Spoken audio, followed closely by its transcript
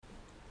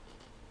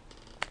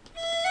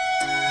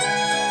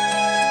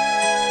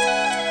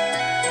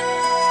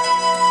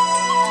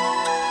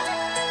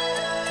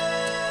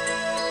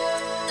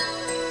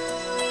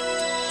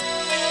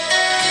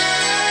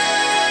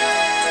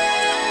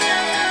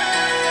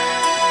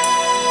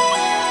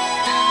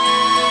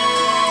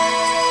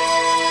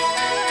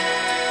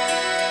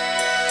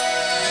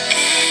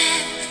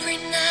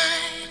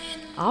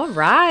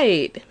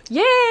right.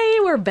 Yay,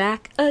 we're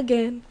back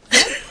again.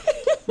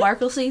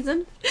 Markle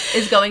season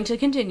is going to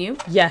continue.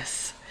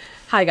 Yes.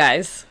 Hi,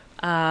 guys.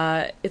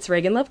 It's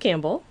Reagan Love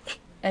Campbell.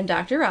 And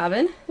Dr.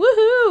 Robin.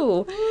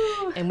 Woohoo!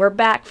 Woo. And we're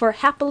back for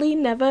Happily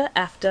Never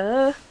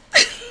After.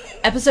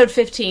 Episode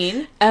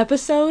 15.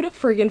 Episode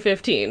friggin'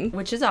 15.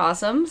 Which is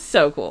awesome.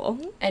 So cool.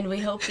 And we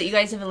hope that you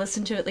guys have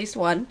listened to at least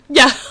one.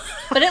 Yeah.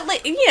 But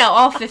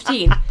all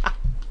 15.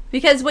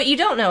 Because what you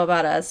don't know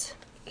about us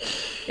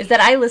is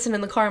that I listen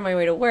in the car on my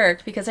way to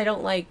work because I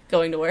don't like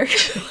going to work.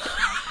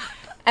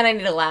 And I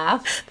need to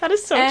laugh. That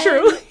is so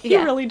true. You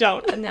Yeah. really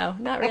don't. No,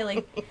 not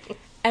really.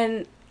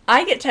 And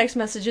I get text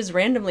messages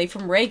randomly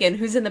from Reagan,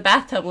 who's in the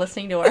bathtub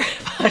listening to our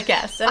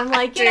podcast. And I'm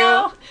like,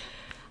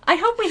 I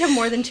hope we have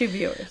more than 2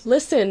 viewers.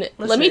 Listen, let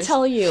me Listeners.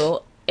 tell you,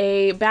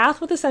 a bath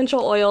with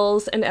essential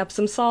oils and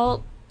Epsom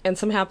salt and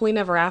some Happily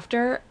Never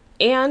After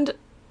and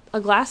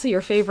a glass of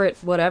your favorite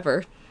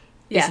whatever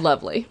Yeah. is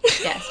lovely.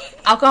 Yes.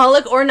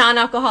 Alcoholic or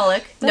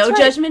non-alcoholic. That's No right.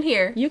 judgment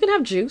here. You can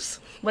have juice.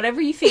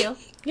 Whatever you feel.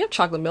 You have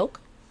chocolate milk.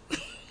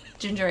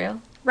 Ginger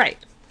ale. Right.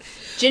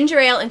 Ginger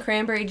ale and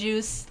cranberry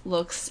juice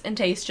looks and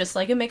tastes just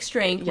like a mixed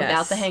drink Yes.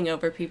 without the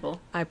hangover, people.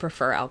 I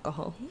prefer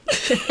alcohol,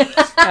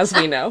 as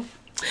we know.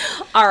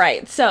 All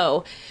right,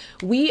 so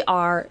we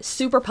are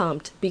super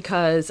pumped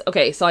because,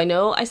 so I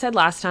know I said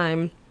last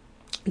time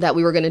that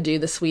we were going to do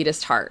The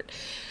Sweetest Heart.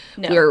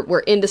 No. We're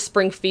into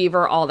spring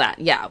fever, all that.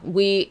 Yeah,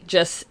 we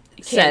just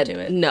said do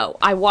it. no.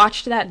 I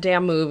watched that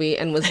damn movie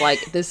and was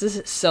like, this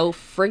is so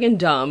friggin'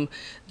 dumb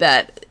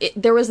that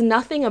there was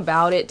nothing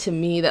about it to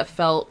me that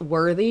felt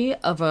worthy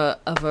of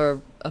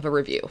a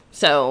review.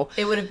 So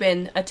It would have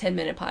been a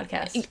 10-minute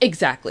podcast.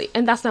 exactly,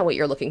 and that's not what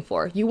you're looking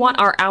for. You want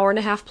our hour and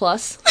a half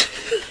plus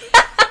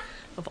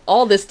of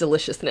all this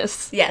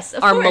deliciousness. Yes,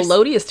 of our course.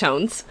 melodious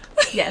tones.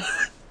 Yes.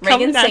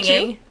 Coming Reagan at you.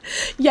 singing.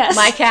 Yes,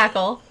 My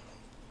cackle.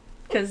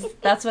 Because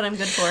that's what I'm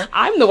good for.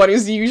 I'm the one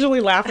who's usually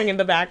laughing in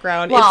the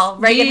background. Well,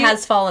 It's Reagan me-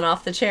 has fallen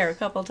off the chair a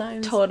couple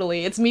times.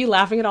 totally. It's me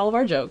laughing at all of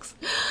our jokes.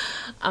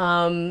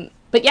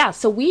 But yeah,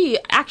 so we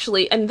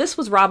actually, and this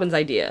was Robin's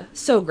idea.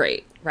 So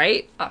great,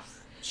 right? Oh,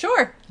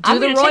 sure. Do I'm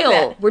the gonna take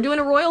royal. that. We're doing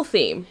a royal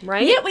theme,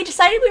 right? Yeah, we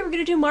decided we were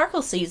going to do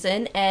Markle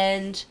season,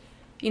 and,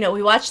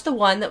 we watched the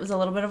one that was a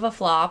little bit of a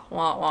flop.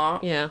 Wah, wah.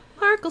 Yeah.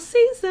 Markle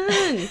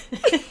season.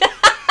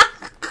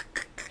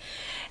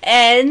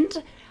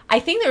 And I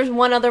think there was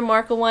one other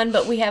Markle one,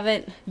 but we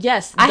haven't...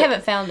 Yes. I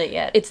haven't found it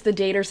yet. It's the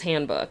Dater's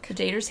Handbook. The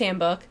Dater's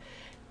Handbook.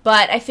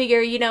 But I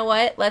figure, you know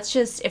what? Let's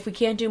just, if we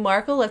can't do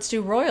Markle, let's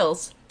do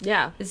Royals.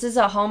 Yeah. This is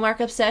a Hallmark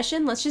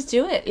obsession. Let's just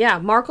do it. Yeah,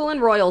 Markle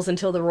and Royals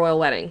until the royal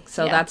wedding.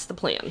 So Yeah. that's the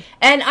plan.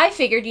 And I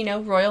figured,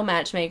 Royal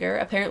Matchmaker.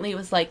 Apparently it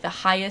was like the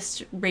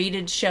highest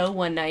rated show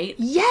one night.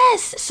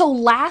 Yes! So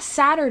last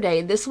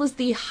Saturday, this was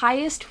the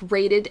highest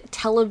rated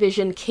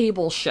television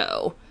cable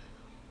show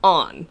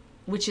on.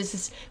 Which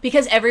is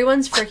because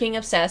everyone's freaking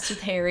obsessed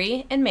with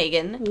Harry and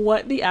Meghan.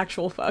 What the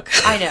actual fuck?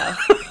 I know.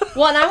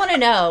 Well, and I want to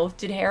know,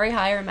 did Harry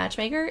hire a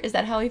matchmaker? Is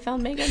that how he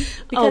found Meghan?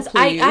 Because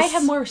I please.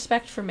 have more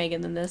respect for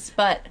Meghan than this,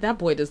 but, That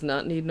boy does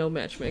not need no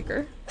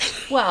matchmaker.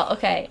 well,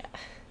 okay.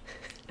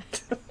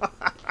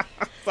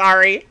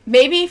 Sorry.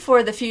 Maybe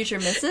for the future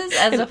Mrs.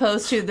 as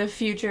opposed to the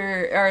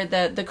future, or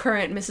the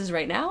current Mrs.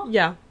 right now?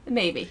 Yeah.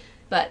 Maybe.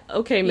 But,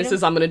 Okay, You know-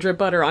 Mrs., I'm gonna drip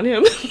butter on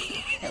him.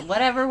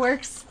 whatever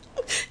works.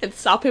 and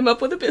sop him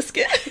up with a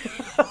biscuit.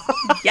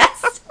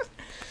 Yes!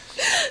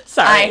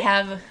 Sorry. I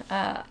have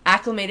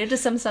acclimated to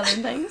some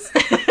southern things.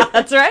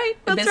 That's right.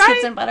 That's Biscuits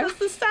right. and butter. That's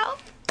the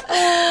South.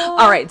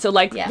 All right, so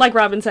like Yeah.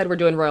 Robin said, we're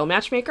doing Royal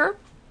Matchmaker.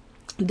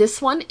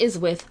 This one is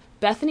with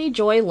Bethany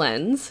Joy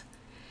Lenz.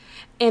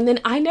 And then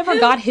I never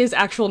got his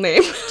actual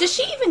name. Does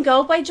she even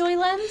go by Joy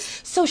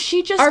Lenz? So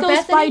she just Or goes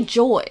by Bethany?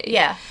 Joy.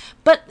 Yeah.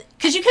 But,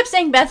 Because you kept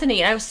saying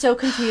Bethany, and I was so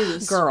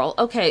confused. girl,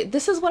 okay,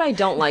 this is what I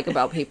don't like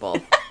about people.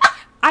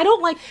 I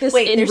don't like this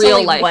Wait, in there's real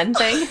only life. one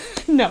thing?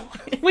 No,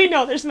 we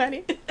know there's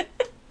many.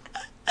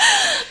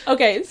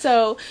 Okay,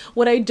 so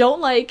what I don't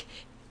like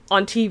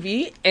on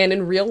TV and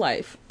in real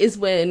life is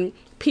when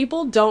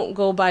people don't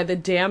go by the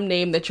damn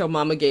name that your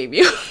mama gave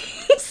you.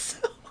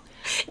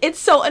 It's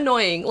so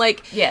annoying.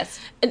 Like, Yes.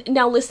 and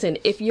now listen,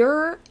 if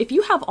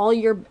you have all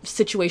your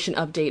situation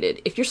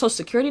updated, if your social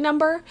security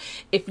number,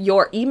 if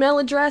your email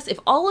address, if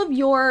all of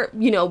your,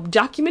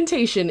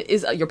 documentation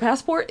is your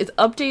passport is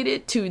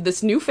updated to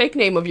this new fake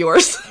name of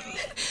yours,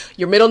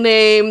 your middle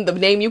name, the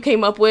name you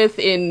came up with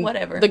in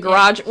Whatever, the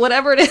garage,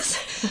 whatever it is,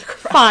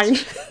 fine.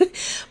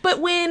 But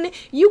when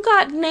you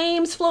got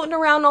names floating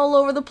around all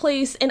over the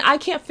place and I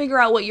can't figure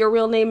out what your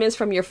real name is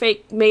from your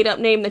fake made up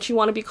name that you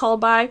want to be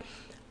called by,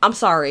 I'm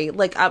sorry,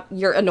 like,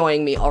 you're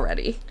annoying me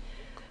already.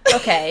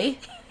 Okay.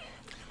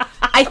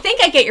 I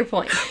think I get your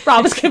point.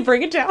 Robin's gonna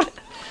bring it down.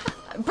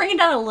 Bring it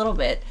down a little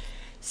bit.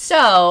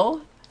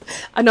 So,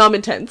 I know I'm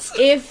intense.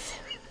 if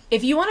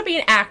you want to be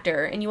an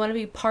actor and you want to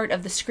be part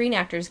of the Screen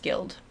Actors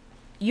Guild,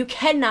 you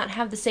cannot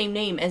have the same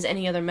name as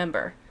any other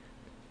member.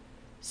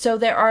 So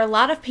there are a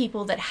lot of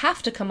people that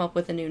have to come up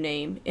with a new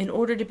name in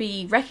order to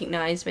be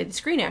recognized by the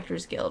Screen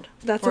Actors Guild.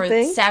 That's for a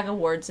thing? SAG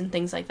Awards and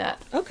things like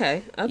that.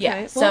 Okay. Yeah,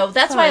 Well, so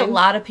that's why a fine.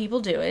 lot of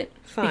people do it.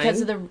 Fine.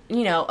 Because of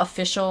the,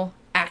 official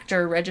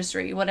actor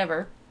registry,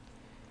 whatever.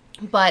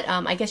 But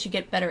I guess you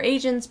get better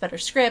agents, better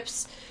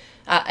scripts.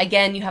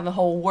 Again, you have a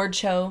whole award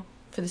show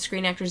for the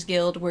Screen Actors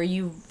Guild where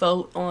you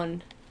vote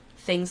on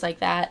things like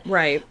that.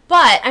 Right.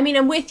 But, I mean,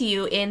 I'm with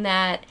you in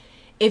that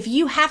if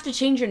you have to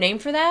change your name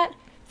for that,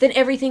 then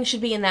everything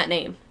should be in that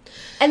name.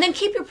 And then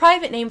keep your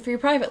private name for your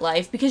private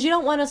life, because you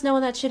don't want us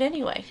knowing that shit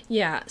anyway.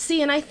 Yeah.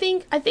 See, and I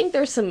think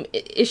there's some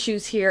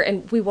issues here,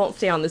 and we won't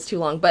stay on this too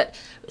long. But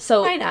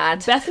so Why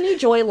not? Bethany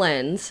Joy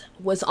Lenz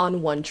was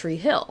on One Tree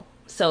Hill.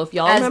 So if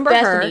y'all As remember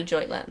Bethany her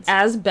Joy Lenz.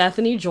 as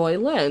Bethany Joy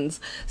Lenz.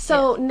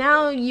 So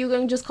now you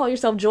can just call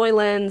yourself Joy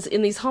Lenz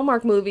in these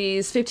Hallmark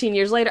movies 15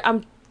 years later.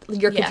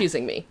 You're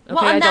confusing me. Okay,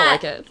 Well, and I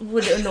don't that like it.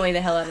 would annoy the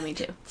hell out of me,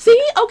 too.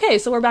 See? Okay,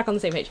 so we're back on the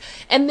same page.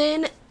 And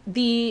then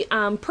the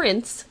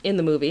prince in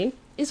the movie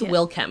is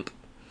Will Kemp.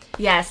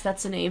 Yes,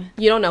 that's the name.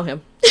 You don't know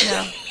him.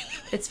 No,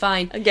 it's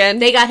fine. Again,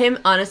 They got him,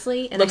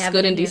 honestly. And looks I have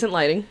good it in here. decent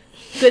lighting.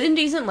 Good and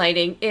decent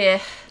lighting.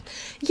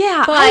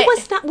 Yeah, But I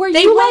was not. Were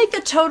they you went like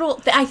the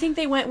total. I think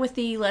they went with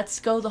the let's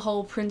go the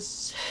whole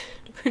Prince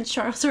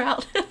Charles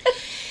route.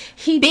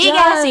 he Big does.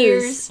 ass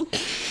ears,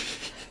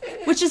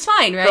 which is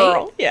fine, right?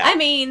 Girl, yeah. I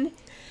mean,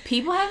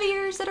 people have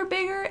ears that are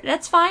bigger.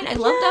 That's fine. I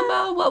love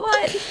Dumbo.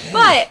 What?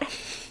 But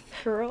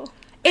girl?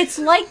 it's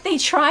like they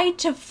tried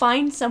to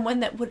find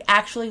someone that would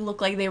actually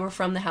look like they were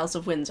from the House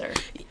of Windsor.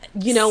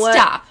 You know what?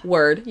 Stop.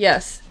 Word.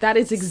 Yes, that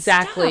is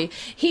exactly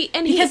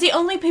Because the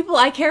only people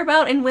I care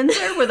about in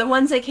Windsor were the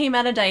ones that came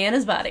out of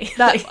Diana's body.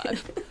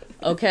 that.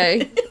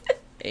 Okay.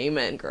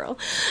 Amen, girl.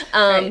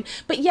 Right.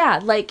 But yeah,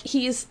 like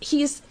he's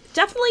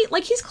definitely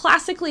like he's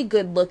classically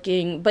good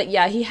looking, but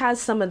yeah, he has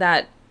some of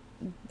that.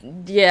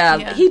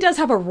 Yeah, he does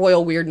have a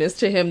royal weirdness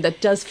to him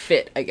that does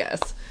fit, I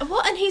guess.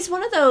 Well, and he's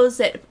one of those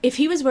that if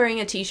he was wearing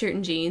a t-shirt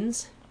and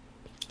jeans,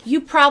 you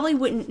probably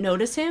wouldn't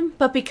notice him,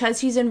 but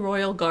because he's in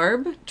royal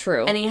garb,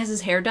 True. and he has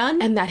his hair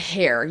done, And that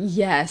hair,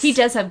 yes. he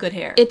does have good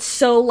hair. It's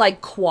so like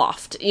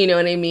coiffed, you know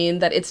what I mean?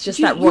 That it's just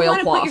that you royal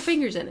want to coif. put your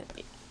fingers in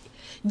it.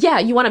 Yeah,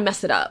 you want to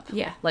mess it up.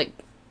 Yeah. Like,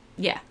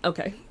 Yeah.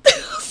 okay.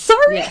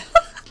 Sorry. Yeah.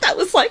 That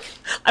was like,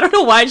 I don't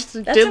know why I just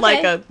did like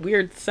okay. a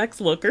weird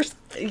sex look or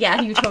something. Yeah,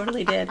 you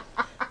totally did.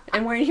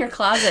 And we're in your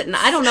closet, and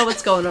I don't know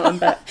what's going on,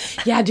 but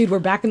Yeah, dude, we're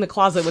back in the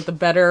closet with the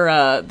better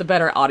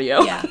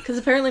audio. yeah, because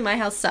apparently my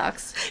house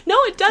sucks. No,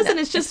 it doesn't.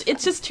 No,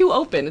 it's just too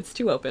open. It's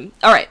too open.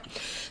 All right.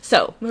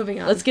 So, Moving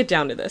on. Let's get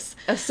down to this.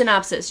 A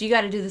synopsis. You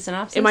got to do the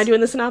synopsis. Am I doing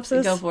the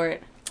synopsis? Go for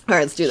it. All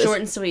right, let's do this. Short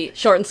and sweet.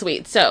 Short and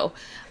sweet. So,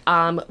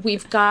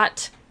 we've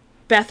got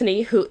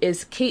Bethany, who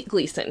is Kate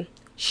Gleason.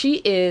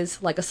 She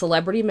is like a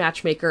celebrity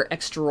matchmaker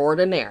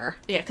extraordinaire.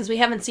 Yeah, because we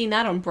haven't seen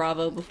that on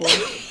Bravo before.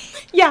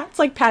 Yeah, it's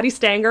like Patty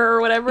Stanger or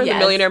whatever, Yes. the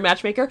millionaire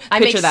matchmaker. I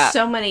Picture make that.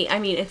 so many. I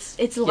mean, it's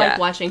Yeah. like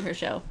watching her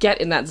show. Get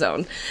in that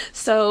zone.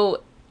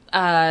 So,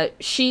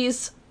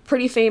 she's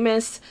pretty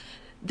famous.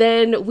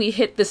 Then we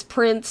hit this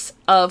prince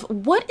of,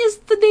 what is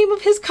the name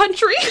of his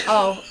country?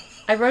 Oh,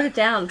 I wrote it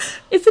down.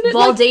 Isn't it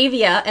like,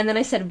 Valdavia, and then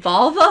I said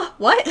Volva.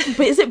 What?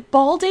 but is it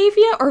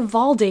Baldavia or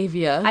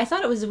Valdavia? I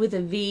thought it was with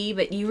a V,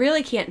 but you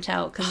really can't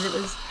tell because it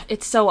was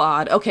It's so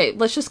odd. Okay,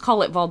 let's just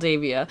call it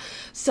Valdavia.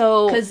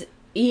 So because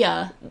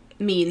Ia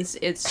means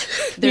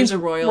there's a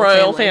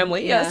royal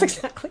family. Yeah. Yes,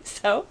 exactly.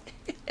 So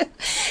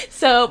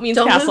it means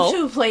Don't castle. move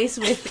to a place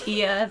with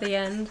Ia at the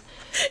end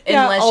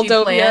Yeah, unless you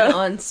Aldovia. plan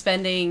on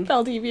spending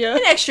Valdivia.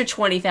 an extra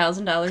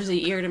 $20,000 a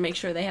year to make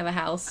sure they have a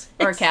house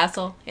or a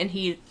castle, and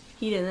he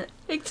didn't.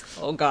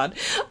 Oh God.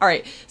 All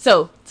right.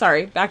 So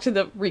sorry. Back to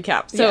the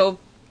recap. So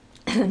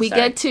we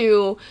Sorry. get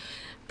to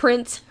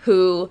Prince,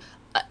 who,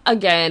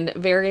 again,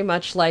 very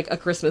much like a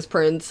Christmas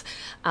prince.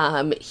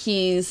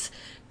 He's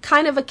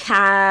kind of a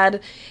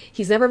cad.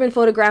 He's never been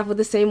photographed with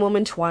the same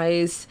woman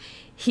twice.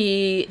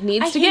 He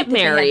needs to get They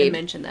had to married.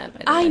 mention that. By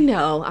the I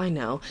way.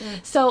 know.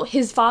 So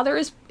his father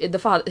is the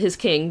father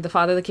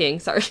the king.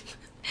 Sorry,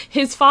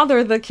 his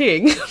father, the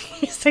king.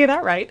 Let me say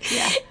that right.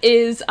 Yeah.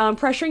 Is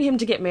pressuring him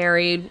to get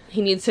married.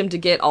 He needs him to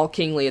get all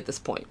kingly at this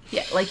point.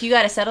 Yeah, like you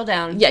got to settle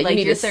down. Yeah, like you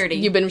need you're to. 30.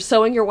 You've been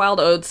sowing your wild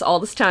oats all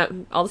this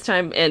time,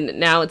 and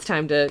now it's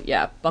time to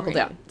buckle Right.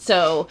 down.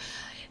 So,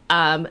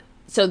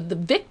 so the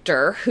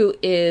victor, who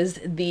is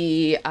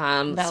the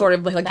sort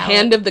of like Ballot.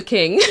 hand of the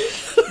king.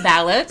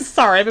 Ballot.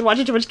 Sorry, I've been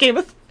watching too much Game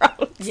of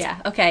Thrones. Yeah.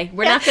 Okay.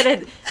 We're not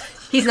gonna.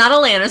 He's not a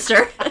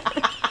Lannister.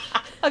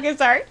 Okay,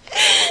 sorry.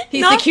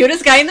 He's the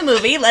cutest guy in the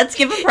movie. Let's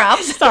give him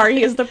props. Sorry,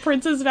 he is the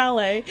prince's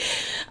valet.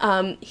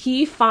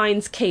 He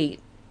finds Kate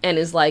and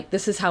is like,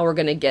 this is how we're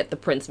going to get the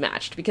prince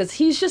matched. Because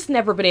he's just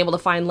never been able to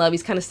find love.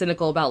 He's kind of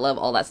cynical about love,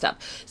 all that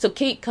stuff. So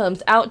Kate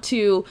comes out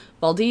to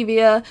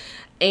Valdivia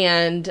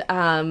and,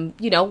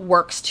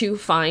 works to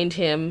find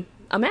him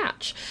a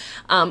match.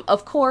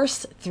 Of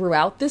course,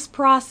 throughout this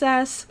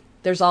process,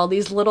 there's all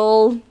these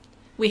little...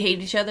 We hate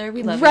each other.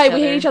 We love Right, each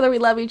other. we hate each other, we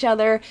love each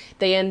other.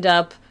 They end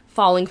up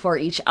falling for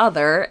each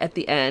other at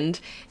the end.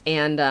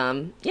 And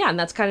yeah, and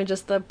that's kind of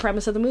just the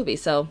premise of the movie.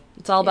 So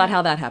it's all about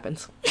how that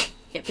happens.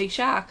 Yeah, big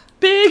shock.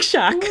 Big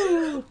shock.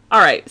 All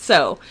right,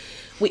 so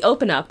we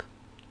open up,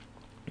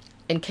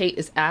 and Kate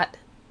is at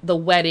the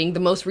wedding, the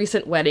most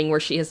recent wedding where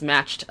she has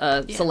matched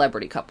a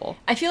celebrity couple.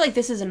 I feel like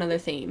this is another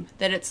theme,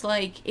 that it's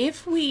like,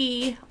 if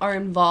we are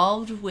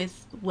involved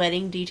with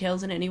wedding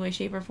details in any way,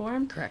 shape, or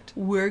form, Correct.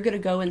 we're going to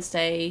go and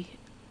stay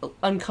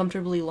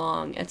uncomfortably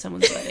long at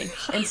someone's wedding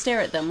and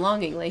stare at them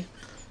longingly.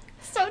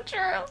 So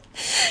true.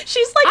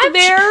 She's like,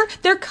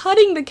 they're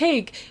cutting the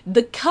cake.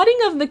 The cutting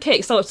of the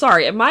cake. So,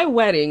 sorry, at my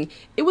wedding,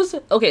 it was,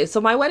 okay, so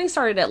my wedding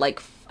started at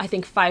like, I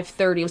think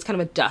 5:30. It was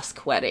kind of a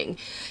dusk wedding.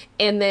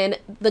 And then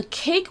the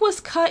cake was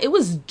cut. It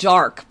was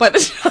dark by the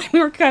time we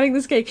were cutting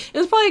this cake. It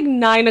was probably like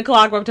 9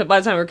 o'clock by the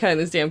time we were cutting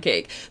this damn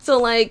cake. So,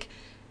 like,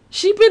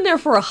 she'd been there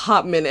for a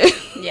hot minute.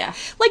 Yeah.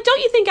 Like, don't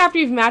you think after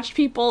you've matched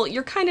people,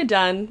 you're kind of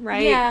done,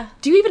 right? Yeah.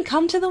 Do you even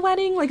come to the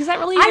wedding? Like, is that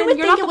really? I would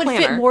you're think not it the would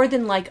planner. fit more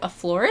than, like, a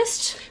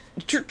florist.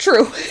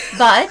 True.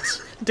 But,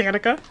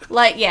 Danica.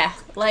 like, yeah,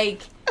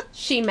 like,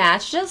 she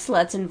matched us,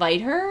 let's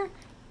invite her.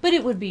 But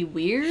it would be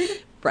weird.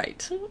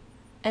 Right.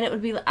 And it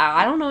would be like,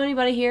 I don't know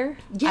anybody here.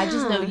 I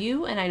just know Yeah.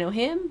 you, and I know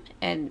him,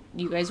 and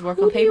you guys work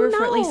Who on do you paper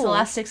for at least the know?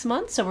 last 6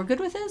 months, so we're good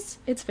with this.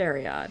 It's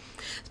very odd.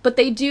 But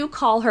they do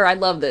call her, I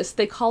love this,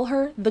 they call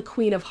her the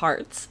Queen of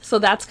Hearts. So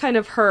that's kind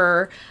of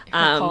her...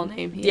 call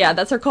name, Yeah. yeah.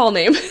 That's her call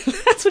name.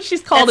 That's what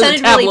she's called That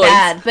in the sounded really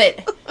tabloids.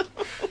 bad,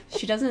 but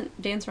she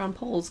doesn't dance around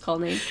poles, call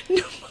name.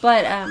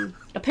 But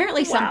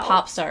apparently some Wow.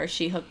 pop star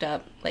she hooked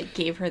up, like,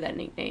 gave her that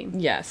nickname.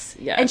 Yes,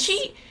 yes. And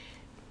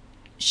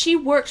she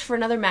worked for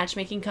another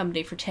matchmaking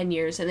company for 10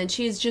 years, and then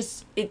she's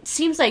just, it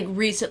seems like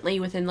recently,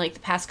 within like the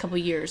past couple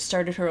years,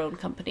 started her own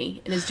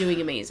company and is doing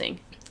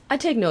amazing. I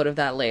take note of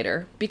that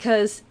later,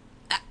 because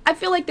I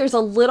feel like there's a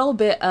little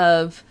bit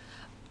of...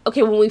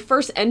 Okay, when we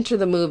first enter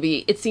the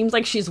movie, it seems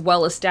like she's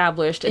well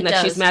established and It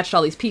that she's does. matched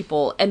all these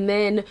people. And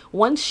then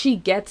once she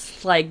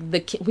gets like we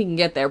can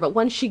get there, but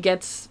once she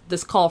gets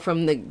this call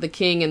from the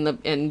king and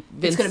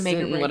Vincent, gonna make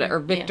her break whatever, her.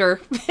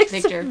 Victor,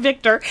 Victor.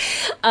 Victor,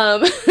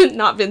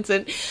 not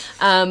Vincent.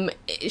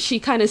 She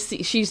kind of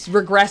she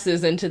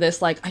regresses into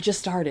this like, I just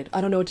started, I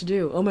don't know what to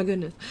do. Oh my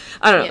goodness,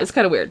 I don't know. Yeah. It's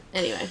kind of weird.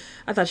 Anyway,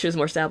 I thought she was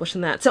more established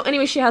than that. So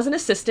anyway, she has an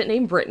assistant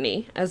named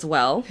Brittany as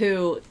well.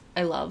 who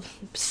I love.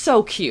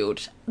 So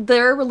cute.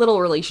 Their little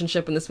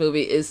relationship in this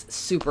movie is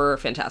super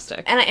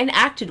fantastic. And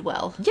acted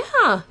well.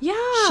 Yeah, yeah.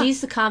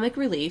 She's the comic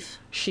relief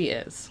She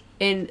is.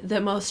 in the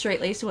most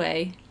straight-laced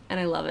way, and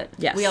I love it.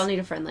 Yes. We all need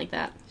a friend like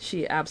that.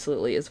 She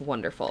absolutely is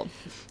wonderful.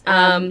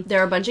 There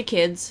are a bunch of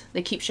kids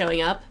that keep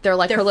showing up. They're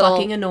like They're her little...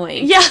 fucking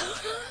annoying. Yeah.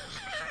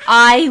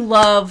 I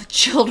love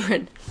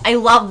children. I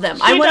love them.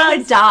 I want to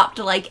does. adopt,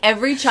 like,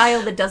 every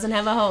child that doesn't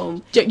have a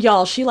home.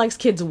 Y'all, she likes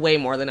kids way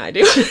more than I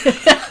do.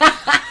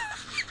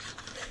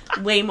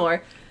 Way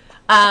more.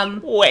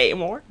 Way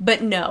more.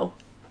 But no.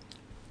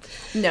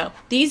 No.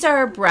 These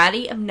are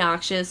bratty,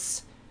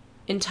 obnoxious,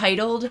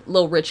 entitled,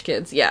 Little rich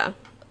kids, yeah.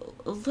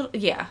 little,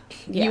 yeah.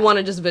 You want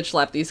to just bitch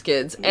slap these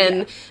kids. And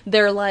Yeah.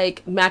 they're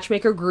like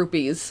matchmaker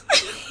groupies.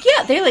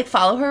 Yeah, they, like,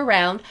 follow her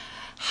around.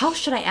 How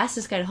should I ask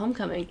this guy to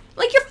homecoming?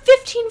 Like, you're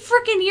 15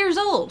 freaking years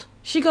old.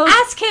 She goes...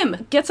 Ask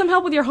him. Get some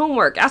help with your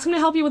homework. Ask him to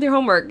help you with your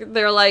homework.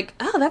 They're like,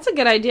 oh, that's a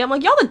good idea. I'm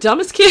like, y'all the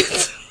dumbest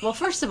kids. Well,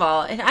 first of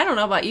all, and I don't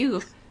know about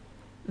you,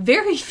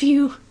 very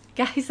few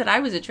guys that I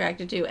was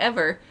attracted to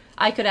ever,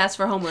 I could ask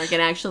for homework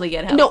and actually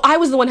get help. No, I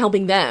was the one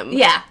helping them.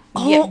 Yeah.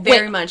 Oh, yeah,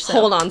 very wait, much so.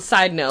 Hold on,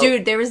 side note.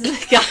 Dude, there was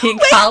this guy in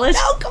college.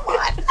 No, come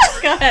on.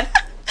 Go ahead.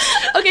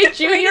 Okay,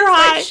 junior Like,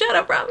 high. shut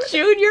up, Robert.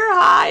 Junior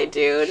high,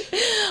 dude.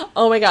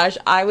 Oh my gosh,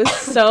 I was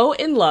so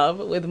in love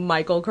with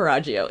Michael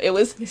Coraggio. It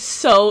was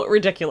so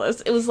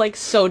ridiculous. It was like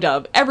so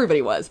dumb.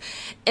 Everybody was.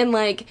 And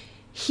like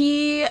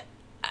he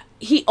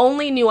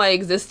only knew I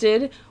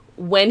existed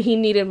when he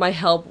needed my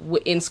help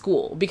in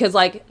school because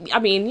like I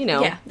mean, you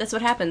know, Yeah, that's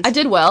what happens. I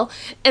did well.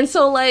 And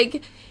so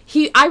like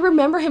I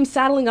remember him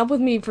saddling up with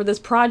me for this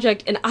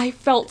project and I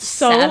felt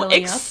so Saddling up?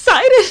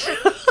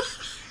 excited.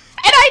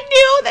 And I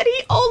knew that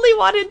he only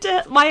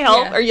wanted my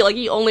help, Yeah. or like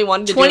he only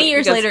wanted to. 20 do it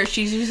years because- later,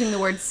 she's using the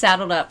word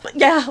saddled up.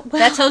 Yeah, well,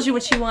 That tells you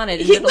what she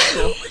wanted in middle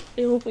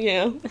school.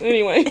 Yeah.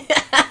 Anyway.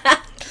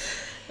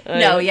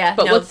 No, yeah,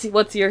 But no.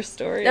 what's your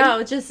story?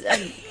 No, just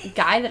a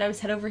guy that I was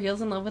head over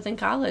heels in love with in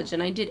college,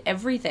 and I did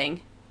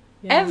everything.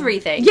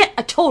 Everything. Yeah,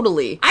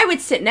 totally. I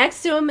would sit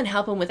next to him and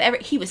help him with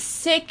he was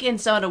sick, and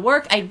so to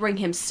work, I'd bring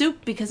him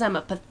soup because I'm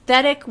a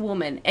pathetic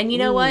woman. And you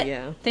know Ooh, what?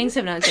 yeah. Things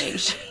have not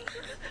changed.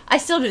 I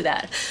still do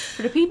that.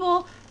 For the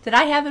people that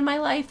I have in my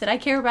life that I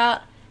care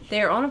about,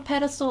 they're on a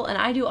pedestal, and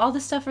I do all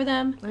this stuff for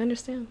them. I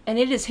understand. And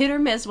it is hit or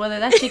miss whether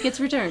that shit gets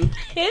returned.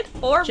 Hit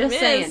or Just miss.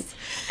 saying.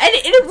 And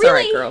it It's really... all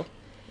right, girl.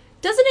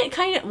 Doesn't it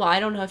kind of... Well, I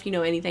don't know if you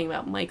know anything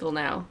about Michael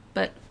now,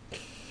 but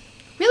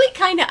really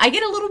kind of... I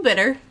get a little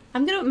bitter.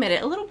 I'm going to admit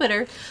it. A little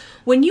bitter.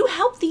 When you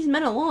help these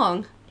men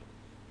along,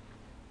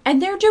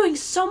 and they're doing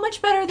so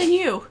much better than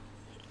you,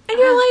 and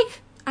you're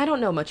like... I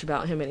don't know much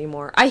about him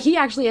anymore. He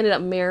actually ended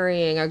up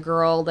marrying a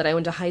girl that I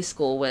went to high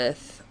school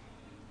with.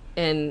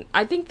 And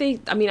I think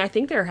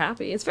they're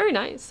happy. It's very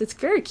nice. It's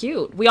very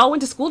cute. We all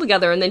went to school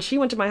together, and then she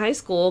went to my high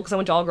school because I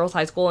went to all girls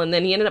high school, and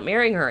then he ended up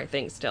marrying her, I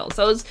think, still.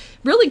 So it's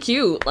really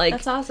cute. Like,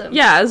 that's awesome.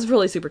 Yeah, it was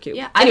really super cute.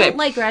 Yeah, anyway. I don't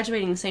like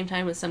graduating the same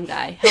time with some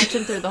guy. Helped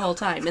him through the whole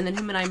time, and then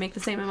him and I make the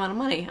same amount of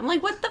money. I'm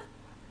like, what the?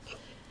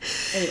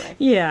 Anyway.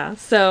 Yeah.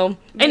 So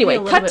anyway,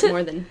 a little bit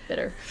more than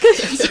bitter.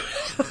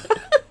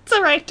 It's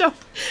all right. Don't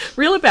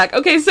reel it back.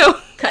 Okay, so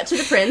cut to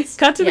the prince.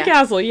 Cut to the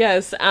castle.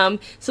 Yes.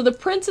 So the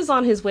prince is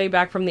on his way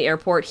back from the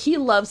airport. He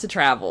loves to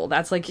travel.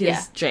 That's like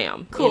his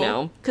jam. Cool. You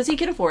know, because he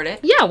can afford it.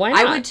 Yeah. Why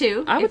not? I would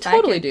too. I would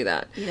totally do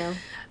that. You know.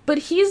 But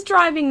he's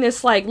driving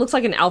this, like, looks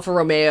like an Alfa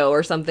Romeo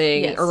or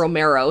something. Yes. Or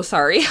Romero,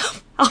 sorry.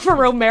 Alfa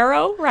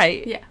Romero?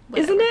 Right. Yeah.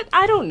 Whatever. Isn't it?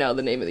 I don't know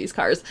the name of these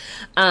cars.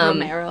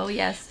 Romero,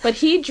 yes. But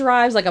he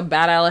drives like a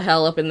bat out of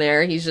hell up in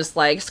there. He's just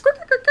like,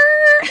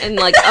 and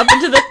like up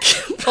into the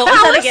palace. What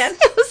was that again?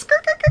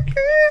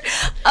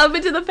 Up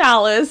into the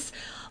palace.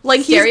 Like,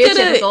 he's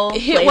gonna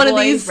hit Playboy, one of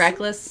these...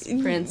 reckless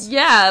prince.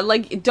 Yeah,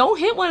 like, don't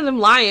hit one of them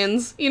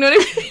lions. You know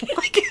what I mean?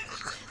 Like,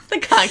 the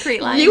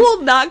concrete lions. You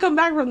will not come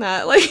back from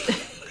that. Like...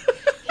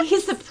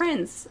 He's the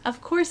prince.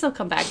 Of course he'll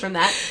come back from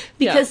that.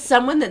 Because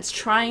someone that's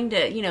trying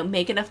to, you know,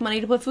 make enough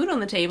money to put food on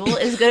the table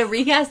is going to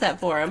recast that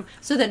for him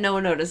so that no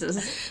one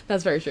notices.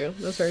 That's very true.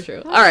 That's very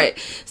true. All right.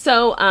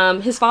 So,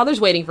 his father's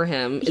waiting for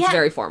him. It's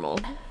very formal.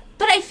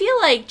 But I feel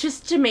like,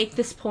 just to make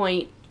this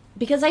point,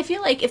 because I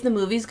feel like if the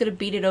movie's going to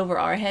beat it over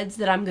our heads,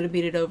 that I'm going to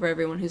beat it over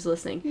everyone who's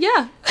listening.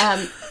 Yeah.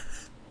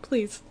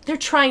 Please. They're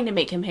trying to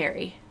make him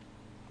Harry.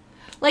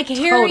 Like,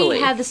 Harry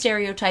had the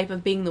stereotype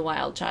of being the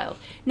wild child.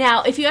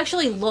 Now, if you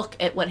actually look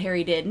at what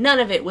Harry did, none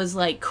of it was,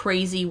 like,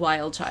 crazy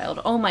wild child.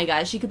 Oh my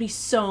gosh, he could be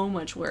so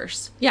much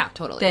worse. Yeah,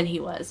 totally. Than he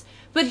was.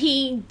 But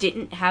he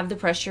didn't have the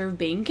pressure of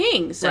being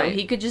king, so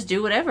he could just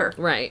do whatever.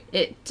 Right.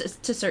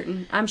 To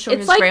certain... I'm sure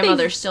his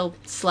grandmother still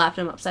slapped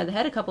him upside the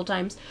head a couple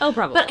times. Oh,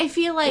 probably. But I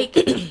feel like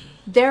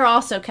they're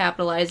also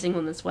capitalizing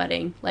on this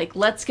wedding. Like,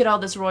 let's get all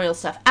this royal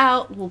stuff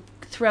out. We'll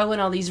throw in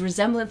all these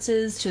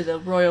resemblances to the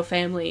royal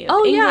family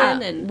of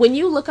England. And when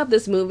you look up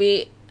this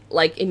movie,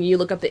 like, and you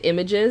look up the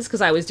images, because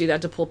I always do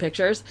that to pull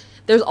pictures,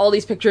 there's all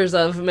these pictures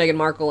of Meghan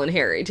Markle and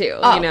Harry, too,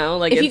 you know?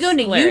 Like, if you go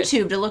to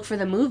YouTube to look for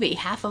the movie,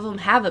 half of them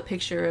have a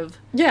picture of...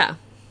 Yeah,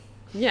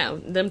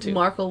 them too.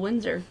 Markle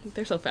Windsor.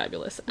 They're so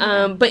fabulous.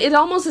 Yeah. But it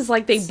almost is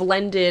like they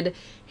blended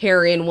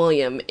Harry and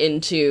William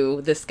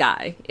into this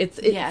guy. It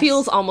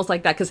feels almost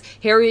like that, because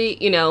Harry,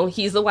 you know,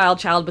 he's the wild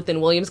child, but then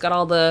William's got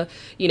all the,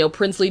 you know,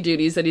 princely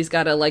duties that he's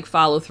got to, like,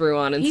 follow through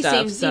on and stuff. He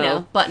seems, you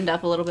know, buttoned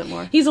up a little bit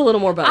more. He's a little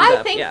more buttoned up,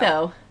 I think,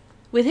 though,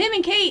 with him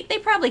and Kate, they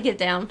probably get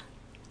down.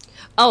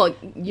 Oh,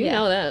 you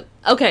know that.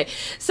 Okay,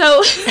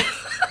 so...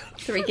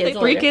 3 kids later.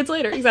 3 kids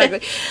later,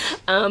 exactly.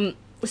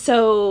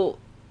 So...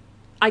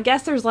 I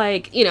guess there's,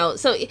 like, you know,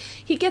 so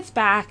he gets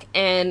back,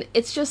 and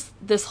it's just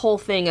this whole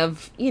thing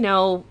of, you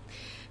know,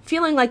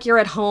 feeling like you're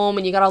at home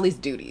and you got all these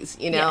duties,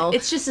 you know? Yeah,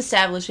 it's just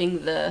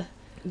establishing the...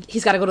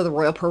 He's got to go to the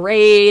royal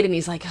parade, and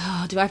he's like,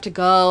 oh, do I have to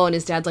go? And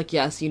his dad's like,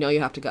 yes, you know you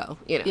have to go,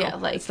 you know? Yeah,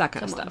 like, it's that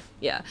kind of stuff.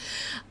 Yeah.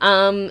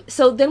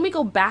 So then we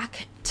go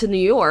back to New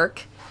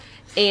York,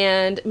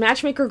 and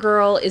Matchmaker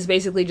Girl is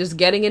basically just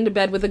getting into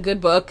bed with a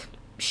good book.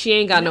 She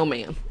ain't got no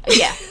man.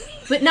 Yeah.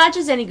 But not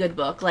just any good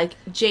book, like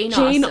Jane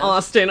Austen. Jane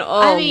Austen,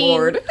 oh,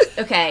 Lord.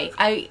 Okay,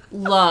 I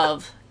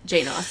love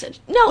Jane Austen.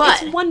 No,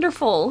 but it's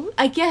wonderful.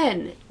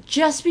 Again,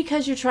 just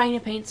because you're trying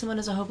to paint someone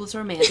as a hopeless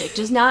romantic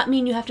does not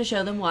mean you have to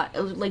show them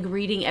like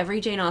reading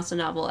every Jane Austen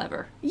novel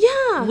ever.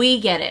 Yeah.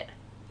 We get it.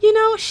 You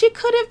know, she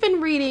could have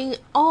been reading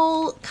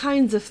all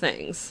kinds of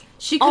things.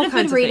 She could have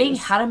been reading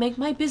How to Make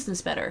My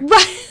Business Better.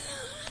 Right.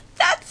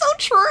 That's so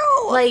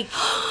true. Like...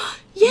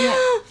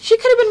 Yeah, she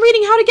could have been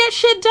reading How to Get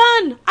Shit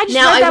Done. I just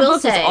read that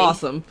book. It's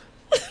awesome.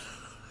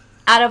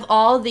 Out of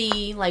all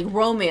the, like,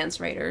 romance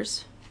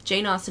writers,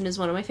 Jane Austen is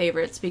one of my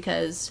favorites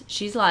because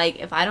she's like,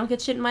 if I don't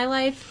get shit in my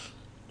life,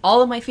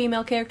 all of my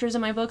female characters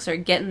in my books are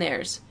getting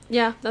theirs.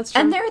 Yeah, that's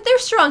true. And they're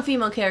strong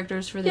female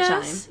characters for the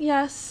time.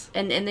 Yes.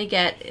 And they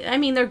get, I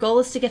mean, their goal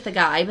is to get the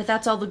guy, but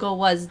that's all the goal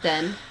was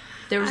then.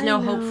 There was no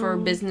hope for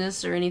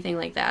business or anything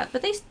like that.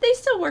 But they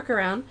still work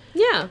around.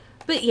 Yeah.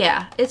 But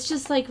yeah, it's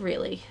just like,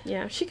 really.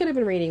 Yeah, she could have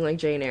been reading like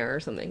Jane Eyre or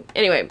something.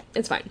 Anyway,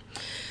 it's fine.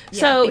 Yeah,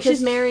 so because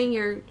she's marrying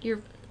your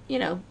you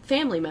know,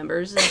 family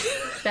members is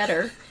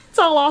better. It's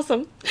all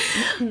awesome.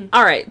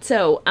 All right,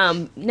 so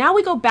now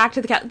we go back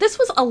to the cat. This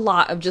was a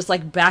lot of just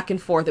like back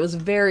and forth. It was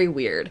very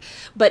weird,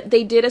 but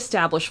they did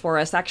establish for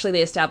us. Actually,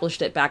 they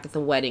established it back at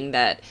the wedding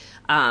that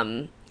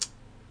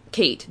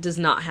Kate does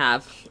not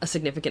have a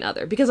significant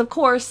other, because of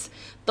course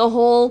the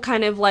whole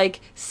kind of like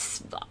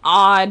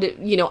odd,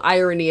 you know,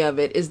 irony of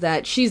it is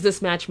that she's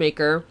this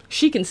matchmaker.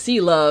 She can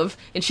see love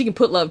and she can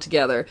put love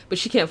together, but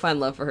she can't find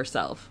love for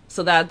herself.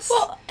 So that's...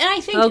 Well, and I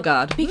think... Oh,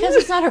 God. Because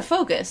it's not her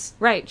focus.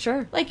 Right,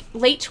 sure. Like,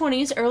 late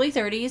 20s, early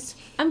 30s,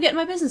 I'm getting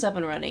my business up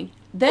and running.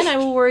 Then I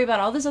will worry about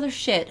all this other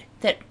shit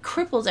that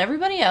cripples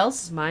everybody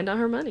else. Mind on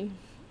her money.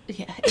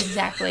 Yeah,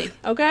 exactly.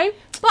 Okay?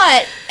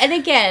 But, and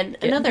again,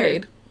 Getting another...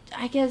 paid.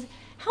 I guess...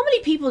 How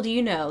many people do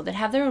you know that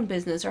have their own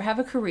business or have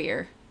a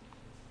career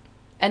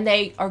and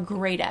they are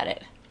great at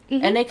it.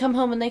 And they come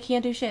home and they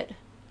can't do shit.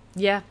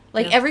 Yeah.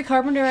 Like, yeah. every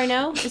carpenter I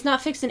know is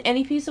not fixing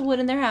any piece of wood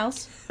in their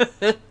house.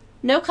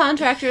 No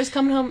contractor is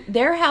coming home.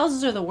 Their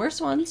houses are the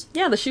worst ones.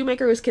 Yeah, the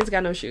shoemaker whose kids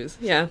got no shoes.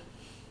 Yeah.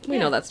 We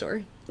know that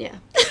story. Yeah.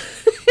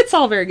 It's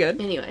all very good.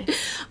 Anyway.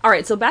 All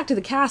right, so back to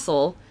the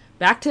castle.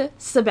 Back to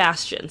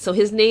Sebastian. So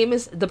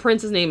the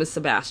prince's name is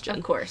Sebastian.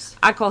 Of course.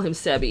 I call him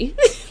Sebi.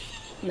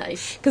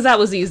 Nice. Because that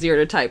was easier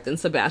to type than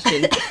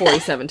Sebastian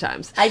 47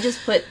 times. I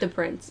just put the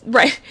prince.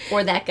 Right.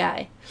 Or that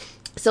guy.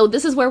 So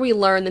this is where we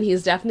learn that he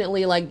is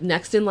definitely, like,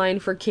 next in line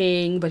for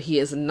king, but he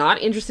is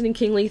not interested in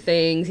kingly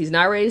things. He's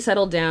not ready to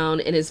settle down,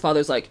 and his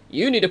father's like,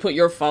 you need to put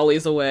your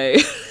follies away.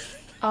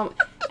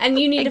 And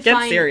you need to Get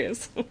find...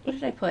 serious. What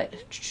did I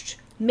put?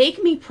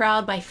 Make me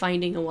proud by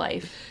finding a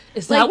wife.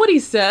 Is that what he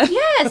said?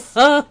 Yes!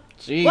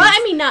 Jeez. Well,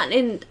 I mean,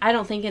 I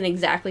don't think in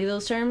exactly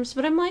those terms,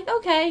 but I'm like,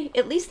 okay,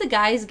 at least the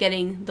guy's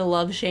getting the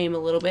love shame a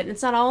little bit, and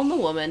it's not all on the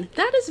woman.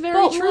 That is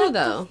very true,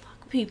 though. The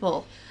fuck,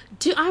 people?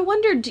 I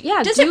wonder,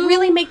 Does it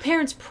really make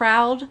parents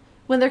proud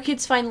when their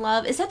kids find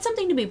love? Is that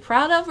something to be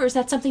proud of, or is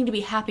that something to be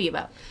happy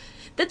about?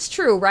 That's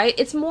true, right?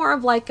 It's more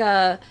of like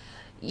a,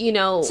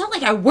 It's not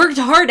like I worked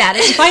hard at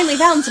it and finally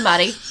found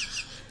somebody.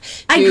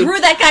 I Dude, grew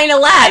that kind of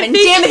lab, and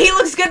damn it, he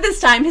looks good this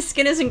time. His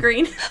skin isn't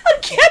green.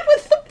 Again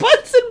with the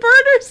Bunsen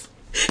burners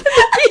and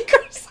the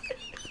beakers.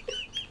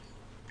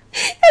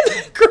 And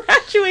the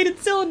graduated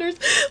cylinders.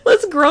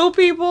 Let's grow,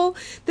 people.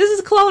 This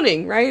is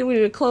cloning, right? We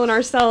need to clone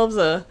ourselves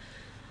a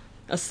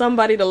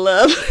somebody to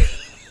love.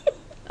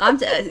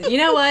 You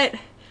know what?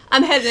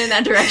 I'm heading in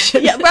that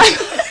direction. Yeah, right.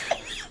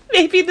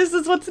 Maybe this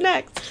is what's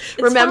next.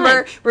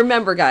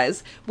 Remember,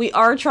 guys, we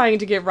are trying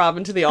to get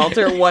Robin to the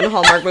altar, one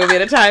Hallmark movie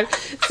at a time.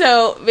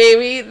 So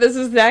maybe this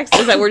is next.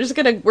 Is that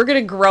we're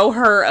gonna grow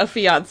her a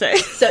fiance.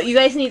 So you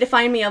guys need to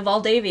find me a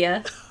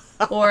Valdavia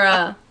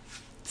or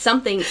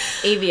something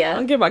Avia.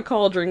 I'll get my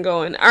cauldron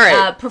going. All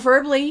right.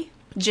 Preferably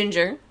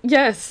ginger.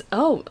 Yes.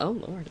 Oh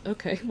Lord.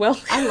 Okay. Well,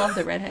 I love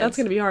the redheads. That's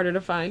gonna be harder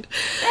to find.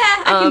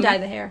 I can dye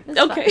the hair. It's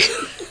okay.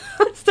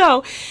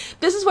 So,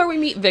 this is where we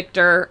meet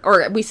Victor,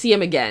 or we see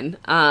him again.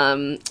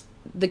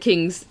 The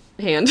king's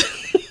hand.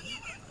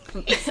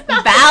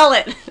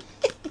 Ballot.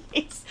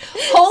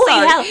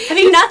 Holy hell! Have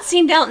you not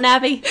seen Downton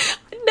Abbey?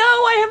 No,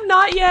 I have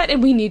not yet,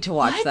 and we need to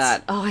watch What?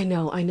 that. Oh, I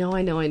know.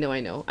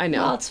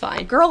 Well, it's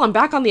fine. Girl, I'm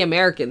back on The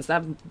Americans.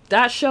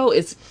 That show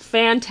is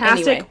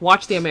fantastic. Anyway.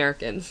 Watch The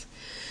Americans.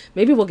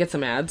 Maybe we'll get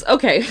some ads.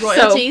 Okay.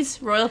 Royalties.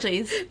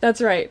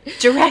 That's right.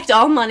 Direct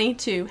all money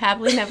to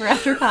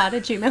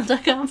happyneverafterpod@gmail.com.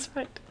 That's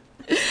right.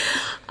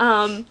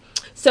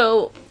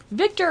 So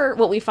Victor,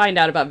 what we find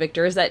out about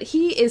Victor is that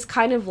he is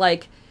kind of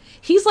like,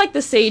 he's like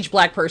the sage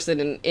black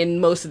person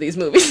in most of these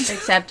movies.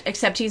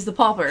 Except he's the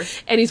pauper.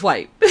 And he's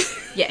white.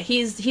 Yeah,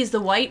 he's the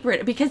white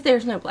Brit, because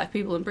there's no black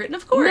people in Britain,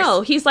 of course.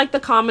 No, he's like the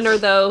commoner,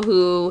 though,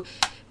 who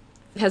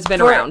has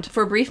been around.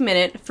 For a brief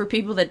minute, for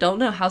people that don't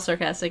know how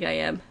sarcastic I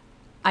am,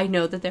 I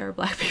know that there are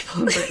black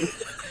people in Britain.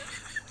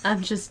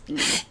 I'm just...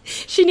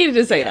 She needed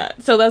to say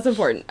that, so that's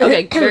important.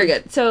 Okay, very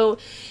good. So,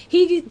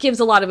 he gives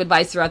a lot of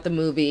advice throughout the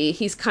movie.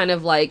 He's kind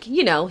of like,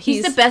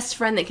 He's the best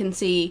friend that can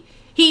see...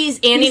 He's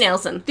Andy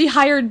Nelson. The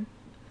hired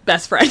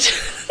best friend.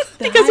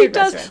 Because he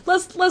does...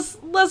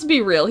 Let's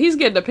be real. He's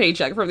getting a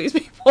paycheck from these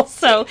people,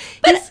 so...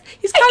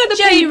 He's kind of the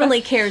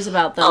genuinely cares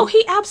about them. Oh,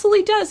 he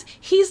absolutely does.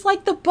 He's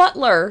like the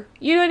butler.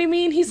 You know what I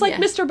mean? He's like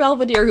Mr.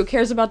 Belvedere who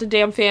cares about the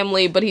damn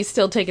family, but he's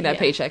still taking that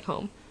paycheck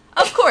home.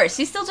 Of course,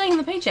 he's still taking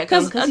the paycheck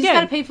because he's got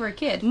to pay for a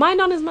kid.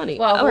 Mind on his money.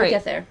 Well, we'll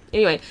get there.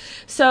 Anyway,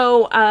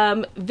 so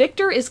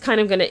Victor is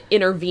kind of going to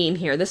intervene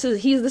here. This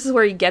is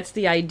where he gets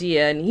the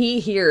idea, and he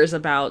hears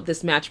about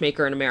this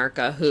matchmaker in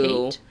America who...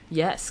 Kate.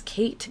 Yes,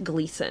 Kate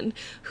Gleason,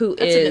 who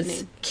That's a good is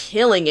name.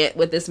 killing it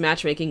with this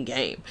matchmaking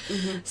game.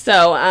 Mm-hmm.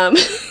 So,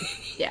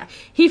 yeah,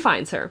 he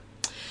finds her,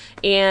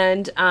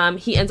 and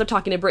he ends up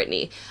talking to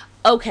Brittany.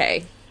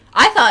 Okay.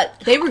 I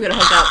thought they were going to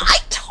hook up. I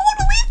totally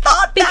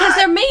thought because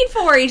they're made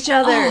for each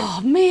other.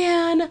 Oh,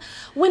 man.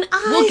 When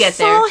I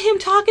saw him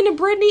talking to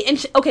Brittany,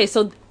 and okay,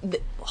 so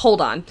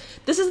hold on.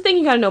 This is the thing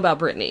you gotta know about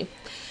Brittany.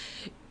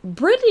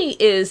 Brittany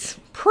is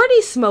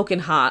pretty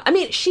smoking hot. I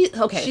mean, she's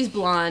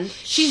blonde.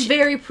 She's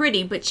very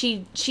pretty, but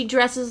she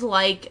dresses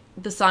like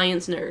the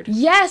science nerd.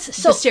 Yes,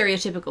 so the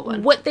stereotypical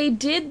one. What they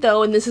did,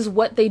 though, and this is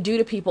what they do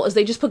to people, is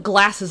they just put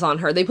glasses on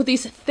her. They put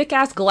these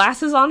thick-ass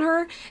glasses on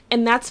her,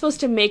 and that's supposed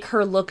to make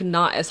her look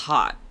not as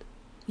hot.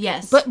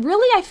 Yes. But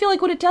really, I feel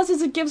like what it does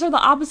is it gives her the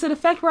opposite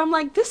effect, where I'm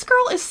like, this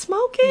girl is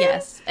smoking.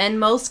 Yes, and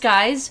most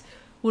guys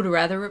would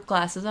rather rip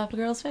glasses off a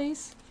girl's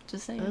face.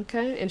 Just saying.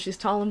 Okay, and she's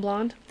tall and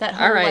blonde? That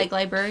whole, like,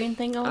 librarian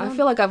thing going on? I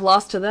feel like I've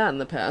lost to that in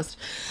the past.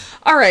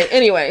 All right,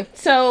 anyway,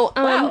 so...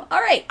 wow, all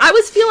right. I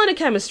was feeling a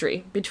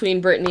chemistry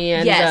between Brittany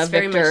and Victor.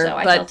 Very much so.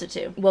 I felt it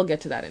too. We'll get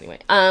to that anyway.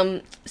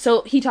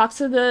 So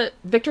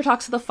Victor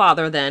talks to the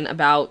father then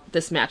about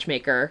this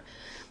matchmaker.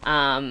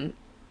 And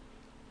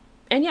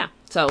yeah,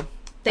 so...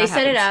 They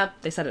set it up.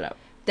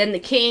 Then the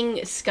king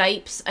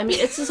Skypes. I mean,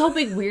 it's this whole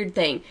big weird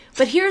thing.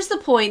 But here's the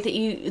point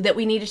that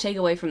we need to take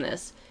away from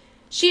this.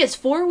 She has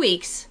 4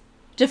 weeks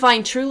to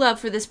find true love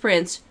for this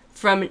prince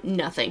from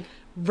nothing.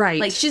 Right.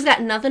 Like, she's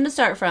got nothing to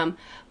start from.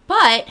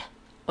 But,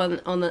 on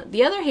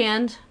the other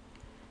hand,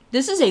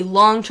 this is a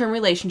long-term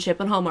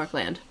relationship in Hallmark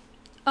Land.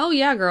 Oh,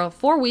 yeah, girl.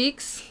 4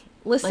 weeks.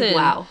 Listen. Like,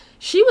 wow.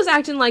 She was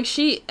acting like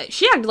she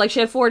acted like she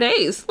had 4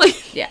 days.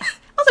 Like, Yeah. I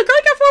was like, girl,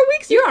 you got 4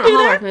 weeks. You're on a can do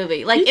Hallmark that.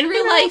 movie. Like, in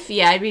real life,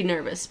 yeah, I'd be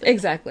nervous. But...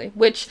 Exactly.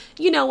 Which,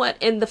 you know what?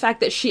 And the fact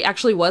that she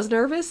actually was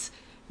nervous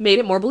made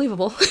it more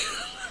believable.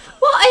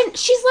 Well, and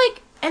she's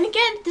like, and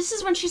again, this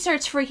is when she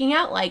starts freaking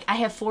out, like, I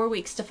have 4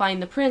 weeks to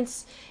find the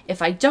prince.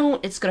 If I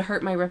don't, it's going to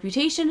hurt my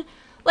reputation.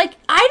 Like,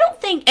 I don't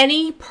think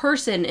any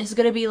person is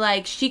going to be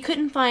like, she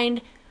couldn't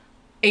find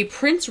a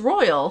prince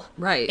royal,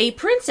 Right. a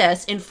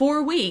princess in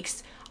 4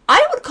 weeks.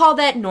 I would call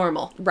that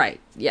normal. Right.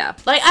 Yeah.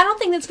 Like, I don't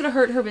think that's going to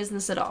hurt her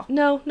business at all.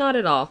 No, not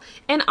at all.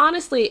 And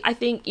honestly, I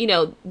think, you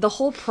know, the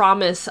whole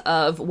promise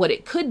of what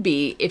it could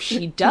be if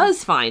she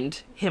does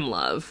find him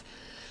love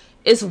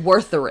is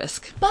worth the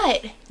risk.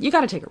 But You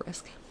gotta take a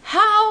risk.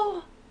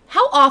 how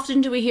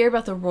often do we hear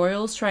about the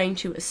royals trying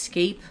to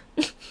escape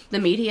the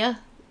media?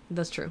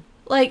 That's true.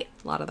 Like,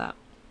 A lot of that.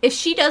 if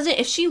she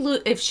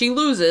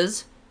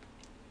loses,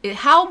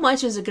 how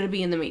much is it going to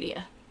be in the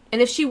media?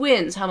 And if she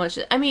wins, how much?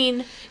 I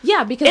mean,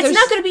 Yeah, because it's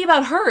not going to be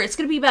about her. It's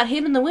going to be about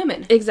him and the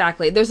women.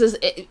 Exactly. There's this. So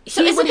He is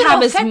it would gonna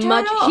have as affect her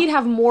much. at all? He'd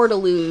have more to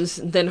lose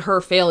than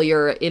her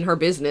failure in her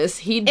business.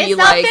 He'd be It's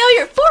like, not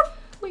failure. 4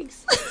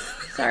 weeks.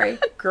 Sorry.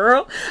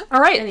 girl. All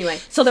right. Anyway.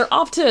 So they're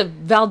off to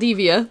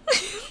Valdivia.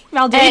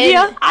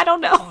 Valdivia? And- I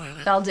don't know.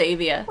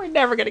 Valdavia. We're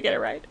never gonna get it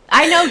right.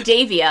 I know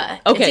Davia.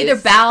 It's Okay. either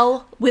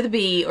Val with a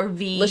B or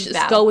V. Let's just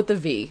Val. go with the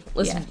V.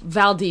 Let's Yeah.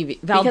 Valdivia.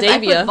 Because I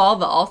Valdavia. put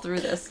Volva all through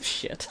this.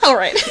 Shit. All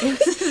right.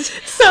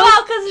 So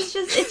well, because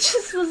it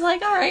just was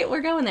like, all right,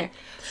 we're going there.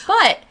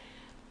 But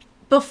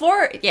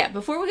before we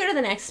go to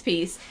the next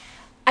piece,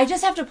 I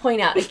just have to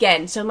point out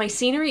again. So my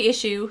scenery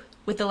issue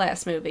with the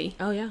last movie.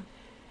 Oh yeah.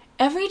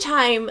 Every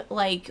time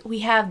like we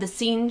have the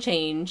scene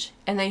change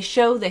and they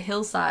show the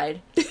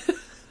hillside,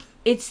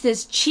 it's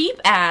this cheap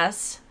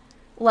ass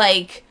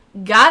like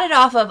got it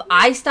off of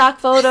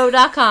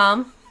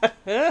iStockPhoto.com.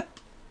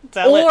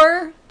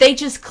 Or they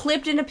just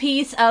clipped in a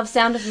piece of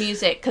Sound of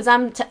Music because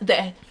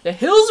the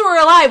hills were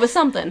alive with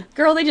something.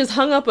 Girl, they just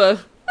hung up a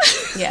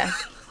Yeah,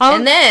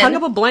 and then hung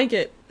up a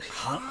blanket.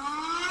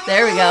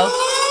 there we go.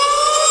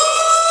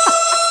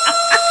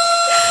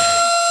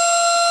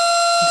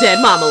 Dead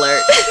mom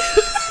alert.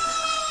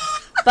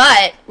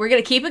 But we're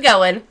gonna keep it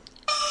going.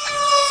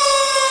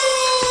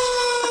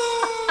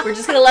 We're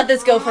just gonna let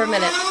this go for a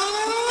minute. This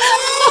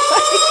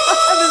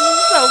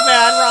is so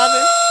bad,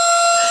 Robin.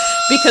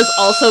 Because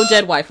also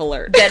dead wife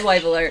alert. Dead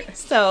wife alert.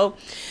 So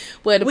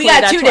we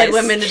got 2 dead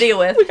women to deal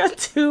with. We got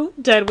 2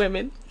 dead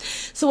women.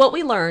 So what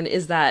we learn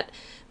is that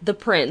the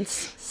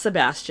prince,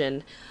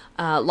 Sebastian,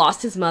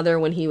 lost his mother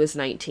when he was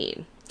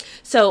 19.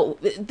 So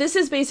this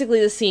is basically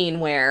the scene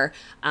where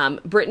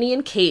Brittany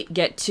and Kate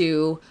get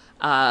to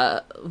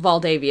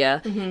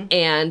Valdavia,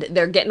 and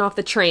they're getting off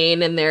the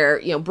train, and they're,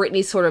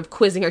 Brittany's sort of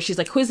quizzing her. She's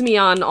like, quiz me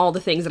on all the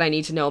things that I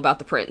need to know about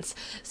the prince.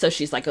 So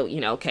she's like, oh,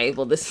 okay,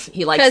 well,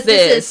 he likes Because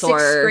this, this is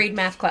 6th grade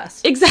math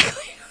class.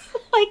 Exactly.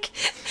 Like,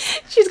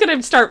 she's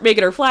gonna start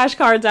making her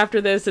flashcards after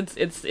this.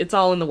 It's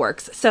all in the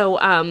works.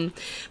 So,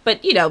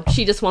 but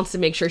she just wants to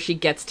make sure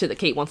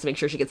Kate wants to make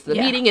sure she gets to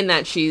the meeting, and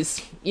that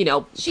she's, She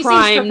seems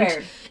primed.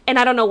 prepared. And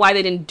I don't know why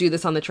they didn't do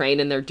this on the train,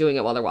 and they're doing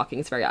it while they're walking.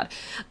 It's very odd.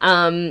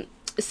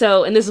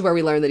 So, and this is where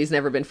we learn that he's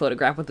never been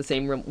photographed with the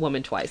same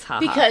woman twice. Ha ha.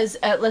 Because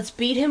let's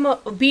beat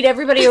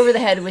everybody over the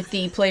head with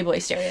the Playboy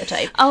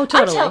stereotype. Oh,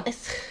 totally.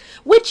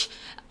 Which,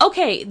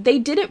 okay, they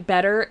did it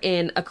better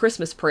in A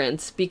Christmas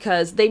Prince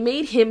because they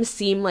made him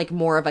seem like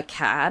more of a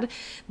cad.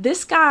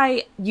 This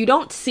guy, you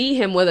don't see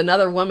him with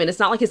another woman. It's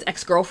not like his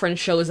ex-girlfriend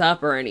shows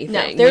up or anything.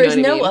 No, there is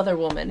what I no mean? other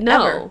woman.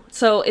 No. Ever.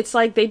 So it's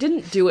like they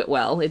didn't do it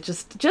well. It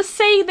just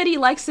say that he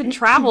likes to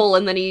travel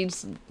and then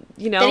he's, Then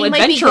he adventurous.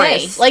 might be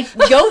gay.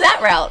 Like, go that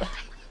route.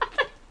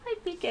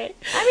 Might be gay.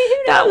 I mean, who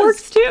knows? That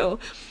works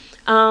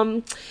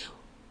too.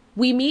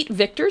 We meet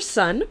Victor's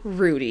son,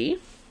 Rudy.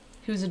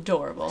 Who's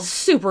adorable.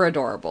 Super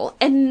adorable.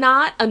 And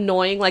not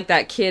annoying like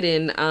that kid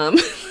in,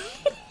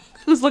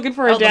 who's looking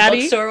for a daddy.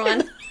 The bookstore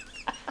one.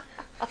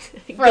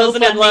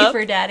 Frozen in Love.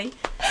 For daddy.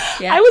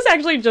 Yeah. I was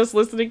actually just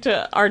listening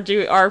to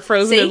our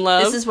Frozen in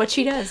Love. This is what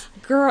she does.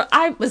 Girl,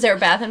 Was there a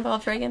bath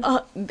involved, Reagan?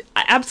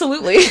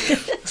 absolutely.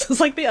 This was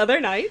like the other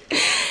night,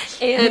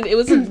 and it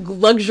was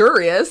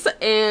luxurious.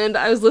 And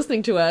I was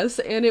listening to us,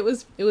 and it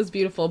was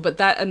beautiful. But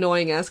that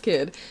annoying ass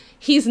kid,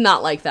 he's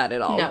not like that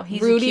at all. No,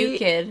 he's Rudy a cute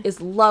kid.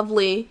 Is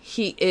lovely.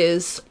 He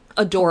is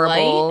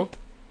adorable.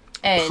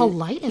 And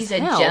polite as he's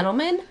hell. a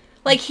gentleman.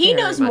 Like, he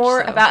Very knows much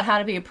more so. about how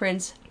to be a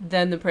prince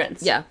than the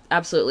prince. Yeah,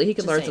 absolutely. He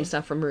could Just learn saying. some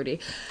stuff from Rudy.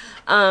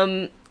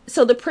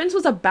 So the prince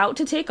was about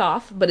to take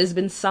off, but has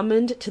been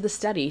summoned to the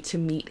study to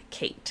meet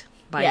Kate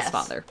by his Yes.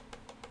 father.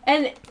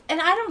 And I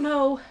don't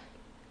know.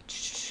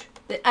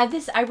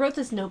 I wrote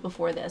this note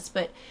before this,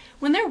 but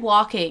when they're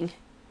walking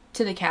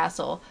to the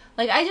castle,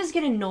 like, I just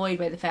get annoyed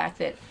by the fact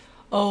that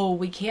oh,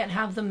 we can't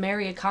have them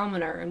marry a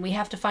commoner, and we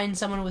have to find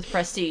someone with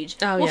prestige.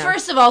 Oh, well, yeah.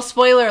 first of all,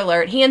 spoiler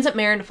alert, he ends up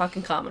marrying a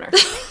fucking commoner.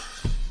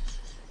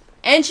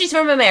 And she's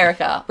from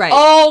America. Right.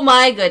 Oh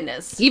my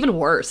goodness. Even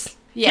worse.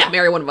 Yeah. Can't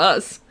marry one of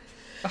us.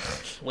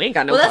 We ain't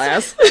got no Well,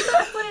 class. what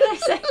did I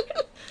say?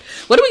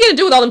 What are we gonna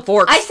do with all them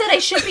forks? I said I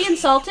should be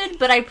insulted,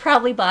 but I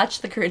probably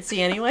botched the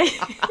curtsy anyway.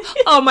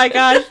 Oh my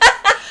gosh.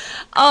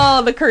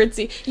 Oh, the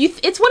curtsy.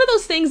 It's one of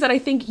those things that I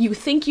think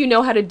you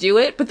know how to do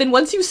it, but then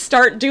once you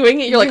start doing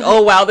it, you're like,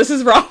 oh wow, this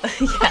is wrong.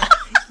 Yeah.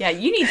 Yeah,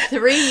 you need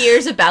 3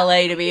 years of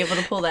ballet to be able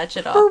to pull that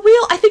shit off. For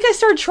real, I think I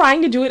started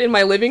trying to do it in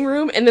my living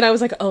room, and then I was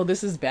like, oh,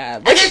 this is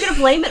bad. And they're gonna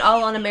blame it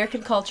all on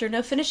American culture.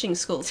 No finishing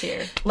schools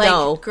here. Like,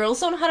 No.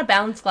 girls don't know how to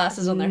balance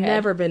glasses on their head.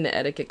 Never been to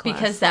etiquette class.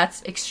 Because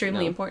that's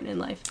extremely important in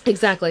life.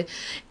 Exactly.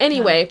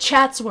 Anyway.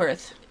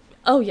 Chatsworth.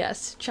 Oh,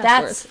 yes.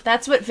 Chatsworth.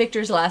 That's what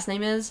Victor's last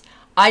name is.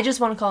 I just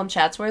want to call him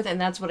Chatsworth, and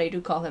that's what I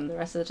do call him the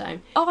rest of the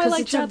time. Oh, I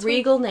like it's Chatsworth. a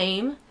regal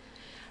name,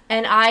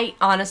 and I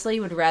honestly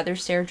would rather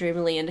stare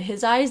dreamily into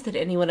his eyes than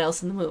anyone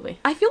else in the movie.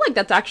 I feel like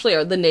that's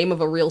actually the name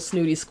of a real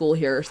snooty school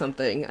here or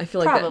something. I feel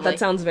like Probably. that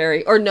sounds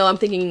very... Or no, I'm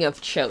thinking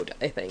of Chode,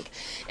 I think.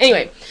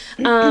 Anyway,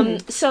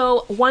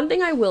 so one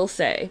thing I will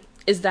say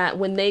is that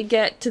when they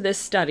get to this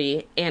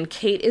study and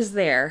Kate is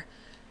there,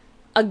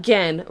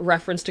 again,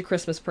 reference to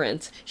Christmas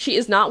Prince, she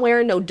is not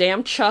wearing no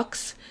damn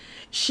Chucks.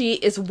 She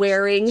is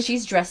wearing...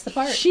 She's dressed the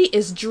part. She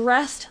is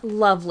dressed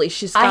lovely.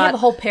 She's got... I have a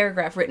whole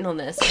paragraph written on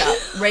this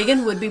about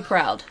Reagan would be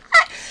proud.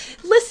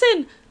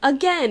 Listen,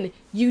 again,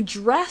 you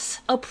dress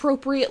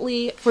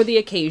appropriately for the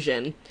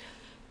occasion.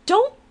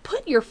 Don't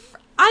put your...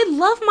 I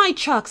love my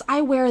Chucks.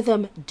 I wear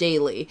them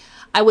daily.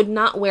 I would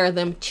not wear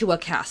them to a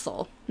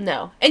castle.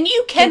 No. And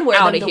you can Get wear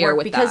outta them to here work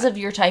with because that. of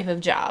your type of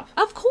job.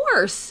 Of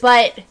course.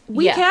 But,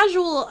 We yeah.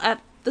 casual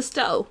at the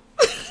stove.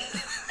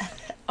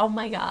 Oh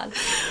my god.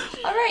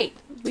 All right.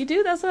 We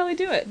do. That's how we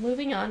do it.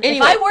 Moving on. Anyway.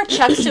 If I wore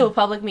Chucks to a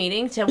public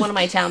meeting, to one of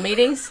my town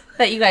meetings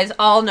that you guys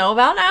all know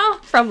about now,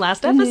 From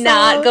last episode.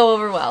 not go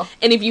over well.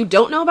 And if you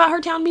don't know about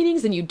her town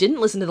meetings and you didn't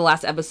listen to the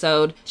last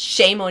episode,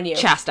 Shame on you.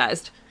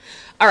 chastised.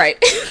 All right.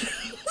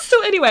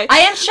 So anyway. I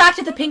am shocked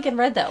at the pink and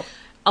red though.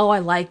 Oh, I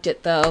liked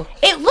it though.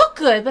 It looked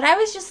good, but I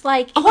was just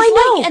like, it Oh, was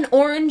I like know.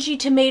 an orangey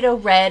tomato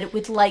red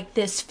with like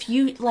this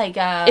few like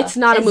It's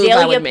not a move I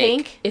azalea would make.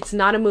 pink. It's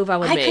not a move I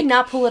would I make. could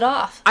not pull it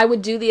off. I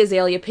would do the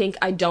azalea pink.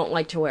 I don't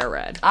like to wear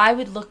red. I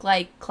would look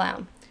like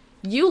clown.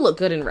 You look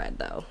good in red,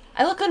 though.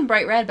 I look good in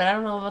bright red, but I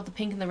don't know about the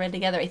pink and the red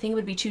together. I think it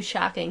would be too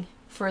shocking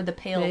for the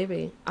pale.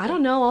 Maybe. I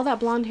don't know. All that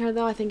blonde hair,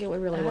 though, I think it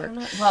would really I work. don't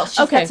know. Well, she's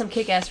Okay. got some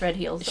kick-ass red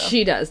heels though.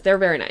 She does. They're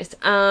very nice.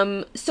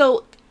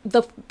 So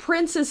the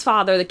prince's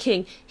father, the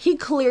king, he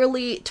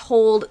clearly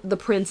told the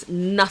prince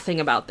nothing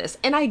about this.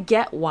 And I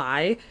get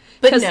why.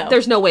 But Because no.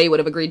 there's no way he would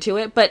have agreed to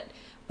it. But,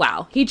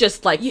 wow. He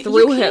just, like, You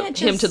threw can't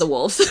him just- to the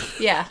wolves.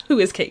 Yeah. Who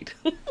is Kate?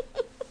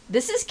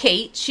 This is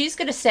Kate. She's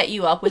gonna set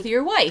you up with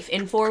your wife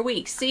in 4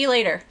 weeks. See you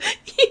later.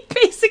 He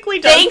basically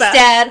does Thanks, that.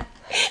 Dad.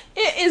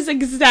 It is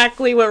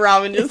exactly what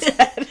Robin just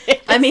said.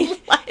 I mean,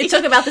 Like- it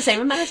took about the same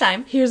amount of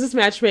time. Here's this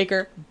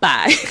matchmaker.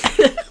 Bye.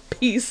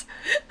 Peace.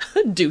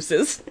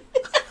 Deuces.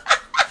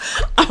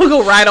 I will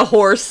go ride a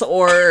horse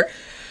or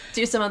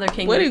Do some other what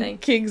kingdom do thing.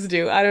 kings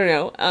do? I don't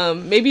know.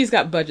 Maybe he's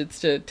got budgets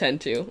to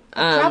tend to.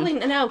 Probably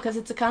no, because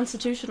it's a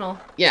constitutional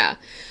Yeah.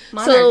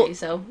 monarchy.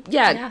 So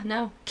yeah.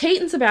 no. Kate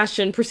and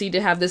Sebastian proceed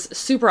to have this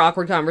super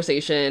awkward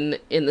conversation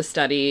in the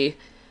study.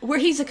 Where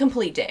he's a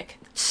complete dick.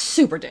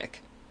 Super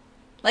dick.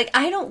 Like,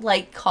 I don't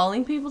like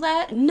calling people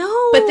that.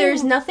 No. But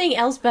there's nothing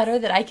else better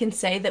that I can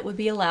say that would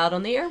be allowed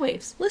on the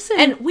airwaves. Listen.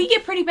 And we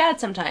get pretty bad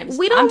sometimes.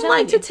 We I'm don't telling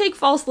like to you. take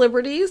false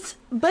liberties,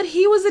 but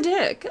he was a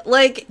dick.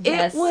 Like,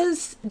 Yes. it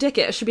was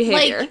dickish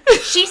behavior. Like,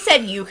 she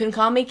said, you can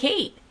call me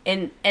Kate.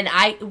 And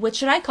I, what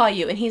should I call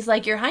you? And he's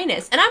like, Your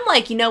Highness. And I'm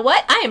like, you know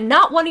what? I am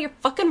not one of your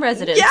fucking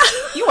residents. Yeah.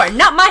 You are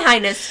not my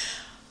Highness.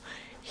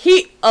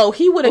 He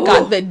would have Ooh.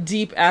 got the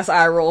deep ass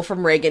eye roll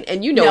from Reagan,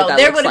 and you know No, what that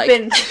there looks would have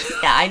like. been.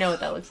 Yeah, I know what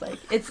that looks like.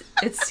 It's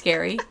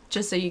scary.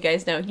 Just so you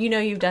guys know,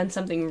 you've done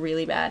something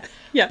really bad.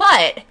 Yeah.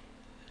 But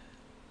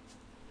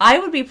I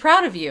would be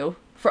proud of you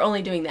for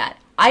only doing that.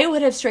 I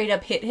would have straight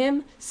up hit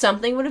him.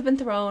 Something would have been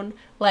thrown.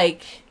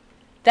 Like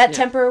that Yeah.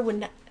 temper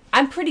would.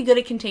 I'm pretty good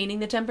at containing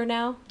the temper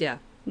now. Yeah,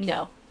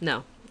 No,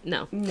 no.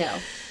 no.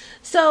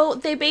 So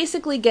they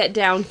basically get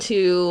down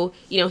to,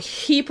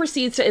 he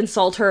proceeds to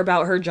insult her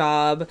about her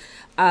job.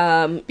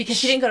 Because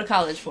she didn't go to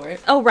college for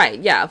it. Oh, right,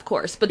 yeah, of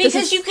course. But this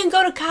Because is, you can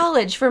go to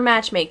college for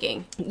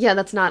matchmaking. yeah,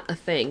 that's not a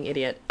thing,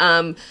 idiot.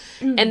 And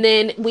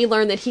then we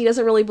learn that he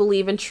doesn't really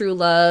believe in true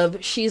love.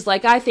 She's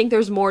like, I think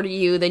there's more to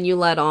you than you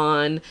let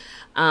on.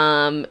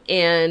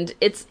 And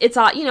it's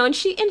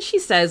and she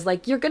says,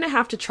 like, you're gonna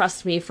have to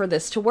trust me for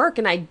this to work.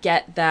 And I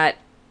get that,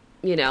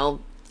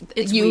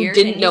 It's you weird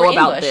didn't and you know were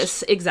about ambushed.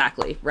 this.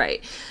 Exactly,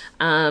 right.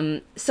 So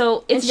And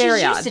it's she's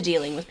very used odd. to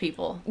dealing with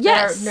people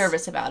Yes. that are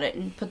nervous about it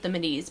and put them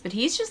at ease. But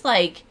he's just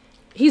like,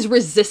 He's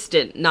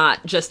resistant,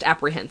 not just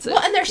apprehensive.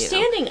 well, and they're you know?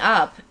 standing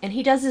up, and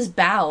he does his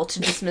bow to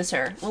dismiss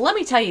her. Well, let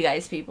me tell you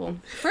guys, people.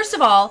 First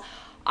of all,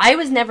 I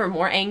was never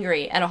more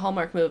angry at a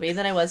Hallmark movie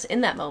than I was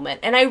in that moment.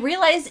 And I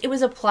realized it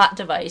was a plot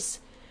device.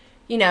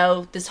 You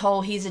know, this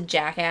whole he's a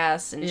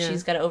jackass and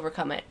she's got to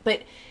overcome it.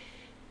 But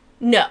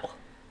no.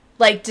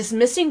 Like,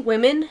 dismissing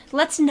women,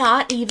 let's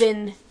not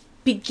even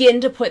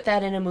begin to put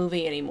that in a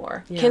movie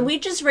anymore. Yeah. Can we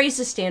just raise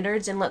the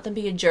standards and let them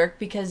be a jerk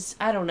because,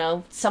 I don't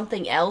know,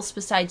 something else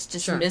besides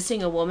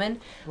dismissing a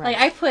woman? Right. Like,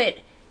 I put,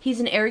 he's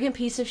an arrogant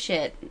piece of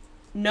shit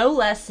no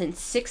less than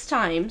 6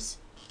 times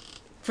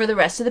for the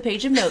rest of the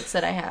page of notes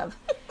that I have.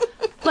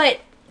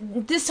 But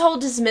this whole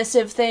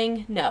dismissive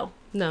thing, no.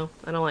 No,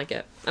 I don't like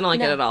it. I don't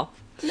like it at all.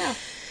 No.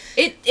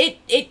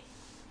 It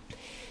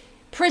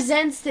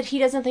presents that he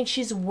doesn't think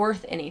she's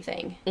worth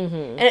anything.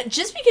 Mm-hmm. And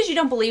just because you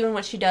don't believe in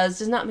what she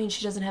does not mean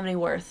she doesn't have any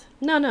worth.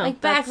 No. Like,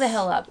 back the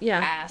hell up, yeah.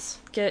 ass.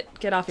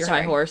 Get off your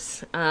high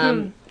horse.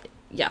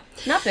 Yeah.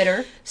 Not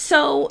bitter.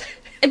 So,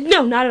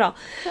 no, not at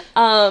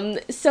all.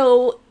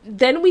 So,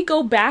 then we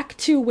go back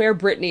to where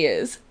Brittany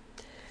is.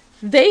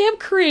 They have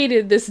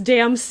created this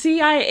damn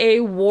CIA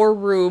war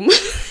room.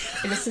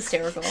 It is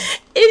hysterical.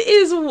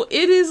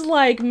 It is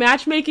like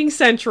matchmaking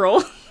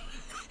central.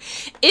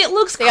 It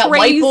looks crazy. They got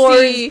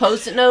whiteboards,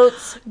 post-it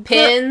notes,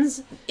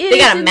 pins. They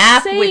got a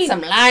map with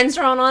some lines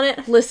drawn on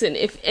it. Listen,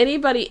 if any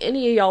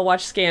of y'all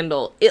watch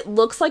Scandal, it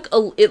looks like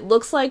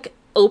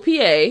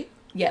OPA.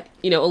 Yep.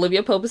 You know,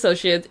 Olivia Pope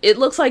Associates. It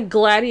looks like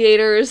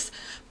gladiators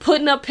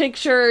putting up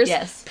pictures,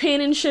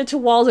 painting shit to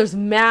walls. There's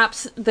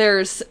maps.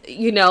 There's,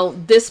 you know,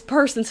 this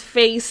person's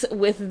face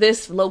with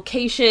this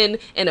location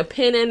and a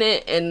pin in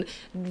it and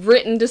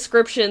written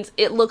descriptions.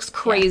 It looks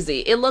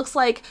crazy. Yeah. It looks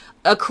like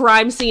a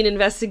crime scene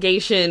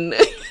investigation.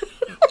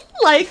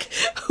 Like,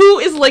 who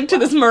is linked to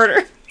this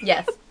murder?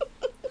 Yes.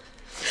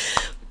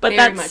 But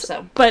very much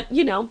so. But,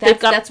 you know,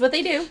 that's what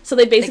they do. So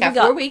they basically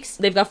got 4 weeks.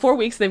 They've got 4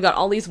 weeks. They've got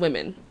all these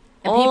women.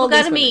 And people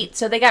got to meet,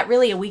 so they got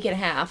really a week and a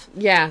half.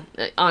 Yeah,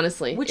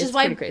 honestly, it's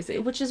pretty crazy.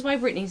 Which is why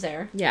Brittany's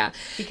there. Yeah,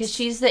 because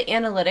she's the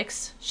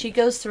analytics. She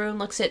goes through and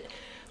looks at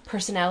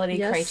personality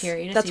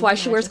criteria. That's why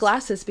she wears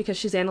glasses, because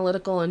she's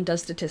analytical and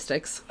does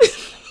statistics.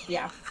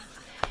 Yeah,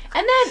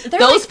 and then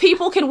those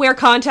people can wear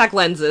contact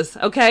lenses.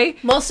 Okay,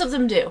 most of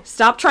them do.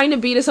 Stop trying to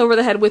beat us over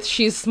the head with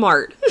she's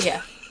smart.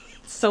 Yeah,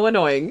 so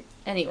annoying.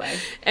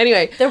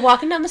 Anyway, they're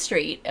walking down the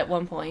street at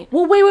one point.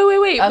 Well,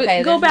 wait.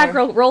 Okay, go back,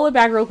 roll it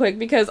back real quick,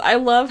 because I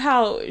love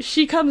how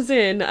she comes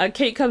in,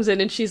 Kate comes in,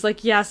 and she's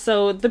like, yeah,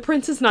 so the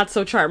prince is not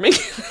so charming.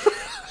 And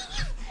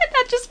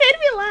that just made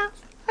me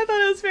laugh. I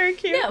thought it was very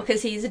cute. No,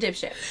 because he's a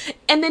dipshit.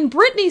 And then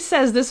Brittany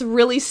says this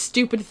really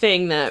stupid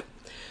thing that,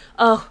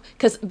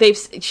 because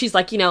she's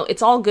like, you know,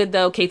 it's all good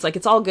though. Kate's like,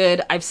 it's all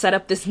good. I've set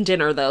up this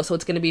dinner though, so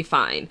it's going to be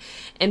fine.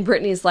 And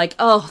Brittany's like,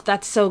 oh,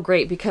 that's so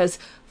great, because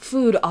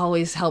food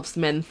always helps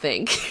men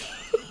think.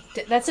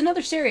 That's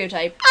another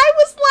stereotype. I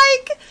was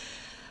like,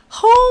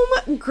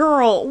 home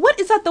girl. What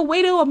is that? The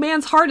way to a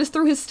man's heart is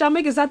through his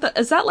stomach? Is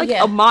that like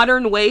a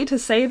modern way to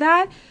say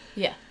that?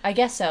 Yeah, I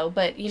guess so.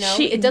 But, you know,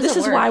 it doesn't work. This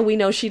is why we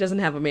know she doesn't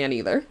have a man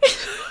either.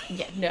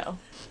 Yeah, no.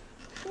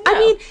 I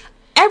mean,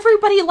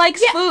 everybody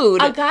likes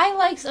food. A guy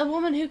likes a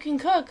woman who can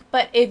cook,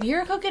 but if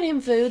you're cooking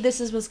him food, this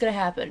is what's going to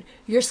happen.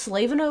 You're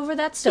slaving over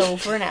that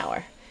stove for an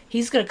hour.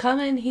 He's going to come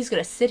in, he's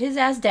going to sit his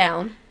ass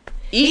down.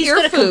 He's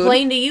going to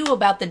complain to you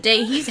about the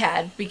day he's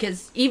had,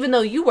 because even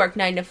though you work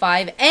 9 to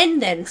 5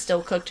 and then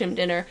still cooked him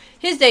dinner,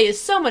 his day is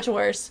so much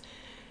worse.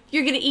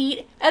 You're going to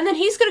eat, and then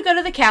he's going to go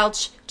to the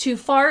couch to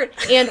fart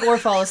and or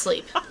fall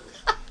asleep.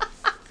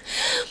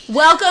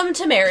 Welcome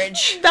to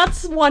marriage.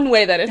 That's one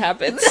way that it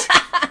happens.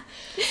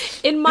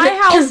 In my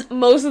house,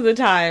 most of the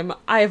time,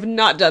 I have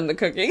not done the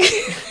cooking.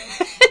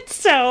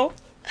 So,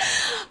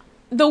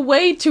 the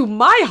way to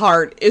my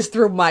heart is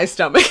through my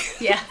stomach.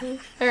 Yeah,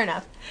 fair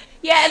enough.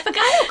 Yeah, if a guy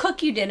will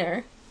cook you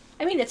dinner,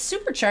 I mean, it's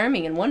super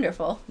charming and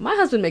wonderful. My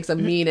husband makes a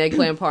mean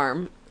eggplant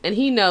parm, and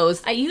he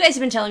knows. You guys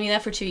have been telling me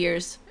that for 2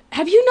 years.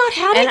 Have you not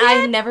had it yet? And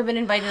I've never been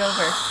invited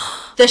over.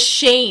 The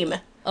shame.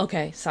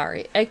 Okay,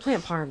 sorry.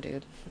 Eggplant parm,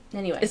 dude.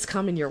 Anyway. It's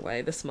coming your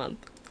way this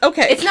month.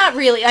 Okay. It's not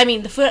really, I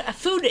mean, the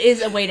food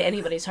is a way to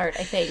anybody's heart,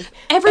 I think.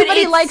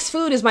 Everybody likes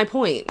food is my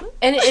point.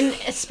 And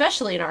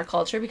especially in our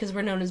culture, because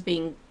we're known as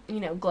being,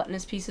 you know,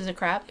 gluttonous pieces of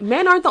crap.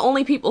 Men aren't the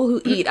only people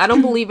who eat. I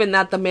don't believe in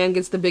that the man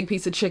gets the big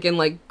piece of chicken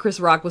like Chris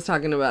Rock was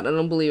talking about. I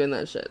don't believe in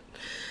that shit.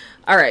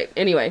 All right,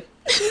 anyway.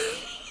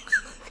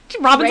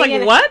 Robin's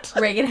like, what?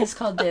 Reagan has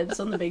called dibs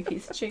on the big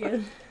piece of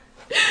chicken.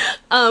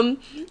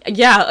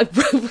 Yeah,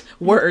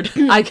 word.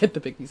 I get the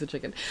big piece of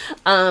chicken.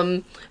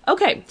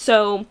 Okay,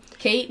 so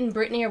Kate and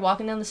Brittany are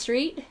walking down the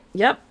street.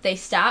 Yep. They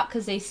stop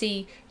because they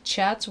see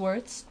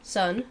Chatsworth's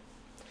son,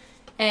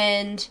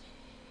 and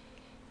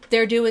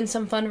they're doing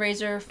some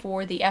fundraiser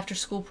for the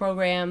after-school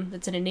program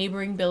that's in a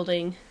neighboring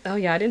building. Oh,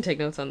 yeah, I didn't take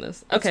notes on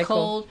this. Okay,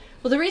 cool.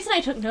 Well, the reason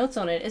I took notes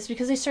on it is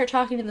because they start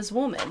talking to this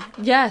woman.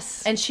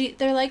 Yes. And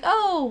they're like,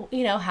 oh,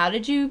 you know, how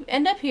did you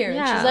end up here? Yeah.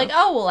 And she's like,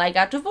 oh, well, I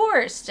got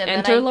divorced. And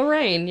Enter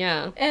Lorraine,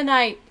 yeah. And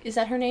is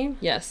that her name?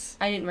 Yes.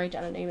 I didn't write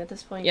down a name at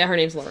this point. Yeah, her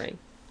name's Lorraine.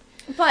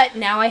 But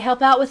now I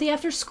help out with the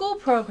after-school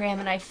program,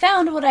 and I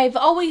found what I've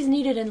always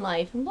needed in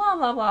life, and blah,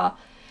 blah, blah.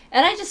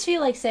 And I just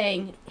feel like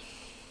saying,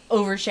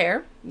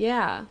 overshare,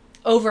 Yeah.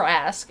 over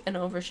ask, and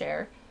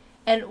overshare.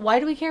 And why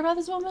do we care about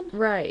this woman?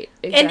 Right.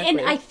 Exactly. And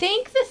I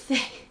think the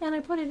thing, and I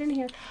put it in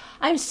here,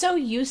 I'm so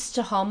used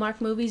to Hallmark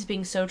movies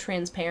being so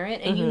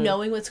transparent and you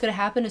knowing what's going to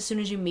happen as soon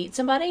as you meet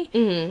somebody,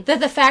 that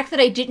the fact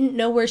that I didn't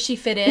know where she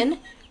fit in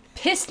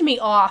pissed me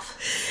off.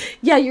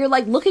 Yeah, you're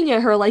like looking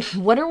at her like,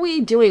 what are we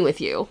doing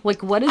with you?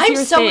 Like, what is I'm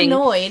your so thing?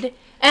 annoyed.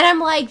 And I'm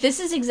like, this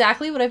is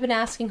exactly what I've been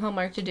asking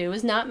Hallmark to do,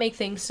 is not make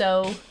things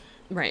so...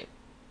 Right.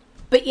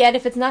 But yet,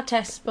 if it's not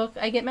textbook,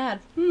 I get mad.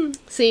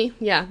 See?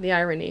 Yeah, the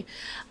irony.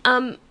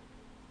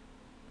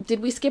 Did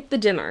we skip the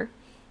dinner?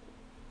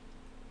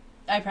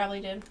 I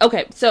probably did.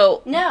 Okay,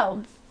 so...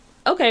 No.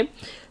 Okay,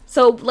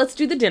 so let's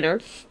do the dinner.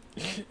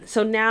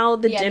 So now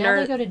the dinner...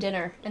 now they go to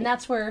dinner. And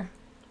that's where...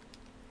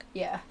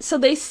 Yeah. So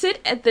they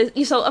sit at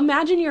the... So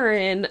imagine you're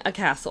in a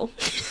castle.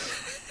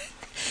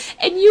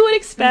 And you would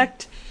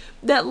expect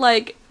that,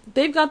 like,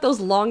 they've got those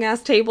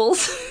long-ass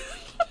tables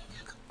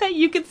that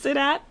you could sit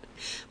at,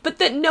 but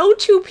that no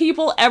two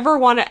people ever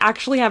want to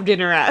actually have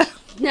dinner at.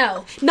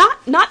 No.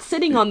 Not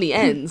sitting on the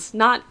ends.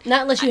 Not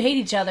unless you hate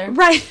each other.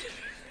 Right.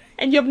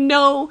 And you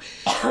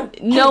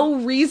have no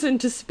reason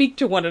to speak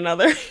to one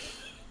another.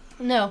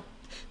 No.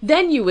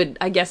 Then you would,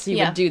 I guess you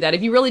Yeah. would do that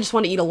if you really just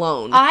want to eat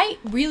alone. I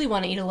really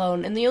want to eat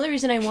alone, and the only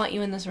reason I want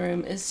you in this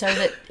room is so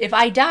that if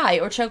I die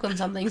or choke on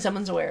something,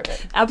 someone's aware of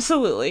it.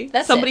 Absolutely.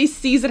 That's Somebody it.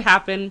 sees it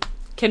happen,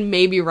 can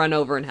maybe run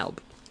over and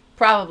help.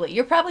 Probably.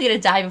 You're probably going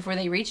to die before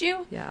they reach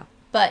you, Yeah.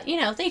 but, you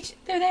know, they're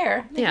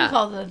there. They Yeah. can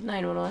call the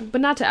 911.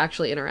 But not to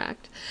actually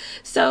interact.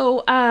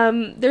 So,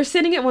 they're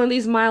sitting at one of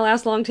these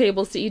mile-ass long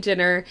tables to eat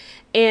dinner,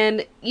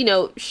 and, you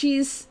know,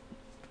 she's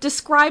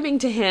describing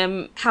to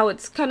him how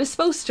it's kind of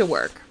supposed to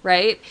work,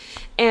 right?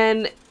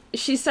 And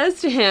she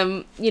says to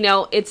him, you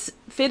know, it's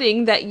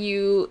fitting that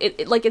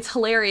it's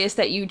hilarious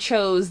that you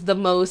chose the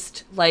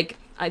most, like,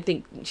 I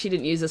think she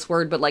didn't use this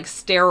word, but, like,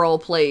 sterile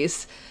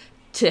place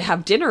to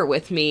have dinner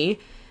with me,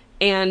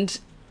 and...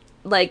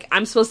 like,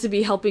 I'm supposed to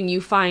be helping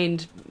you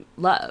find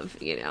love,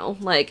 you know?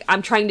 Like,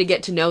 I'm trying to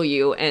get to know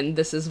you, and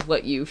this is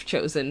what you've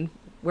chosen,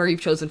 where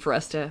you've chosen for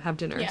us to have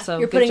dinner. Yeah. So,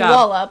 You're good putting job. a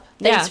wall up.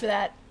 Thanks Yeah. for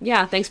that.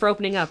 Yeah, thanks for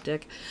opening up,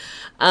 Dick.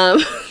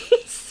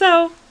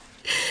 So,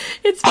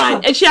 it's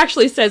fine. And she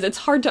actually says it's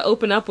hard to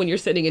open up when you're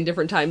sitting in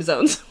different time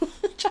zones.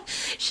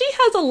 She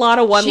has a lot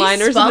of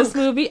one-liners in this spunk.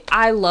 movie.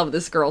 I love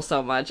this girl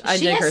so much. I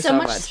She dig her has so so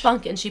much much.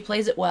 spunk, and she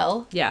plays it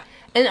well. Yeah.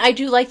 And I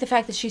do like the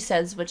fact that she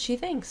says what she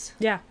thinks.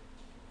 Yeah.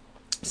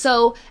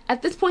 So,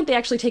 at this point, they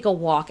actually take a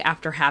walk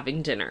after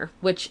having dinner,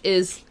 which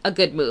is a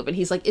good move. And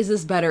he's like, is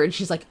this better? And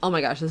she's like, oh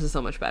my gosh, this is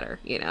so much better,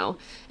 you know?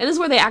 And this is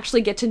where they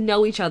actually get to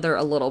know each other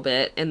a little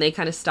bit, and they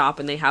kind of stop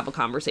and they have a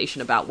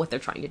conversation about what they're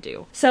trying to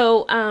do.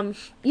 So,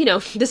 you know,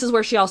 this is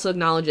where she also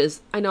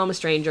acknowledges, I know I'm a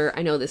stranger,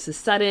 I know this is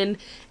sudden,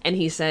 and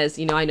he says,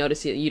 you know, I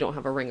notice you don't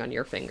have a ring on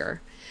your finger.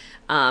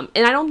 And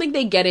I don't think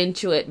they get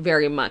into it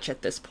very much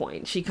at this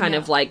point. She kind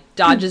of, like,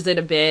 dodges it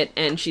a bit,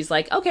 and she's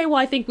like, okay, well,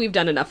 I think we've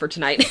done enough for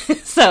tonight.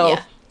 So,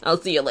 Yeah. I'll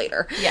see you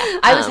later. Yeah.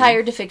 I was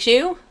hired to fix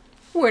you.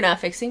 We're not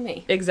fixing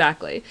me.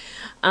 Exactly.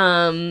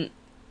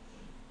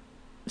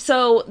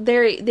 So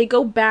they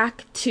go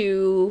back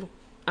to...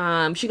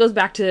 she goes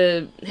back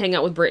to hang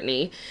out with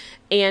Brittany,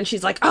 and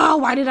she's like, oh,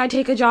 why did I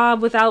take a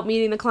job without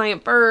meeting the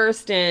client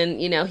first?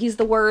 And, you know, he's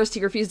the worst.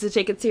 He refuses to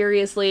take it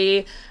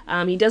seriously.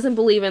 He doesn't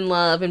believe in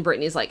love. And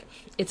Brittany's like,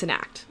 it's an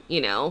act,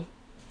 you know?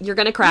 You're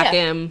going to crack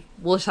Yeah. him.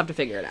 We'll just have to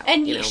figure it out.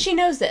 And you know? she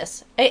knows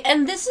this.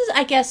 And this is,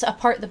 I guess, a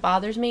part that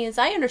bothers me, is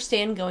I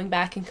understand going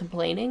back and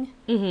complaining.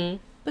 Mm-hmm.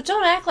 But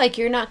don't act like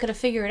you're not going to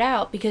figure it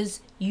out,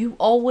 because you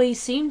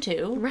always seem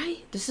to.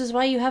 Right. This is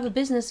why you have a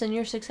business and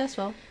you're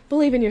successful.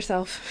 Believe in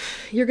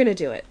yourself. You're going to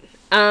do it.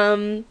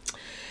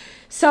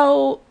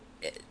 So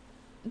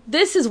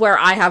this is where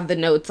I have the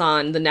notes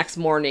on the next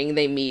morning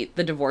they meet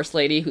the divorced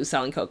lady who's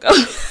selling cocoa.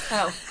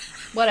 Oh,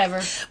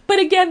 whatever. But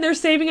again, they're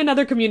saving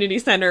another community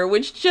center,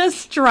 which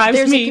just drives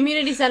There's me a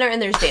community center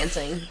and there's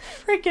dancing.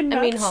 freaking nuts.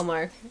 I mean,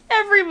 Hallmark.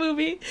 Every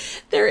movie,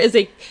 there is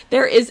a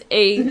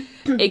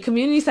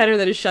community center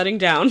that is shutting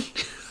down.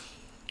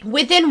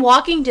 Within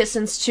walking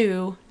distance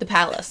to the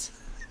palace.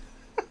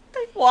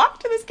 They walk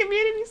to this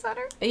community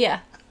center. Yeah.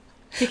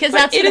 Because But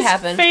that's it going is to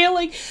happen.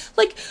 failing.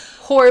 Like,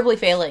 Horribly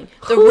failing.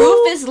 The Who-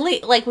 roof is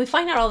like, we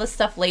find out all this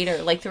stuff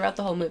later, like throughout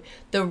the whole movie.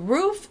 The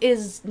roof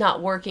is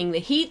not working. The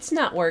heat's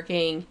not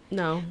working.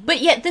 no.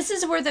 But yet, this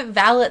is where the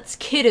valet's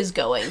kid is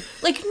going.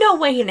 Like, no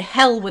way in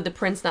hell would the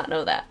prince not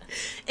know that.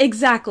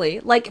 Exactly.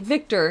 Like,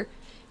 Victor,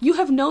 you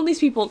have known these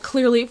people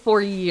clearly for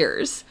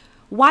years.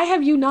 Why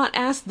have you not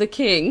asked the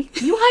king,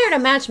 You hired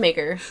a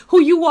matchmaker.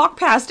 who you walk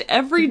past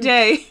every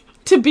day,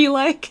 to be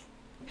like,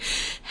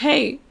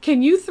 hey,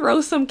 can you throw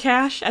some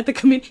cash at the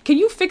can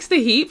you fix the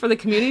heat for the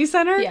community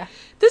center? Yeah.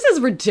 This is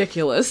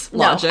ridiculous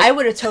logic. No, I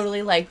would have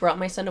totally, like, brought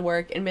my son to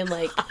work and been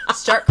like,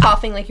 start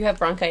coughing like you have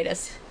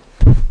bronchitis.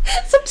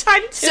 Some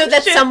tiny So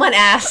that shit. someone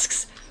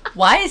asks,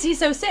 why is he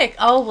so sick?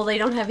 Oh, well, they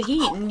don't have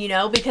heat, and, you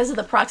know, because of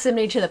the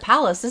proximity to the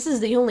palace, this is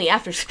the only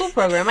after-school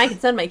program I can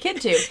send my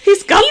kid to.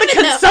 He's got the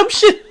Even though-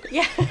 consumption.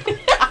 Yeah.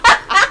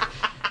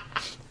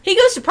 He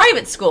goes to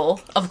private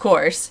school, of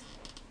course,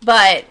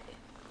 but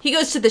he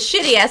goes to the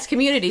shitty-ass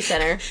community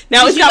center.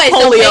 Now he's got you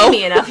guys don't polio. pay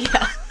me enough.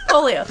 Yeah,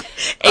 polio.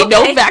 Ain't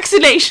no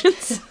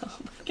vaccinations. Oh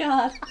my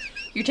god.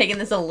 You're taking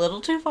this a little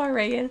too far,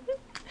 Reagan.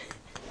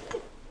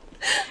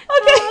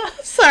 Okay,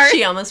 sorry.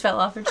 She almost fell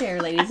off her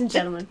chair, ladies and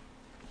gentlemen.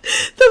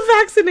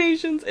 The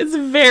vaccinations. It's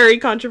very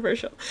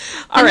controversial.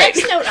 All The right.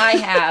 next note I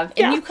have, and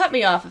Yeah. you cut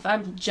me off if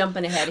I'm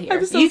jumping ahead here.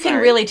 I'm so you can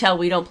sorry. really tell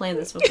we don't plan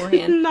this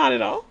beforehand. Not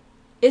at all.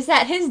 Is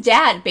that his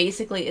dad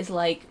basically is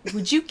like,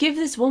 would you give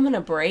this woman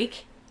a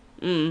break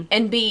Mm.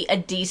 and be a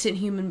decent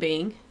human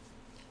being?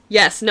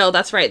 Yes, no,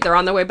 that's right. They're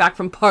on their way back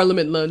from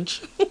Parliament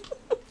lunch.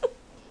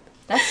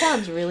 That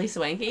sounds really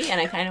swanky, and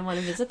I kind of want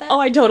to visit that. Oh,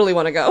 I totally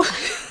want to go.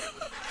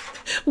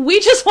 We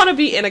just want to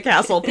be in a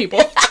castle,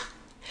 people.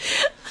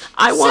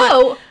 I want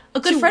So, a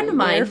good to friend of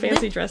mine, wear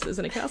fancy dresses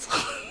in a castle.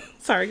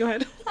 Sorry, go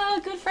ahead.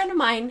 a good friend of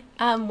mine,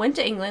 went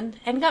to England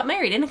and got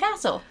married in a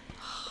castle,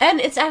 and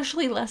it's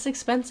actually less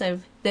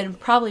expensive than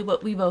probably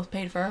what we both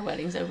paid for our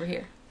weddings over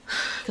here.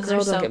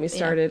 Girl, don't get me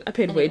started. I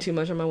paid way Anyway. too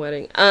much on my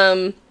wedding.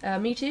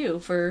 Me too,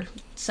 for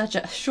such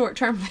a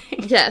short-term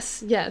thing.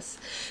 Yes, yes.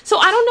 So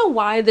I don't know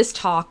why this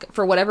talk,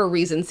 for whatever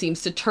reason,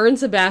 seems to turn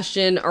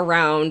Sebastian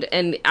around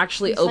and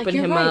actually It's open like,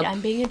 you're him right, up.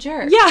 I'm being a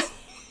jerk. Yeah.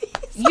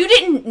 You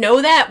didn't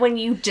know that when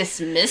you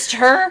dismissed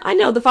her? I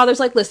know. The father's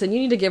like, listen, you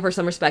need to give her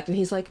some respect. And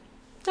he's like,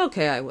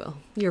 okay, I will.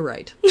 You're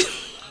right.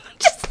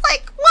 Just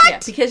like, what? Yeah,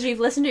 because you've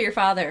listened to your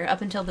father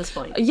up until this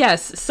point.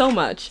 Yes, so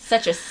much.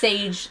 Such a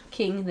sage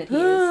king that he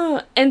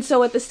is. And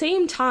so at the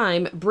same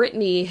time,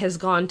 Brittany has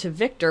gone to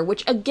Victor,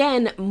 which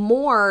again,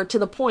 more to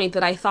the point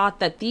that I thought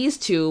that these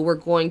two were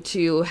going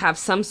to have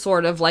some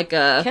sort of like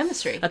a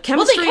Chemistry. a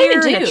chemistry Well, they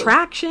or kinda an do.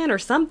 attraction or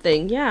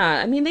something.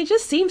 Yeah, I mean, they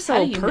just seem How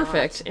so do you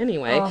perfect. not?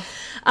 Anyway,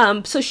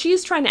 so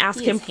she's trying to ask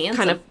He him is handsome.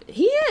 kind of.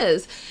 He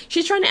is.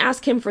 She's trying to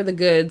ask him for the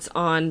goods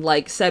on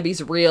like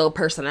Sebi's real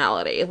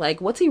personality. Like,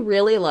 what's he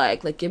really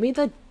like? Like, give me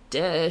the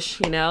dish,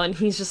 you know? And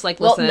he's just like,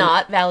 Well, listen.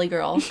 not Valley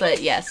Girl,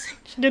 but yes.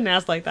 She didn't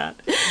ask like that.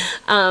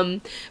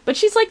 But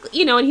she's like,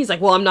 you know, and he's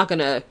like, well, I'm not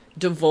gonna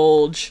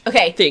divulge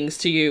Okay. things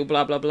to you,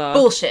 blah, blah, blah.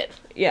 Bullshit.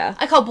 Yeah.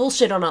 I call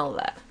bullshit on all of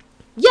that.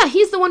 Yeah,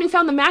 he's the one who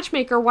found the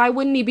matchmaker. Why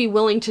wouldn't he be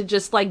willing to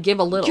just, like, give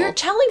a little? You're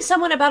telling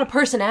someone about a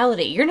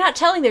personality. You're not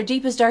telling their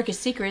deepest, darkest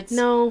secrets.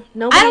 No,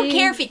 nobody. I don't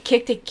care if he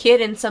kicked a kid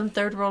in some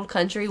third world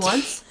country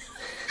once.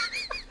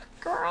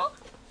 Girl.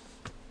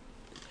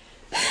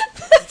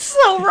 That's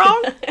so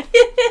wrong.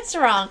 It is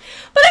wrong.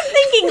 But I'm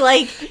thinking,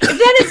 like, if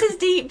that is his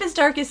deepest,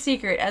 darkest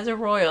secret as a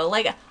royal,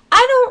 like,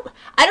 I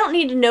don't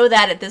need to know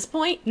that at this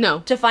point. No.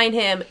 To find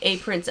him a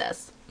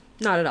princess.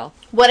 Not at all.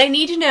 What I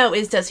need to know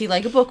is, does he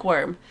like a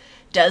bookworm?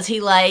 Does he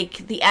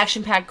like the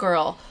action-packed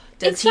girl?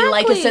 Does he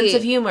like a Exactly. sense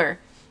of humor?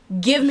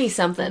 Give me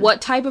something.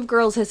 What type of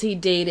girls has he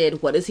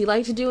dated? What does he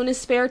like to do in his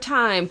spare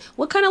time?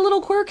 What kind of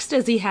little quirks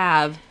does he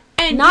have?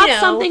 And, Not you know,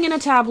 something in a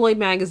tabloid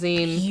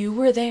magazine. You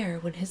were there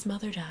when his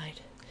mother died.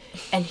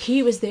 And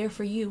he was there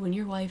for you when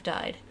your wife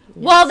died.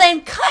 Well,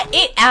 then cut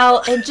it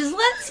out and just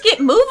let's get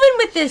moving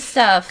with this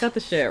stuff. Got the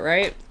shit,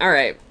 right? All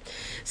right.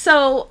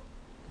 So,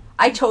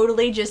 I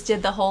totally just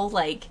did the whole,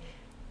 like,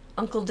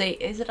 Uncle Dave.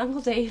 Is it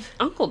Uncle Dave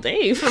Uncle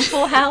Dave. from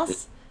Full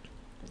House?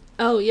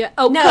 Oh, yeah.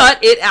 Oh, No. cut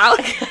it out.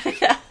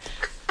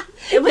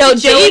 It was No, a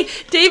Joey.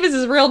 Dave is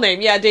his real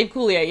name. Yeah, Dave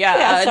Coulier. Yeah,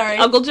 Yeah, sorry.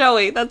 Uncle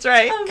Joey. That's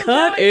right. Uncle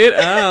Cut Joey. it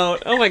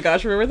out. Oh my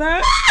gosh, remember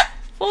that?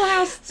 Full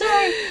House.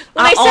 Sorry.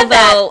 When I said Although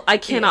that, I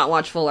cannot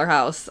watch Fuller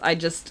House. I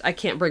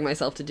can't bring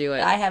myself to do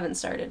it. I haven't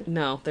started.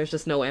 No, there's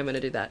just no way I'm going to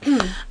do that.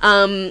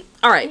 All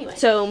right. Anyway.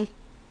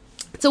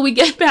 So we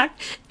get back,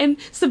 and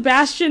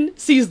Sebastian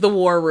sees the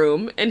war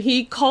room, and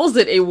he calls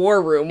it a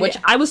war room, which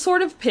Yeah. I was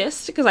sort of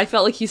pissed because I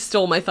felt like he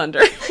stole my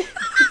thunder.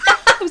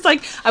 I was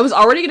like, I was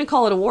already going to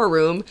call it a war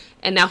room,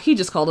 and now he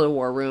just called it a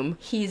war room.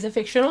 He's a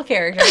fictional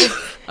character.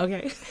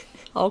 Okay,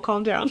 I'll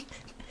calm down.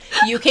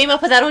 You came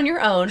up with that on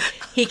your own.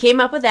 He came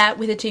up with that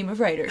with a team of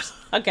writers.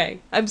 Okay,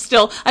 I'm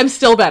still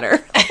better.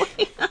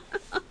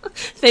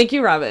 Thank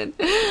you, Robin.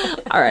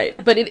 All right,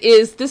 but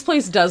this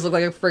place does look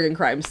like a friggin'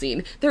 crime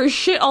scene. There's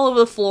shit all over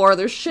the floor.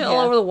 There's shit all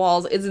Yeah. over the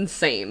walls. It's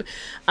insane.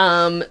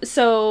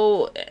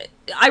 So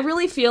I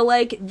really feel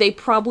like they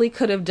probably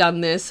could have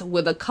done this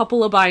with a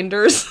couple of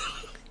binders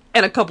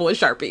and a couple of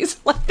Sharpies.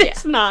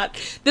 Like,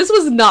 this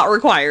was not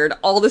required.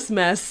 All this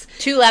mess.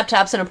 2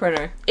 laptops and a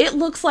printer. It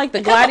looks like the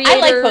I like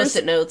gladiators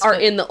Post-it notes, are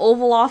but- in the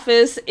Oval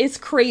Office. It's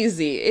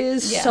crazy. It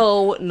is Yeah.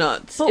 so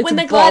nuts. But It's when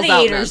the balls out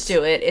gladiators nuts.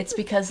 do it, it's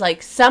because,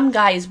 like, some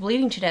guy is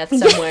bleeding to death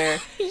somewhere.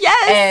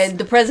 Yes! And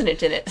the president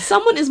did it.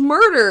 Someone is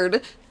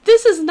murdered.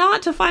 This is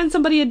not to find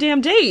somebody a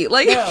damn date.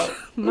 Like, No.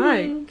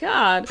 my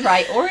God.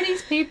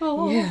 Priorities,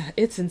 people. Yeah,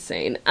 it's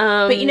insane.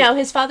 But, you know,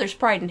 his father's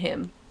pride in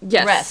him.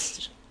 Yes.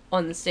 Rest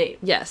on the state.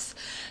 Yes.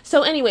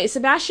 So anyway,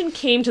 Sebastian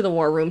came to the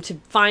war room to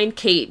find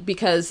Kate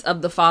because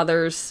of the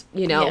father's,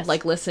 you know, Yes.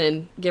 like,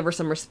 listen, give her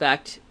some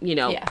respect, you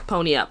know, Yeah.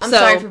 pony up. I'm So-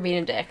 sorry for being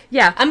a dick.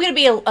 Yeah. I'm gonna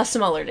be a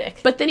smaller dick.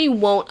 But then he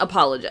won't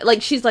apologize.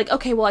 Like, she's like,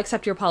 okay, well, I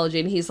accept your apology.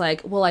 And he's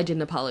like, well, I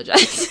didn't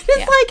apologize. It's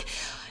Yeah. like,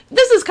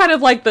 this is kind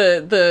of like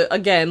the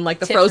again, like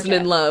the Tit for Frozen in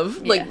tat.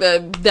 Love, like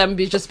them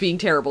just being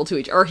terrible to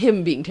each, or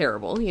him being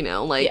terrible, you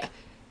know, like, Yeah.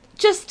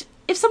 just,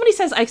 if somebody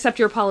says, I accept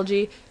your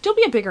apology, don't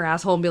be a bigger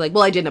asshole and be like,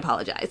 well, I didn't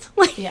apologize.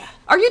 Like, Yeah.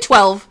 are you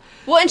 12?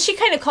 Well, and she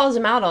kind of calls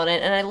him out on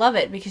it, and I love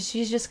it, because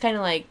she's just kind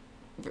of like,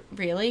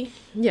 really?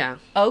 Yeah,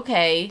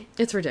 Okay.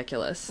 it's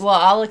ridiculous. Well,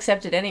 I'll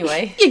accept it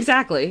anyway.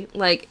 Exactly.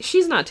 Like,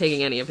 she's not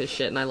taking any of his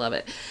shit, and I love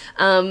it.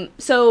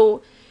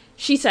 So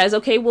she says,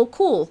 okay, well,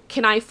 cool.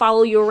 Can I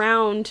follow you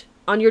around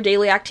on your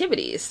daily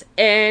activities?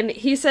 And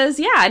he says,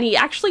 yeah, and he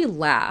actually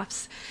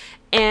laughs.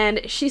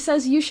 And she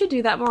says, you should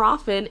do that more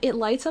often. It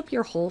lights up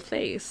your whole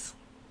face.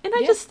 And I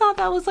Yeah. just thought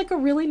that was, like, a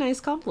really nice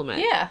compliment.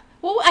 Yeah.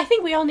 Well, I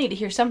think we all need to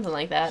hear something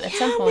like that at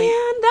some Yeah, point. man,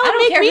 I that don't would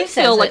make care me who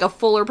says feel it. like a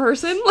fuller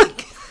person.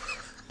 Like,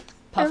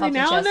 Puff every up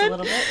your now and chest a then.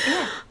 little bit.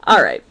 Yeah.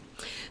 All right.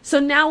 So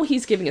now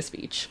he's giving a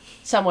speech.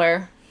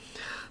 Somewhere.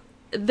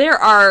 There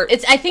are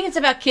I think it's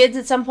about kids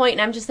at some point,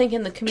 and I'm just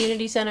thinking the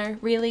community center,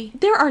 really?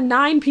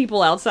 9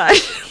 people outside.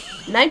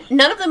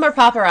 None of them are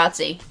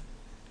paparazzi.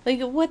 Like,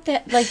 what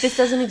the... Like, this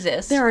doesn't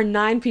exist. There are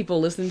 9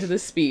 people listening to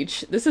this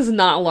speech. This is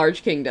not a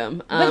large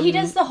kingdom. But he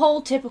does the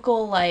whole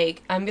typical,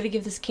 like, I'm going to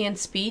give this canned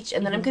speech,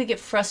 and then I'm going to get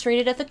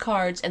frustrated at the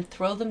cards and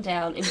throw them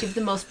down and give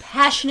the most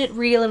passionate,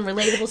 real, and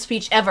relatable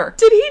speech ever.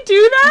 Did he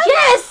do that?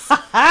 Yes!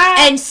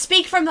 And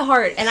speak from the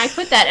heart. And I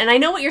put that, and I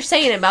know what you're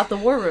saying about the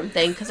war room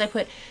thing, because I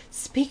put,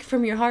 speak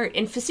from your heart,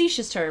 in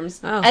facetious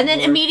terms. Oh, and then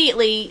Lord.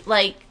 immediately,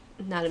 like,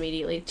 not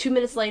immediately, 2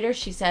 minutes later,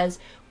 she says,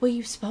 well,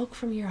 you spoke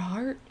from your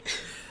heart?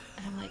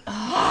 And I'm like,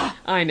 ah.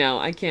 I know.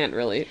 I can't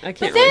really But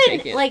really then,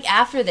 take it. like,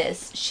 after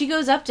this, she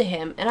goes up to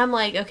him, and I'm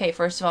like, okay,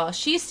 first of all,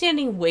 she's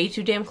standing way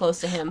too damn close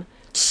to him.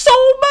 so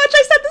much.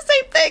 I said the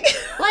same thing.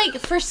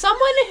 Like, for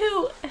someone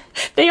who,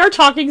 They are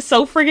talking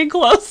so friggin'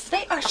 close.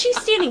 she's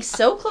standing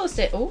so close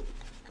to, oh,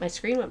 my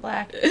screen went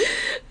black.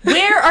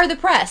 Where are the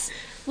press?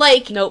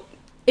 Like, Nope.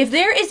 if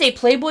there is a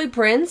Playboy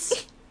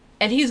prince,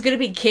 and he's gonna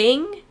be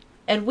king,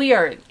 and we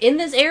are in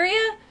this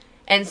area,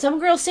 and some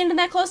girl's standing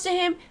that close to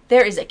him,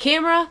 there is a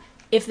camera,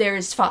 if there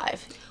is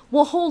 5.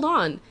 Well, hold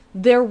on.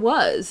 There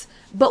was.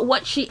 But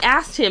what she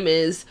asked him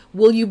is,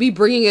 will you be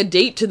bringing a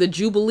date to the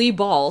Jubilee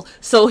Ball?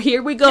 So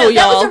here we go, No, that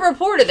y'all. was a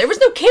reporter. There was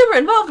no camera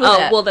involved with Oh,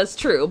 that. well, that's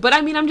true. But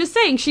I mean, I'm just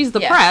saying, she's the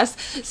Yeah. press.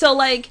 So,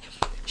 like,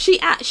 she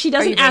you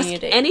doesn't ask bringing a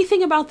date?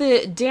 anything about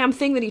the damn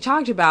thing that he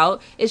talked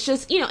about. It's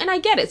just, you know, and I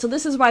get it. So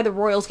this is why the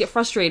royals get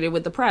frustrated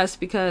with the press,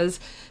 because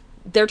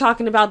they're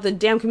talking about the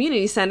damn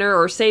community center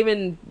or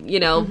saving, you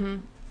know,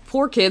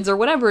 poor kids or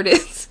whatever it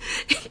is.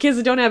 Kids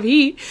that don't have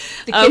heat.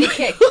 The kitty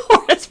kick.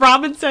 Or as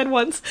Robin said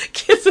once,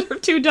 kids that are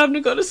too dumb to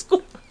go to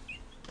school.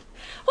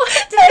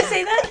 What? Did I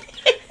say that?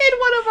 In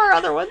one of our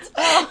other ones.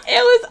 Oh.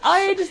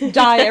 I just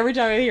die every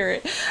time I hear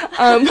it.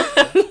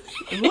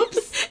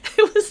 Whoops.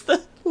 It was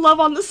the Love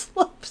on the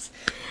Slopes.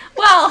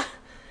 Well,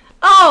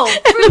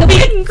 for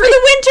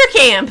the winter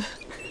camp.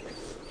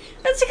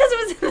 That's because it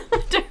was in the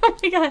winter. Oh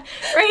my god.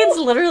 Reagan's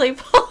literally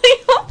pulling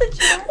off the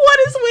chair. What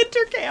is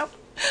winter camp?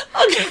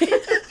 Okay.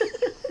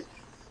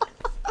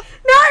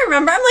 Now I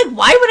remember. I'm like,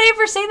 why would I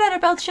ever say that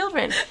about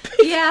children?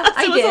 Yeah,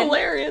 I It was did.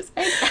 hilarious.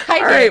 I All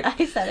did. right.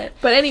 I said it.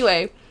 But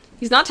anyway,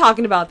 he's not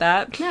talking about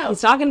that. No. He's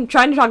trying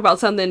to talk about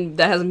something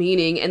that has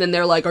meaning, and then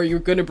they're like, are you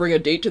going to bring a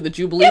date to the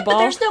Jubilee Yeah, Ball? but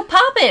there's no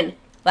popping.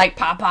 Like,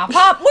 pop, pop,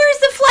 pop. Where's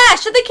the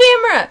flash of the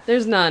camera?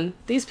 There's none.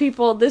 These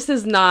people, this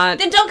is not...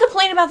 Then don't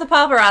complain about the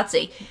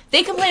paparazzi.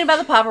 They complain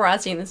about the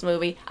paparazzi in this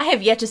movie. I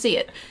have yet to see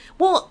it.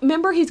 Well,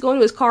 remember he's going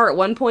to his car at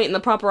one point and the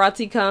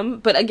paparazzi come,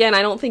 but again,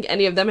 I don't think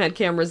any of them had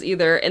cameras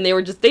either, and they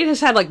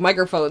just had like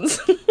microphones.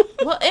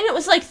 Well, and it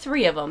was like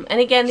 3 of them. And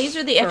again, these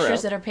are the For extras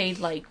real. that are paid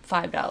like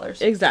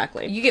 $5.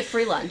 Exactly. You get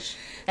free lunch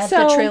at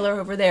So- the trailer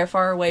over there,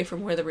 far away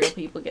from where the real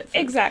people get food.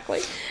 Exactly.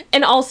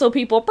 And also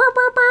people, burr,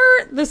 burr,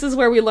 burr. This is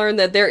where we learn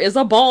that there is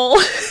a ball.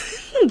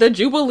 The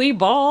Jubilee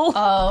Ball.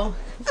 Oh.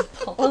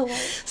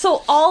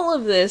 So all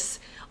of this,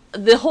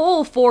 the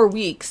whole 4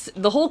 weeks,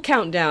 the whole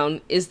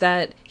countdown is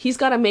that he's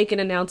got to make an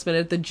announcement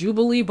at the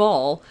Jubilee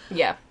Ball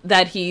Yeah.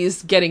 that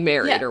he's getting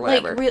married Yeah, or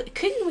whatever. like,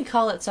 couldn't we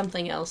call it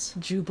something else?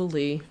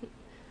 Jubilee.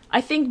 I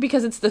think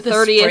because it's the The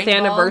 30th spring ball?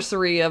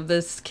 anniversary of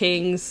this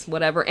king's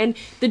whatever. And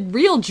the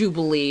real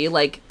Jubilee,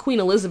 like Queen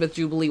Elizabeth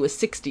Jubilee, was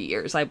 60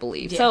 years, I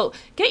believe. Yeah. So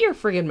get your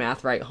friggin'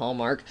 math right,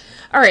 Hallmark.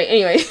 All right,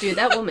 anyway. Dude,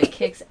 that woman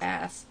kicks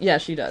ass. Yeah,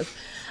 she does.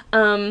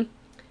 And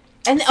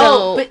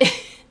So- but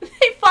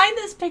they find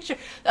this picture.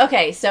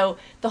 Okay, so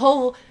the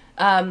whole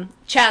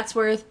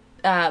Chatsworth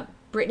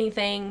Brittany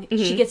thing,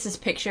 Mm-hmm. she gets this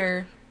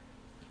picture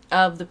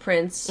of the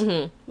prince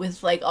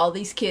with like all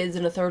these kids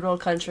in a third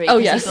world country. Oh,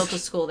 'cause yes. he built a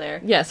school there.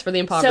 Yes, for the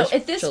So impoverished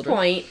at this children.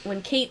 point,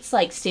 when Kate's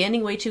like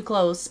standing way too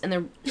close and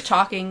they're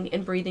talking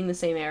and breathing the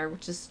same air,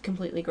 which is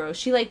completely gross,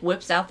 she like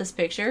whips out this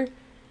picture.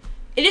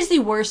 It is the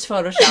worst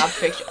Photoshop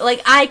picture.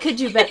 Like, I could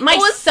do better. My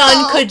was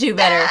son so could do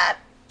better. bad.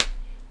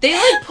 They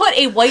like put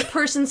a white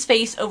person's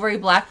face over a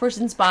black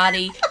person's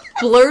body,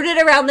 blurred it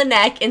around the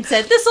neck, and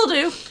said, "This'll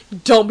do."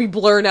 Don't be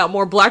blurring out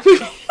more black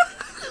people.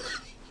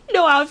 You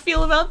know how I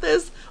feel about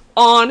this?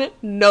 On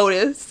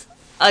notice.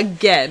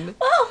 Again.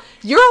 Well,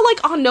 You're,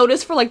 like, on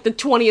notice for, like, the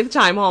 20th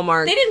time,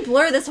 Hallmark. They didn't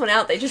blur this one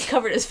out. They just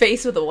covered his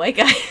face with a white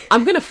guy.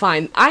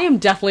 I am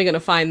definitely gonna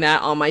find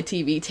that on my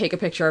TV, take a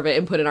picture of it,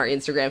 and put it on our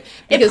Instagram.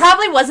 It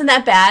probably wasn't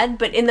that bad,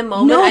 but in the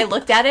moment I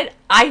looked at it,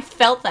 I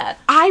felt that.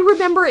 I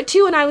remember it,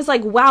 too, and I was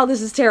like, wow,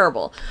 this is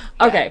terrible.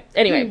 Okay,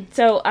 anyway,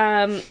 so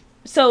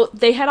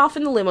they head off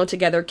in the limo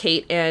together,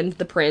 Kate and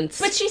the prince.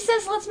 But she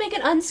says, let's make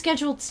an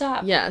unscheduled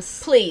stop.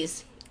 Yes.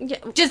 Please. Yeah.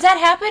 Does that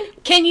happen?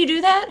 Can you do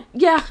that?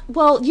 Yeah,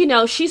 well, you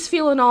know, she's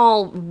feeling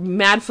all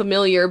mad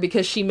familiar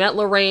because she met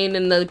Lorraine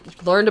and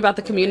learned about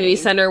the community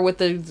center with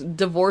the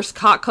divorced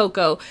hot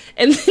cocoa,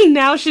 and then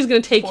now she's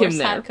going to take him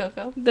there. Hot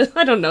cocoa?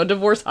 I don't know,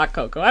 divorced hot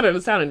cocoa. I don't know,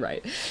 it sounded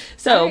right.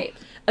 So,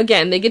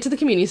 again, they get to the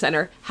community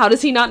center. How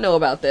does he not know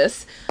about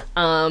this?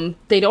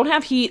 They don't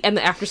have heat, and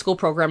the after-school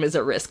program is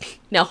at risk.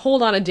 Now,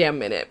 hold on a damn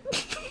minute,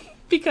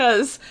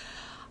 because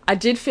I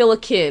did feel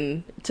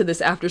akin to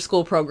this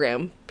after-school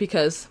program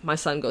because my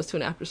son goes to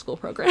an after-school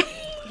program.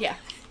 Yeah.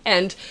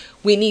 And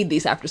we need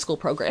these after-school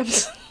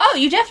programs. Oh,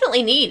 you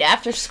definitely need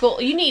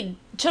after-school. You need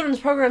children's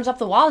programs up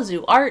the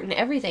wazoo, art and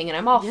everything, and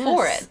I'm all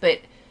for it. But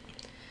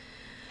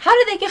how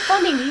did they get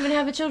funding to even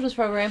have a children's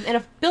program in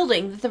a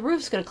building that the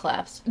roof's going to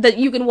collapse? That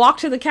you can walk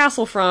to the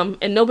castle from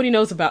and nobody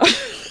knows about.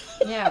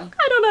 Yeah.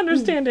 I don't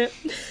understand it.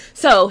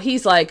 So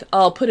he's like,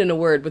 I'll put in a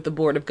word with the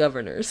Board of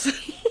Governors.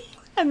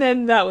 And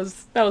then that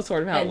was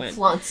sort of how it went. And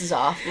flounces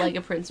off like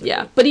a prince would.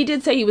 Yeah, but he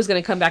did say he was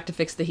going to come back to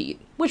fix the heat,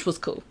 which was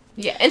cool.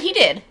 Yeah, and he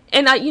did.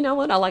 And you know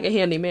what? I like a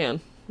handy man.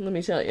 Let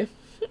me tell you.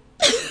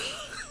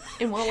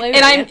 In what way?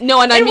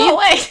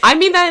 I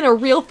mean that in a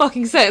real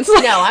fucking sense.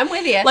 No, I'm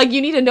with you. Like,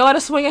 you need to know how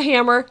to swing a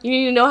hammer. You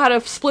need to know how to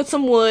split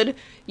some wood.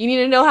 You need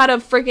to know how to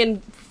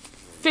freaking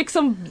fix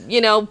some,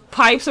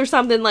 pipes or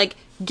something. Like,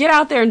 get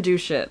out there and do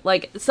shit.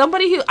 Like,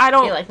 somebody who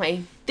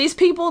these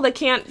people that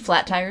can't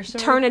flat tire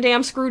story? Turn a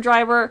damn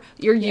screwdriver,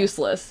 you're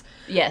useless.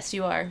 Yes,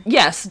 you are.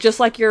 Yes, just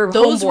like your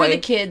Those homeboy. were the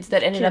kids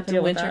that ended up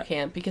in winter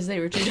camp because they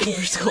were too dumb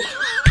for school.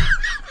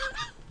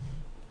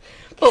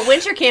 But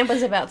winter camp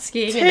was about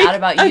skiing and not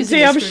about using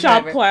a damn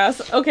screwdriver. shop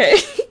class. Okay.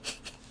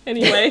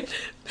 Anyway,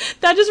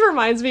 that just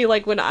reminds me,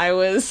 like, when I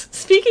was,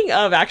 speaking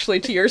of,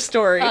 actually, to your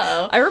story,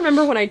 I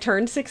remember when I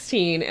turned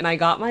 16 and I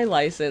got my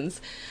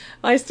license,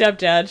 my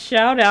stepdad,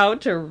 shout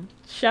out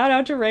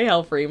to Ray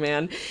Helfrey,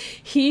 man.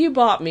 He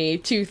bought me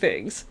two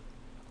things.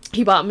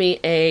 He bought me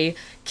a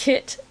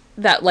kit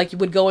that, like,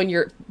 would go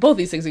in both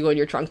these things would go in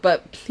your trunk,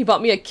 but he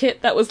bought me a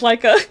kit that was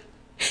like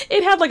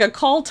it had like a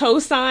call tow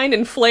sign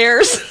and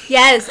flares.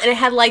 Yes, and it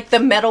had like the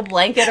metal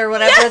blanket or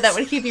whatever that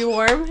would keep you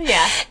warm.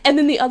 Yeah. And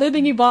then the other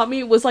thing he bought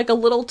me was like a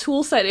little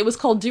tool set. It was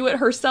called Do It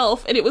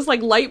Herself, and it was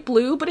like light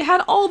blue, but it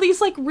had all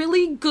these like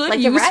really good, like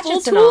useful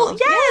tools.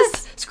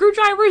 Yes!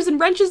 Screwdrivers and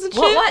wrenches and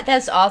shit. What?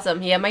 That's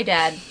awesome. Yeah, my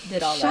dad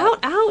did all that. Shout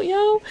out,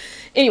 yo.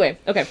 Anyway,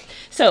 okay.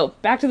 So,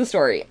 back to the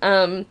story.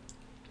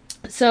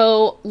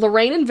 So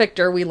Lorraine and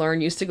Victor, we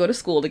learn, used to go to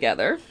school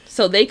together.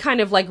 So they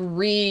kind of like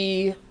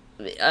re-meet,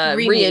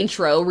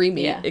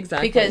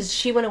 exactly. Because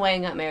she went away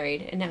and got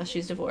married, and now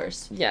she's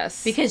divorced.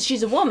 Yes. Because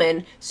she's a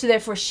woman, so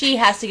therefore she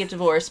has to get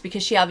divorced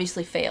because she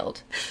obviously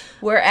failed.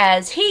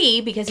 Whereas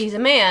he, because he's a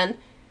man,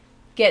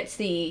 gets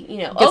the,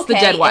 the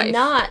dead wife. And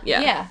not,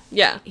 yeah.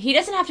 He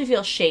doesn't have to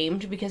feel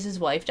shamed because his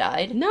wife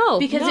died. No.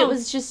 Because it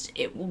was just,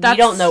 we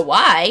don't know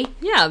why.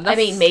 Yeah. I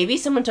mean, maybe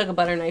someone took a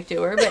butter knife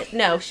to her, but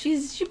no, she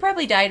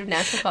probably died of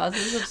natural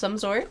causes of some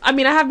sort. I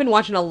mean, I have been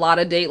watching a lot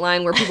of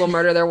Dateline where people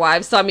murder their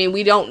wives, so I mean,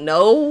 we don't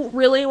know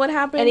really what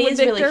happened. And he with is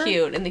Victor. really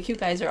cute, and the cute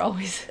guys are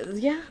always.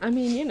 Yeah, I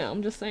mean,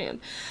 I'm just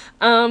saying.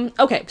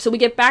 Okay, so we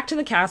get back to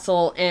the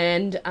castle,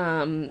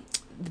 and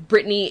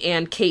Brittany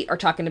and Kate are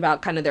talking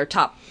about kind of their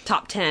top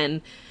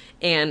 10.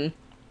 And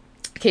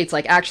Kate's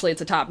like, actually,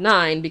 it's a top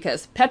 9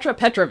 because Petra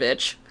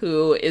Petrovich,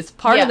 who is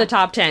part of the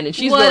top 10, and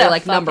she's really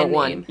like number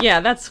 1. Name. Yeah,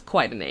 that's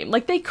quite a name.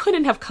 Like, they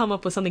couldn't have come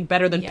up with something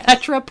better than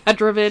Petra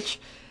Petrovich.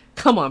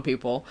 Come on,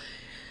 people.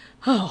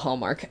 Oh,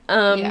 Hallmark.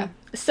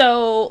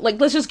 So, like,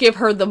 let's just give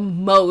her the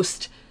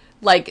most,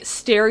 like,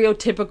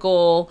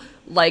 stereotypical,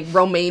 like,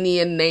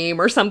 Romanian name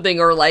or something,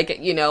 or like,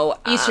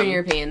 Eastern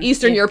European.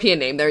 Eastern European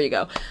name. There you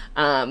go.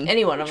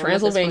 Any one of them.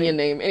 Transylvanian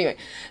name. Anyway,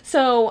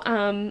 so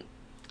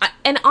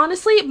and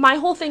honestly, my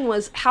whole thing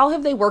was, how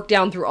have they worked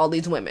down through all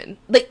these women?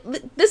 Like,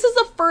 this is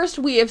the first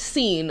we have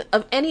seen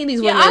of any of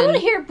these women. Yeah, I want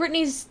to hear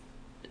Brittany's,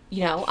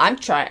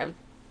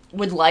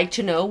 would like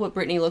to know what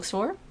Brittany looks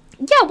for.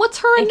 Yeah, what's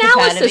her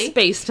analysis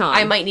based on?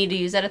 I might need to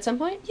use that at some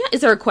point. Yeah, is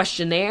there a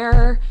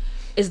questionnaire?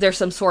 Is there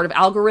some sort of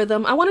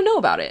algorithm? I want to know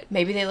about it.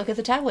 Maybe they look at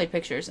the tabloid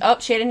pictures. Oh,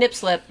 she had a nip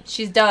slip.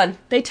 She's done.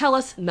 They tell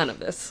us none of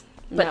this.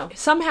 But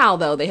somehow,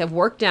 though, they have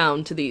worked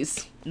down to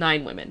these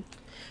 9 women.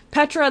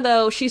 Petra,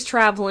 though, she's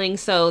traveling,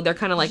 so they're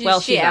kind of like,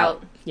 she's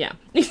out. Yeah,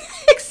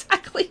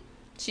 exactly.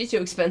 She's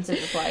too expensive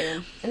to fly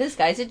in. And this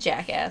guy's a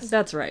jackass.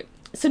 That's right.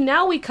 So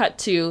now we cut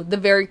to the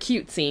very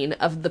cute scene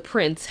of the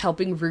prince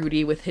helping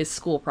Rudy with his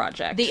school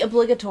project. The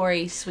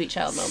obligatory sweet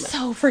child moment.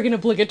 So friggin'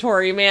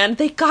 obligatory, man.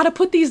 They gotta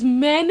put these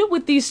men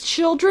with these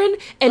children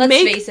and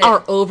make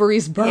our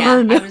ovaries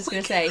burn. Yeah, I was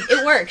gonna say.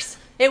 It works.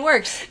 It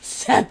works.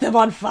 Set them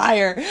on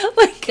fire.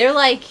 Like, They're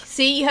like,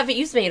 see, you haven't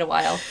used me in a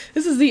while.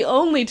 this is the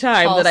only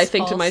time that I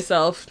think to Pulse.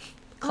 myself,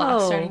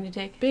 Clock's starting to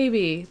tick.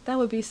 baby, that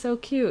would be so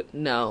cute.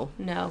 No,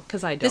 No.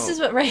 because I don't. This is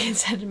what Reagan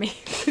said to me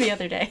the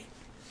other day.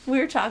 We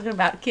were talking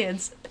about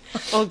kids.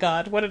 Oh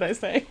God, what did I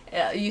say?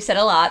 You said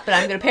a lot, but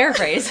I'm going to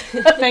paraphrase.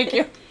 Thank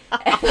you.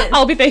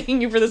 I'll be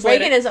thanking you for this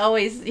Reagan later. is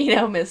always,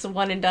 Miss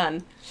One and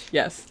Done.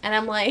 Yes. And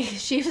I'm like,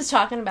 she was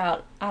talking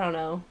about, I don't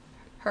know,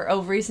 her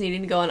ovaries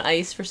needing to go on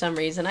ice for some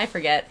reason. I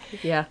forget.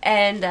 Yeah.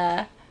 And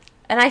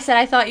I said,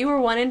 I thought you were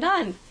one and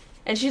done.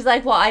 And she's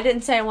like, well, I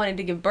didn't say I wanted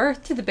to give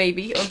birth to the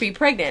baby or be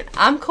pregnant.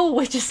 I'm cool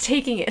with just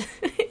taking it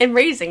and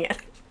raising it.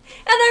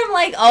 And I'm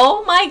like,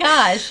 oh my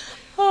gosh.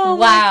 Oh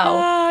Wow.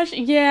 my gosh.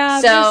 Yeah.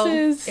 So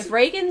this is. if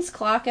Reagan's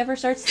clock ever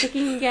starts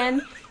ticking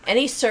again,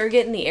 any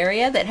surrogate in the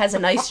area that has a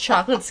nice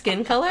chocolate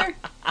skin color,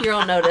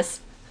 you'll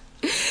notice.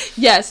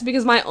 Yes,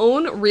 because my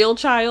own real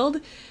child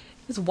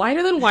is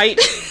whiter than white.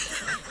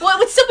 Well, it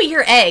would still be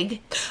your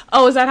egg.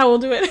 Oh, is that how we'll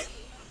do it?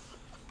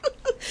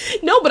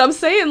 No, but I'm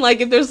saying,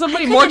 like, if there's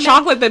somebody more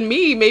chocolate than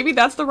me, maybe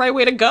that's the right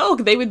way to go.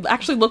 They would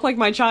actually look like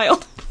my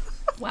child.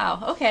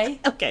 Wow, okay.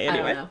 Okay,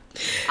 anyway. I don't know.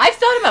 I've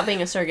thought about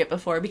being a surrogate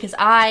before because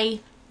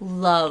I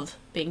love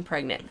being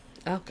pregnant.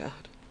 Oh, God.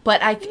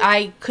 But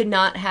I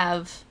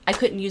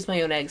couldn't use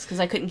my own eggs because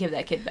I couldn't give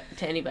that kid back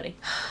to anybody.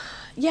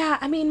 Yeah,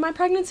 I mean, my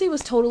pregnancy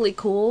was totally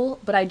cool,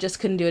 but I just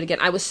couldn't do it again.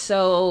 I was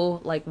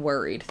so, like,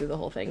 worried through the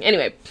whole thing.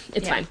 Anyway,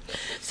 it's Yeah. fine.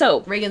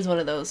 So, Reagan's one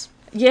of those.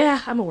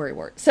 yeah, I'm a worry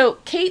wart. So,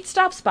 Kate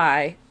stops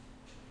by.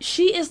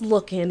 She is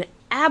looking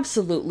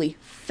absolutely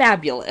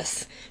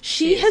fabulous.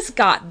 She has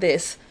got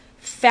this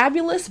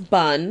fabulous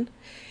bun.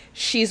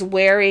 She's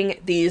wearing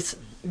these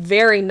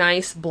very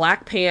nice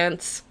black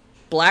pants,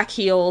 black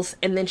heels,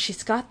 and then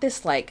she's got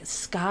this, like,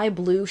 sky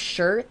blue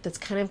shirt that's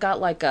kind of got,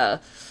 like a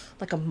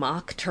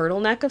mock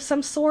turtleneck of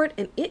some sort,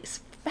 and it's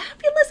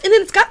fabulous. And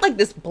then it's got, like,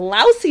 this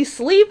blousey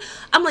sleeve.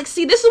 I'm like,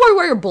 see, this is where you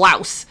wear your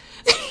blouse.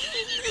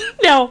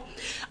 Now,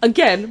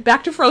 again,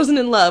 back to Frozen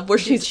in Love, where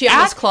she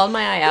almost clawed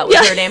my eye out with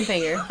her damn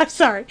finger. I'm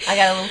sorry. I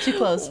got a little too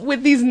close.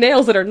 With these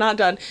nails that are not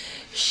done.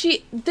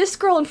 This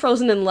girl in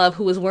Frozen in Love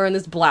who was wearing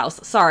this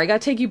blouse, sorry, I gotta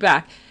take you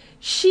back.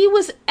 She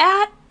was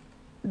at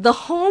the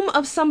home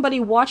of somebody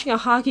watching a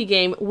hockey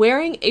game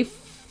wearing a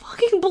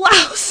fucking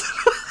blouse.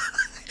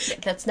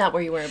 That's not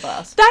where you wear a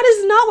blouse. That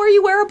is not where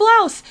you wear a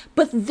blouse.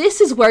 But this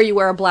is where you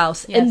wear a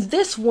blouse. Yes. And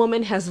this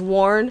woman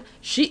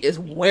she is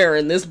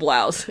wearing this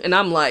blouse. And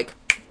I'm like,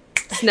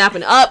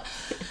 snapping up.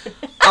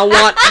 I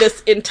want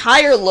this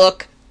entire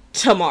look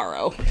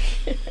tomorrow.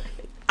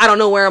 I don't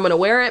know where I'm going to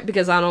wear it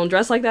because I don't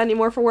dress like that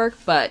anymore for work,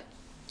 but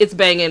it's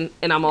banging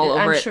and I'm all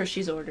over it. I'm sure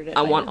she's ordered it.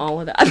 I want all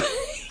of that.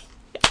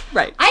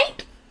 Right.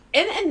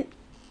 And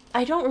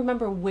I don't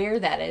remember where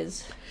that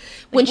is.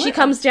 When she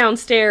comes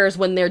downstairs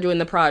when they're doing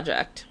the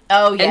project.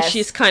 Oh, yes. And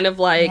she's kind of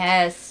like,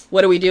 yes.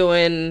 What are we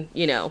doing?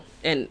 You know,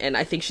 and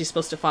I think she's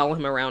supposed to follow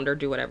him around or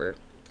do whatever.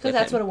 Because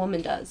that's what a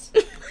woman does.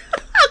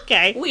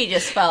 Okay. We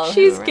just follow him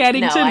She's around.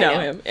 getting No, to I know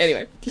him.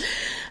 Anyway.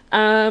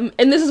 And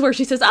this is where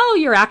she says, oh,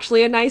 you're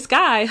actually a nice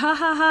guy. Ha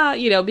ha ha.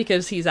 You know,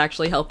 because he's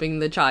actually helping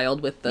the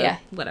child with the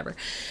whatever.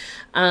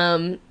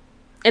 And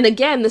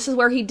again, this is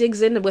where he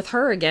digs in with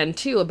her again,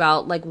 too,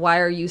 about, like, why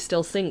are you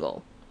still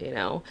single? You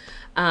know?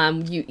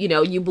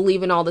 You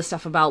believe in all this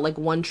stuff about, like,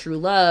 one true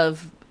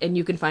love, and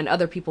you can find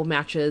other people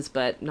matches,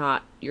 but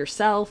not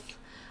yourself.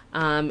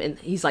 And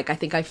he's like, I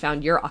think I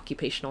found your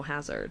occupational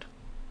hazard.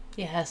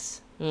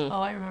 Yes. Oh,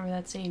 I remember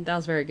that scene. That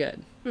was very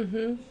good.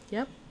 Mm-hmm.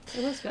 Yep.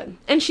 It was good.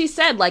 And she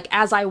said, like,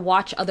 as I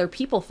watch other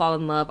people fall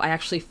in love, I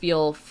actually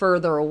feel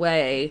further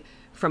away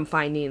from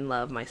finding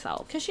love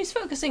myself. Because she's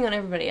focusing on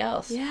everybody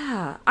else.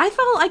 Yeah. I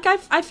felt like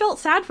I felt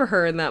sad for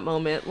her in that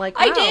moment. Like,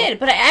 wow. I did,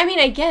 but I mean,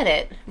 I get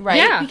it, right?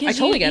 Yeah, because I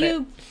totally get it.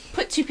 You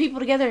put two people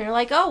together and you're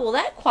like, oh, well,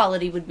 that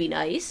quality would be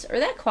nice, or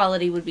that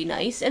quality would be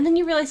nice, and then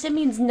you realize it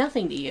means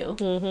nothing to you.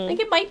 Mm-hmm. Like,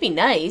 it might be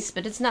nice,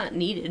 but it's not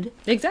needed.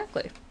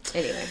 Exactly.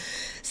 Anyway.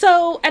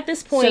 So, at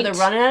this point... So, they're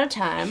running out of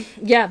time.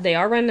 Yeah, they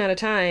are running out of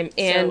time,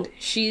 and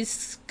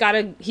he's got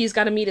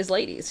to meet his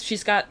ladies.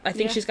 She's got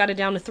it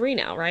down to 3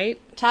 now,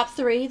 right? Top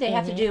 3, they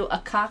have to do a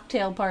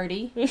cocktail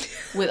party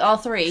with all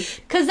 3,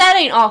 because that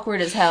ain't awkward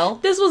as hell.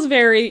 This was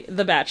very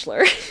The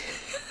Bachelor.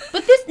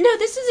 But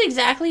this is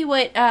exactly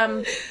what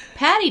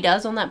Patty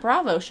does on that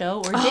Bravo show,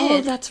 or did.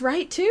 Oh, that's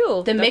right,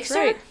 too. The mixer?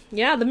 Right.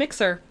 Yeah, the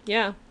mixer.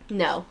 Yeah.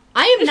 No.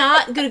 I am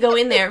not going to go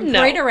in there, No.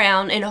 parade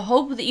around, and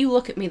hope that you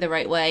look at me the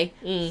right way.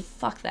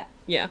 Fuck that.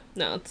 Yeah.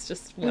 No, it's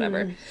just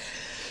whatever.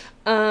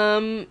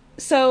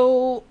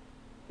 So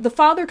the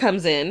father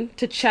comes in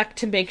to check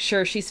to make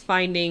sure she's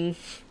finding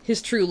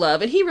his true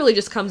love, and he really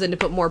just comes in to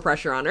put more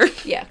pressure on her.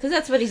 Yeah, because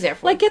that's what he's there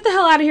for. Like, get the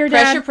hell out of here,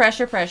 Dad.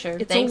 Pressure.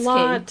 It's Thanks, a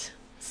lot. King.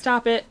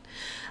 Stop it.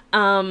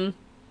 And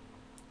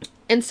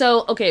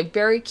so, okay,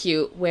 very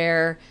cute,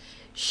 where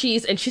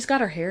she's got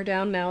her hair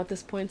down now at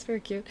this point. It's very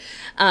cute.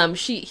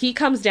 He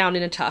comes down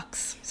in a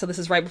tux. So this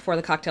is right before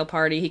the cocktail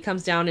party. He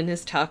comes down in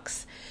his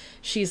tux.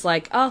 She's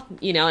like, oh,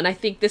 and I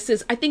think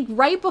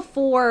right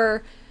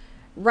before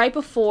right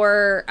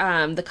before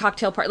the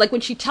cocktail party, like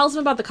when she tells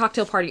him about the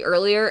cocktail party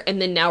earlier,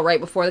 and then now right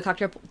before the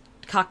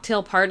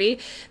cocktail party,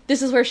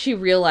 this is where she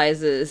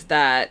realizes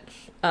that,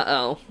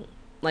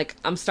 like,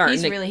 I'm starting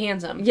He's really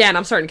handsome. Yeah, and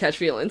I'm starting to catch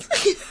feelings.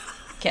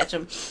 Catch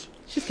him.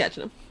 She's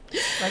catching him.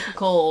 Like a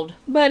cold.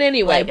 But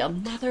anyway. Like a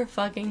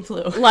motherfucking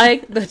flu.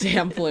 Like the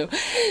damn flu.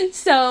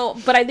 So,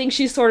 but I think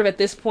she's sort of at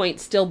this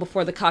point, still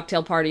before the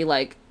cocktail party,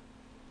 like,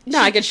 no,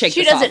 I can shake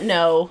this off. She doesn't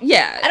know.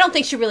 Yeah. I don't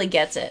think she really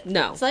gets it.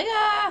 No. It's like,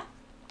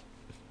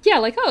 Yeah,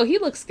 like, oh, he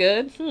looks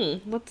good.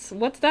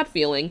 What's that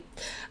feeling?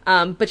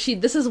 But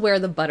this is where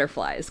the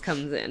butterflies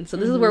comes in. So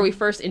this is where we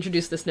first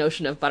introduce this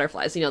notion of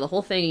butterflies. You know, the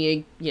whole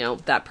thing, you know,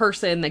 that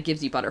person that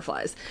gives you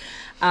butterflies.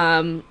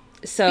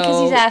 So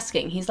because he's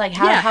asking. He's like,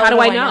 how do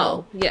I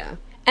know? Yeah.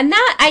 And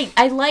that,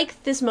 I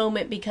like this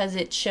moment because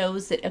it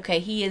shows that, okay,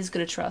 he is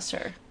going to trust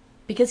her.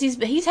 Because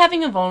he's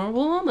having a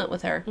vulnerable moment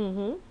with her.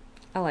 Mm-hmm.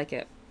 I like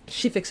it.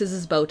 She fixes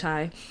his bow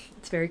tie.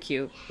 It's very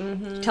cute.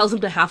 She tells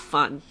him to have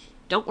fun.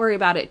 Don't worry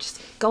about it.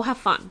 Just go have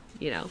fun,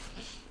 you know.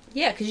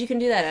 Yeah, because you can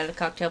do that at a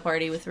cocktail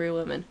party with 3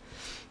 women.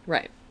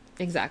 Right.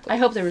 Exactly. I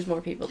hope there was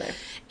more people there.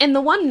 And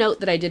the one note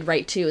that I did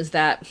write, too, is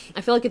that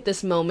I feel like at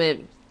this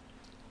moment,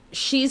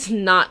 she's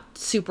not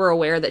super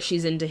aware that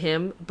she's into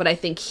him, but I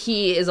think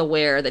he is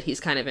aware that he's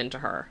kind of into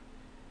her.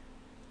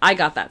 I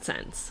got that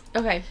sense.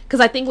 Okay. Because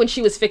I think when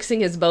she was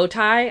fixing his bow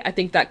tie, I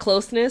think that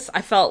closeness,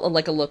 I felt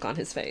like a look on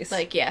his face.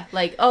 Like, yeah.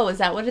 Like, oh, is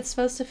that what it's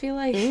supposed to feel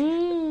like?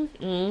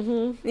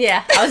 Mm-hmm.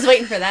 Yeah, I was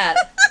waiting for that.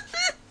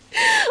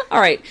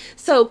 All right.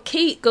 So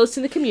Kate goes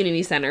to the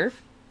community center.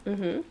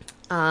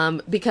 Mm-hmm.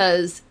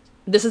 Because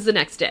this is the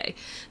next day.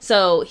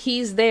 So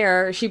he's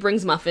there. She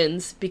brings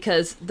muffins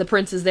because the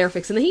prince is there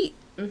fixing the heat.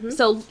 Mm-hmm.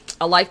 So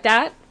I like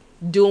that.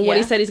 Doing what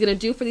he said he's going to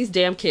do for these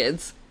damn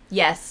kids.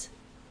 Yes.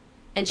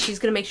 And she's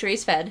going to make sure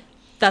he's fed.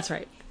 That's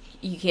right.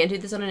 You can't do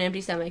this on an empty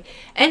stomach.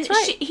 And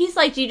he's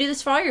like, do you do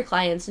this for all your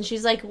clients? And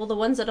she's like, well, the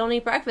ones that don't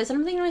eat breakfast. And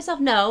I'm thinking to myself,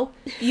 no.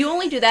 You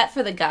only do that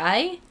for the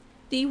guy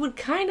that you would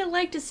kind of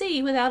like to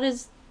see without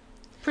his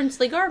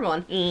princely garb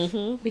on.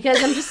 Mm-hmm.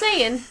 Because I'm just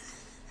saying,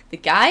 the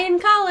guy in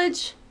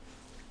college,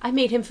 I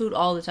made him food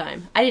all the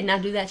time. I did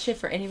not do that shit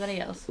for anybody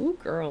else. Ooh,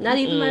 girl. Not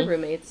even my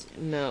roommates.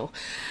 No.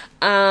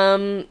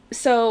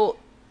 So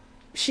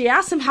she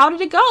asks him, how did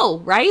it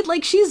go, right?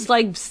 Like, she's,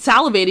 like,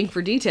 salivating for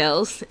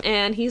details,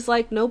 and he's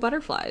like, no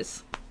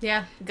butterflies.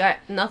 Yeah, got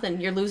nothing.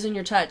 You're losing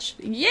your touch.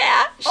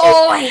 Yeah.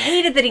 Oh, I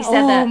hated that he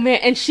said that. Oh, man,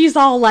 and she's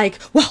all like,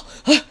 well,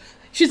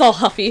 she's all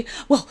huffy.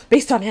 Well,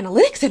 based on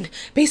analytics and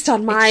based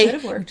on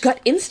my gut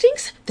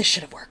instincts, this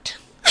should have worked.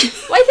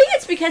 Well, I think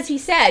it's because he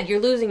said, you're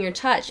losing your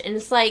touch, and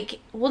it's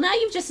like, well, now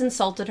you've just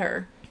insulted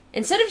her.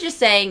 Instead of just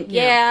saying,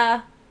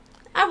 yeah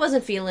I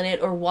wasn't feeling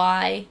it, or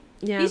why...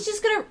 Yeah. He's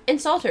just going to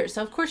insult her,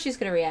 so of course she's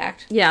going to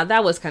react. Yeah,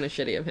 that was kind of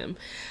shitty of him.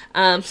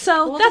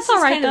 So that's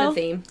all right, though.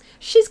 Theme.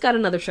 She's got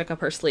another trick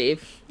up her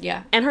sleeve.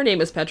 Yeah. And her name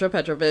is Petra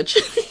Petrovich.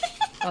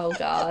 Oh,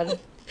 God.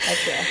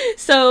 Petra.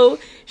 So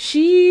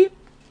she,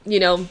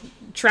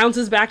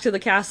 trounces back to the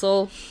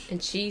castle.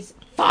 And she's,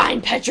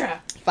 fine,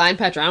 Petra. Fine,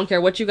 Petra. I don't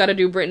care what you got to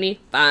do, Brittany.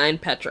 Fine,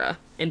 Petra.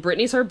 And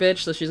Brittany's her bitch,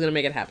 so she's going to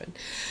make it happen.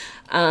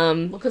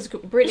 Because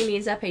Brittany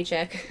needs that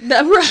paycheck.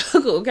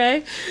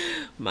 Okay.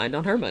 Mind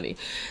on her money.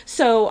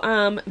 So,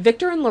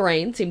 Victor and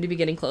Lorraine seem to be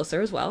getting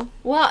closer as well.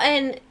 Well,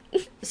 and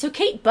so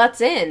Kate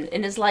butts in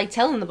and is like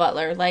telling the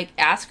butler, like,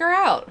 ask her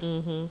out.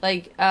 Mm-hmm.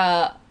 Like,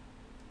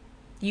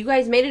 you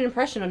guys made an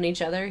impression on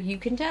each other. You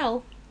can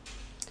tell.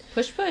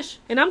 Push, push.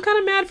 And I'm kind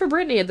of mad for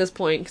Brittany at this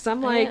point, because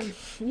I'm like,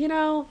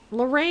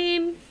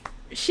 Lorraine,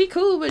 she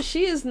cool, but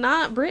she is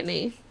not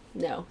Brittany.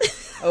 No.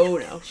 Oh,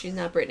 no. She's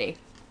not Brittany.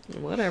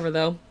 Whatever,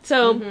 though.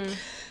 So,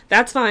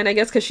 that's fine, I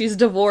guess, because she's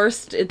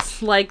divorced.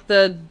 It's like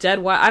the dead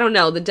wife. I don't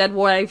know. The dead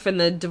wife and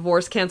the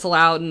divorce cancel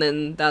out, and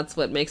then that's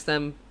what makes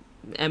them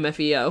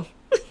MFEO.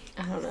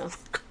 I don't know.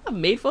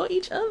 Made for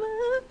each other.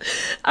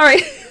 All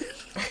right.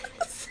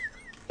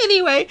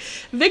 Anyway,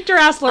 Victor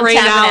asked Lorraine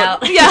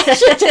out. Yeah.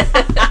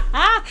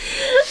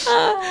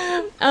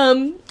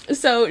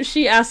 So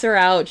she asks her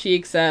out. She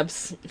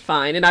accepts.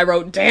 Fine. And I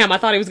wrote, damn, I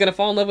thought he was going to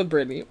fall in love with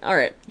Brittany. All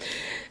right.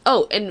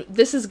 Oh, and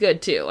this is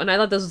good, too. And I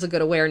thought this was a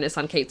good awareness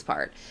on Kate's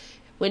part.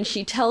 When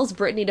she tells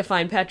Brittany to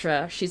find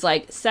Petra, she's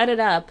like, set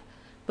it up,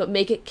 but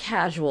make it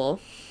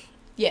casual.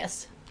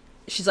 Yes.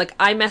 She's like,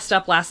 I messed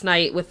up last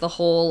night with the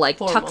whole, like,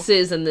 formal.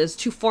 Tuxes and this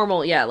too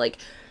formal. Yeah, like,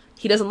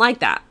 he doesn't like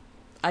that.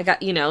 I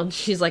got,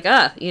 she's like,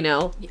 I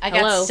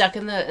got stuck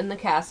in the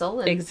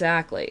castle. And...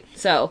 Exactly.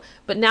 So,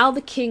 but now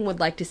the king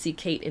would like to see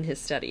Kate in his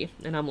study.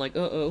 And I'm like,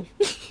 uh-oh.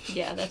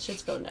 Yeah, that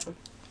shit's going down.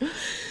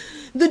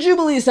 The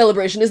Jubilee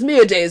celebration is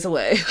mere days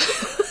away.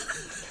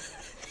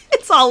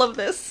 It's all of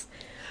this.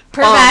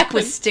 Her back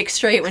was stick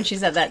straight when she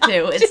said that,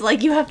 too. It's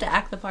like, you have to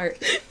act the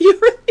part. You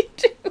really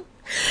do.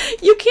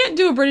 You can't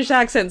do a British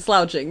accent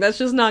slouching. That's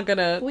just not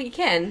gonna... Well, you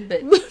can,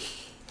 but...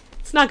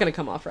 It's not gonna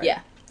come off right.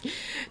 Yeah.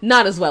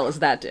 Not as well as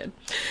that did.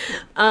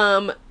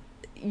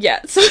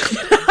 Yeah, so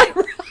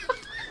I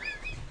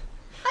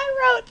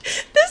wrote,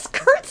 this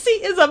curtsy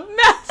is a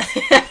mess.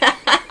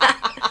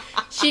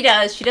 She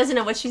does. She doesn't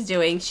know what she's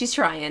doing. She's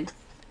trying.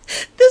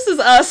 This is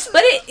us.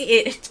 But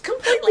it's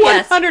completely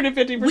us.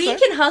 150%. We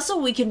can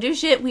hustle. We can do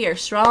shit. We are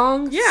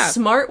strong,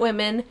 smart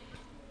women.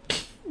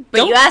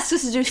 But you ask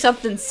us to do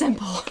something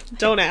simple.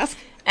 Don't ask.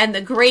 And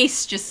the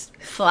grace just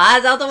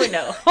flies out the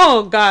window.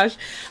 Oh, gosh.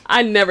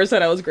 I never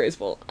said I was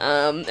graceful.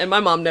 And my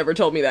mom never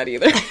told me that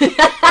either.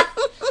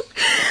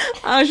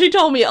 She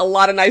told me a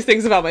lot of nice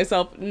things about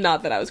myself,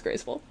 not that I was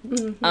graceful.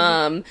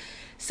 Mm-hmm.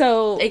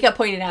 So it got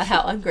pointed out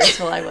how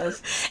ungraceful I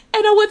was.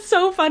 And what's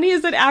so funny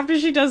is that after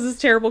she does this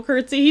terrible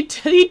curtsy,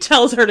 he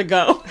tells her to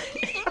go.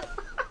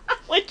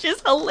 Which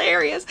is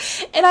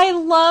hilarious. And I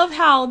love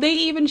how they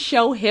even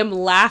show him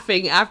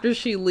laughing after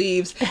she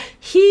leaves.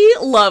 He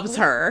loves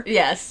her.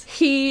 Yes.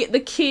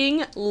 The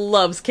king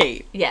loves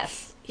Kate.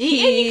 Yes. And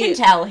you can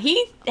tell.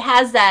 He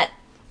has that.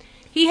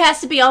 He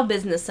has to be all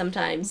business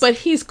sometimes. But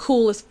he's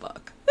cool as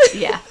fuck.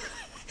 Yeah.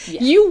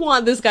 You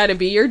want this guy to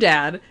be your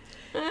dad.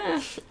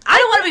 I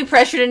don't want to be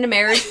pressured into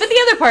marriage, but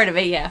the other part of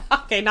it, yeah.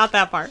 Okay, not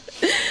that part.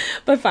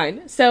 But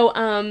fine. So,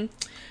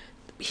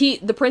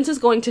 the prince is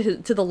going to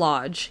the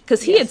lodge,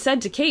 because he had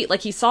said to Kate,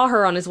 like, he saw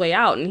her on his way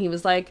out, and he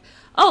was like,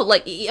 oh,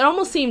 like, it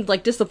almost seemed,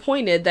 like,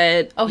 disappointed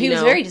that, he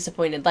was very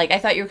disappointed. Like, I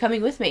thought you were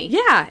coming with me.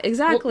 Yeah,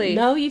 exactly.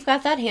 Well, no, you've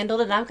got that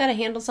handled, and I've got to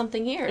handle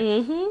something here.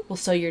 Mm-hmm. Well,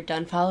 so you're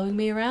done following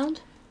me around?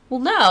 Well,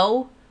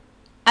 no.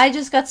 I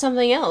just got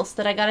something else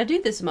that I gotta do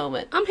this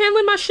moment. I'm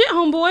handling my shit,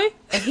 homeboy.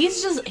 And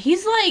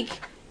he's like,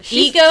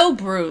 ego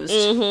bruised.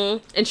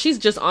 Mm-hmm. And she's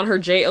just on her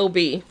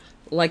J-O-B,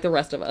 like the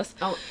rest of us.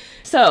 Oh.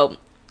 So,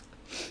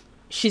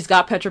 she's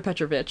got Petra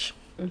Petrovich.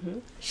 Mm-hmm.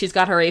 She's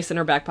got her ace in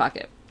her back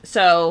pocket.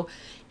 So,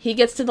 he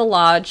gets to the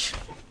lodge,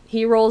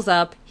 he rolls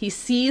up, he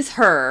sees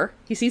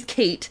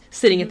Kate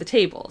sitting at the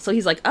table. So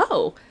he's like,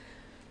 oh,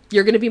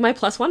 you're gonna be my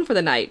 +1 for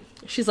the night.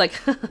 She's like,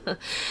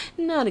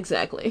 not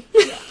exactly.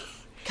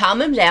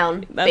 Calm him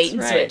down. Bait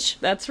and switch.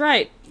 That's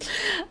right.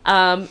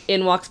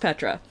 In walks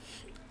Petra.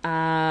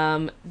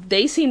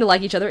 They seem to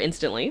like each other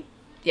instantly.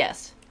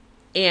 Yes.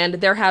 And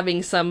they're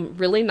having some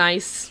really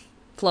nice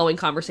flowing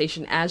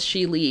conversation as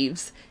she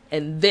leaves.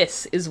 And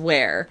this is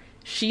where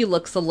she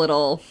looks a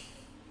little...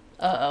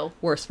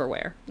 worse for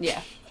wear.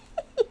 Yeah.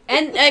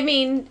 And, I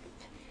mean,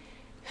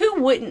 who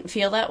wouldn't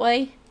feel that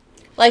way?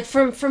 Like,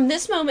 from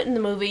this moment in the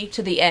movie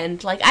to the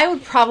end, like, I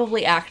would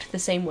probably act the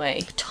same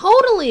way.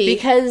 Totally!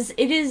 Because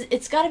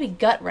it's gotta be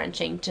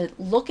gut-wrenching to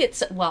look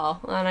at,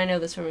 and I know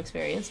this from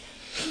experience,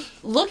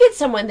 look at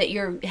someone that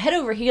you're head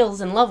over heels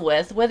in love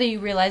with, whether you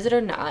realize it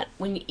or not,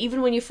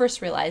 even when you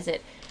first realize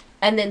it,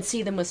 and then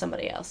see them with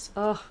somebody else.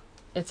 Ugh,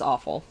 it's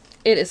awful.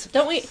 It is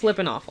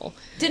flippin' awful.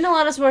 Didn't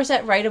Alanis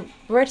Morissette write a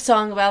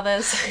song about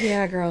this?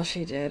 Yeah, girl,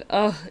 she did.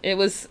 Oh, it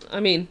was, I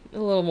mean, a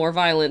little more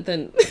violent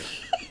than...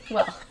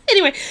 Well...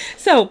 Anyway,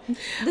 so...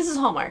 This is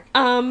Hallmark.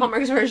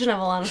 Hallmark's version of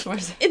Alanis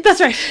Morissette. That's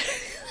right.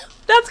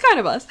 That's kind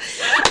of us.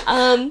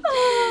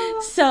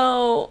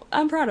 So,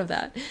 I'm proud of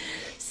that.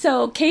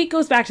 So, Kate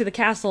goes back to the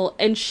castle,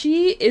 and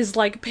she is,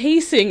 like,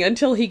 pacing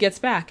until he gets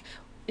back.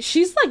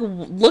 She's, like,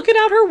 looking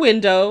out her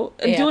window,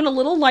 and doing a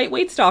little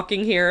lightweight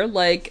stalking here,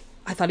 like...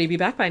 I thought he'd be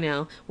back by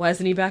now. Why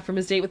isn't he back from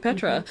his date with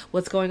Petra? Mm-hmm.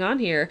 What's going on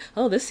here?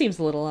 Oh, this seems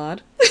a little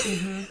odd.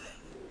 Mm-hmm.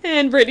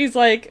 And Brittany's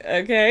like,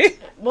 okay.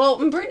 Well,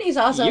 Brittany's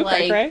also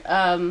like,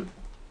 how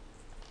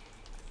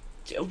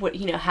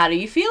do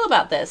you feel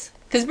about this?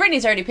 Because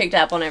Brittany's already picked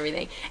up on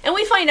everything. And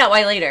we find out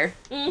why later.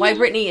 Mm-hmm. Why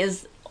Brittany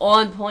is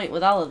on point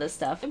with all of this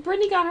stuff. And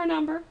Brittany got her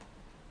number.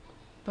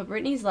 But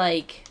Brittany's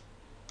like,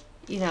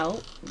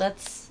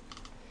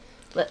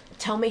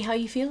 tell me how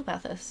you feel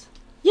about this.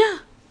 Yeah.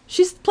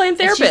 She's playing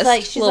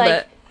therapist she's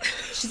like,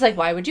 she's like,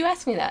 why would you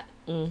ask me that?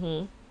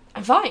 Mm-hmm.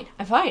 I'm fine.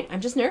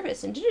 I'm just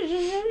nervous. And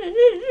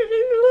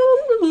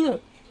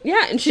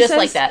yeah, and she just says,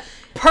 like that,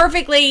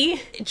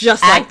 perfectly,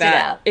 just like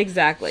that, out.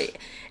 Exactly.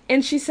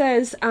 And she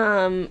says,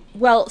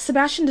 "Well,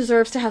 Sebastian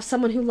deserves to have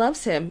someone who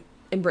loves him."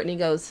 And Brittany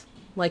goes,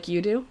 "Like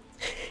you do."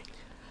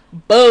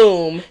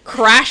 Boom,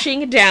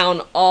 crashing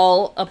down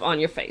all up on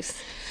your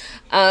face.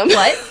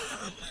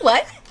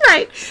 What?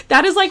 Right.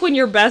 That is like when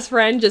your best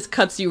friend just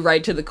cuts you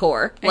right to the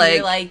core. And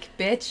you're like,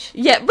 bitch.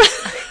 Yeah.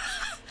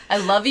 I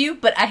love you,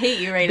 but I hate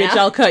you right now. Bitch,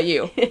 I'll cut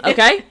you.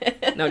 Okay?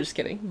 No, just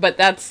kidding. But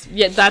that's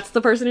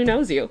the person who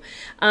knows you.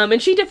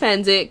 And she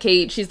defends it,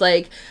 Kate. She's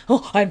like,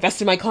 oh, I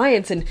invested in my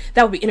clients, and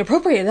that would be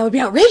inappropriate. That would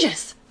be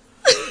outrageous.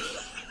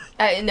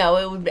 No,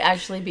 it would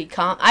actually be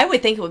I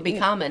would think it would be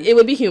common. It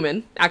would be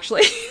human,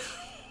 actually.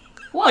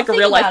 Well, like a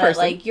real life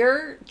person. Like,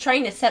 you're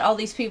trying to set all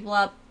these people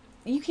up.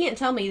 You can't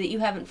tell me that you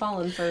haven't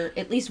fallen for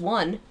at least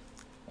one.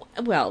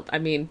 Well, I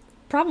mean,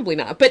 probably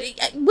not. But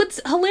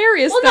what's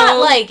hilarious, though... Well,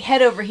 not like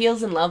head over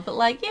heels in love, but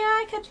like, yeah,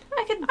 I could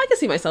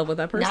see myself with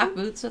that person. Knock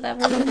boots with that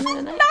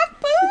person.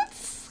 Knock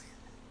boots!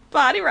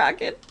 Body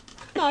rocket.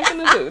 Knocking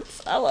the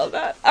boots. I love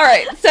that. All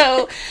right,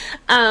 so,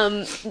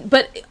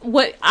 but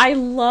what I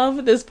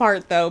love this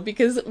part though,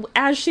 because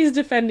as she's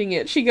defending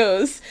it, she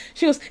goes,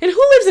 and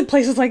who lives in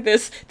places like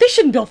this? They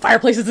shouldn't build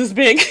fireplaces this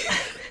big.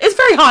 It's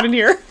very hot in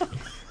here.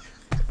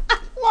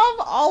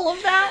 Love all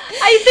of that.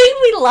 I think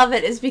we love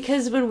it is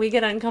because when we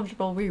get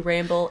uncomfortable, we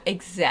ramble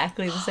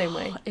exactly the same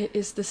way. It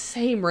is the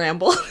same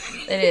ramble.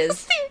 It is.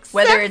 It's the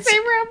Whether exact it's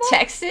same ramble.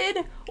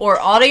 texted or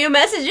audio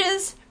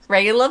messages,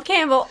 Reagan Love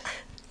Campbell.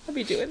 I'll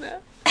be doing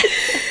that.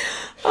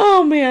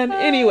 Oh, man.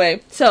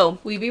 Anyway, so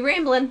We be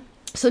rambling.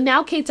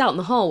 now Kate's out in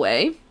the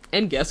hallway,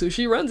 and guess who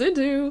she runs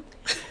into?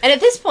 And at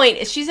this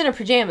point, she's in her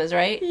pajamas,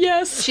 right?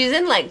 Yes. She's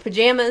in, like,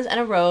 pajamas and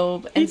a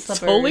robe and He slippers.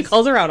 totally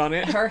calls her out on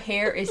it. Her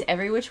hair is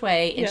every which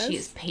way, and Yes. she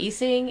is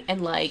pacing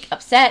and, like,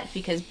 upset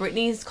because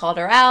Brittany's called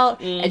her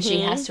out, and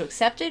she has to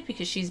accept it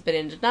because she's been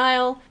in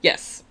denial.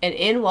 Yes. And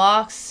in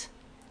walks,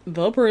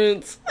 The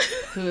prince.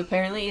 who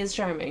apparently is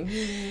charming.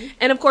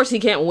 And of course, he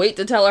can't wait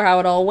to tell her how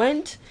it all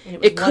went. And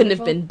it was It couldn't have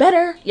wonderful. been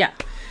better. Yeah.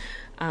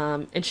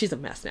 And she's a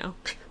mess now.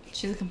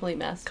 She's a complete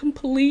mess.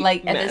 Complete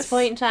Like, mess. at this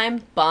point in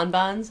time,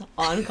 bonbons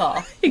on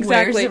call.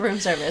 Exactly. Where's the room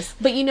service?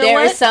 But you know There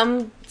what? is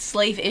some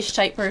slave-ish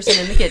type person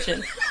in the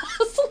kitchen.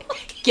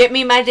 Get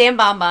me my damn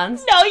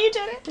bonbons. No, you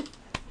didn't.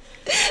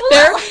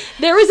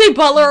 There is a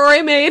butler or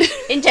a maid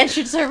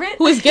Indentured servant?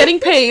 who is getting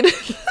paid.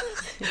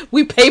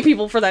 We pay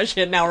people for that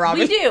shit now, Robin.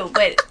 We do,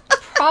 but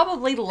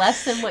probably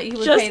less than what you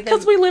would Just pay them.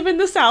 because we live in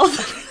the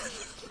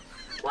South.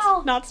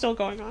 Well, Not still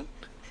going on.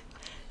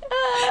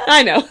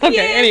 I know. Okay,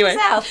 yeah, anyway.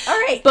 South. All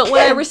right. But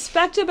what I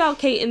respect about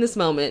Kate in this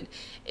moment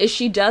is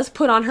she does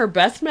put on her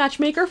best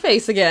matchmaker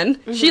face again.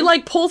 She,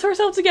 like, pulls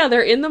herself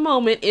together in the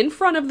moment in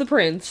front of the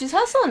prince. She's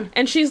hustling.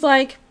 And she's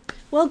like,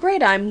 well,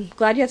 great, I'm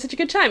glad you had such a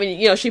good time. And,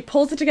 you know, she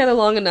pulls it together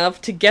long enough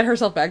to get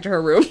herself back to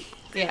her room.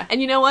 Yeah.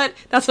 And you know what?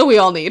 That's what we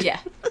all need. Yeah.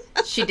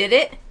 She did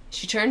it.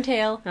 She turned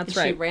tail. That's and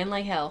right. She ran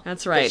like hell.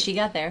 That's But right. she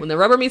got there. When the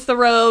rubber meets the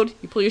road,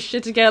 you pull your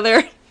shit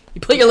together, you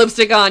put your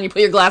lipstick on, you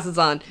put your glasses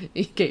on,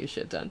 you get your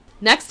shit done.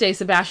 Next day,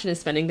 Sebastian is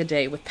spending the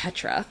day with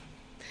Petra.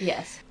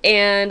 Yes.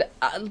 And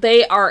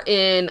they are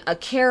in a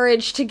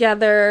carriage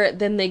together.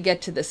 Then they get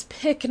to this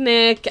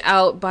picnic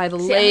out by the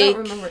See, lake. I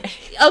don't remember.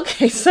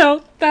 Okay,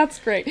 so that's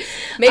great.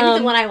 Maybe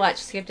the one I watched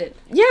skipped it.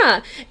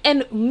 Yeah.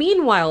 And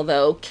meanwhile,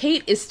 though,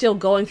 Kate is still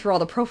going through all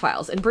the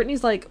profiles. And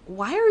Brittany's like,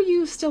 why are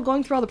you still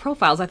going through all the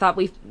profiles? I thought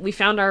we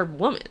found our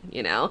woman,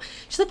 you know?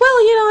 She's like,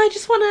 well, you know, I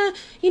just want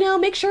to, you know,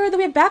 make sure that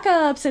we have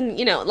backups and,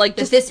 you know, like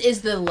But just... this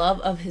is the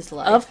love of his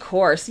life. Of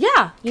course.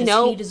 Yeah. You 'Cause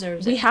know, he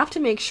deserves we it. have to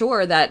make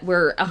sure that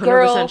we're 100%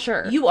 Girl,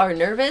 sure. you are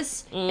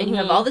nervous and you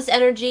have all this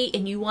energy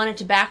and you want it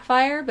to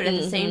backfire, but at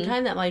the same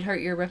time that might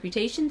hurt your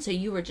reputation, so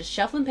you were just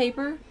shuffling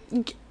paper.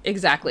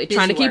 Exactly. Busy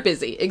Trying to keep work.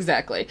 busy.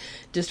 Exactly.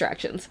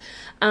 Distractions.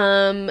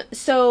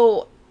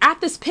 So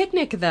at this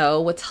picnic, though,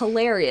 what's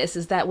hilarious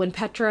is that when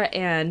Petra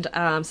and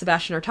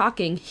Sebastian are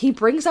talking, he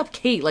brings up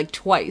Kate like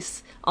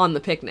twice on the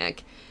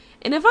picnic.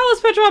 And if I was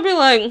Petra, I'd be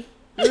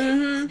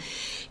like,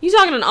 you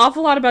talking an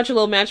awful lot about your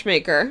little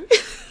matchmaker.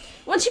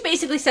 Well, she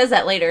basically says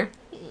that later.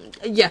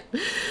 Yeah.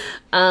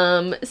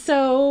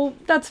 So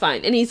that's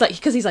fine. And he's like,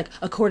 because he's like,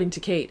 according to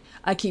Kate,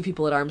 I keep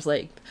people at arm's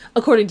length.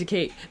 According to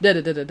Kate, da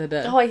da da da da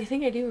da. Oh, I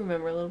think I do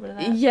remember a little bit of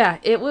that. Yeah,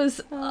 it was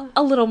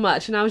a little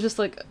much, and I was just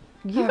like,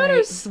 you All better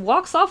right.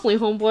 walk softly,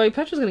 homeboy.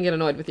 Petra's gonna get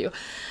annoyed with you.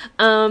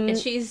 And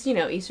she's, you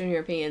know, Eastern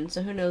European,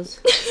 so who knows?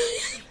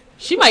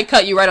 She might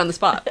cut you right on the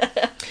spot.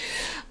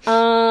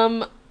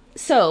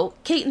 So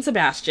Kate and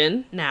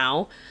Sebastian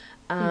now,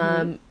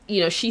 you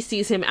know, she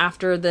sees him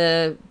after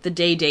the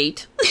day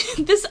date.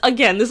 This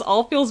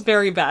all feels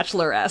very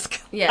Bachelor-esque.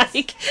 Yes,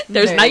 Like,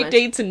 there's very night much.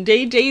 dates and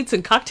day dates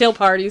and cocktail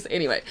parties.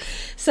 Anyway,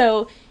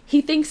 so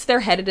he thinks they're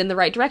headed in the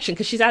right direction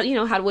because she's out. You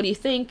know, what do you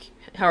think?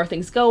 How are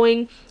things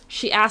going?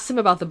 She asks him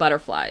about the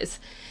butterflies,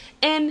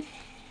 and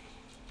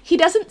he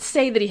doesn't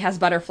say that he has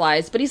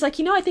butterflies, but he's like,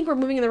 you know, I think we're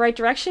moving in the right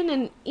direction,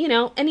 and you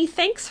know, and he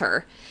thanks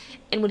her.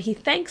 And when he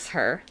thanks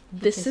her,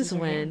 this is kisses her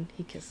when hand.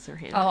 he kisses her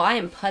hand. Oh, I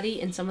am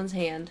putty in someone's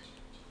hand.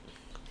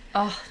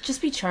 Oh,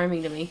 just be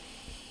charming to me.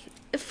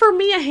 For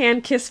me, a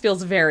hand kiss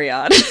feels very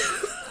odd.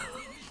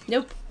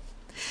 Nope.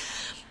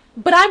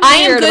 But I'm I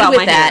am weird good about with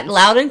my that. hands.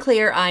 Loud and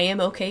clear, I am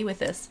okay with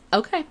this.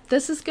 Okay,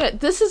 this is good.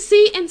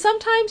 See, and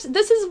sometimes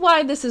this is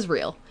why this is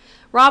real.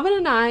 Robin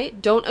and I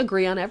don't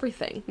agree on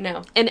everything.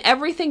 No. And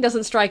everything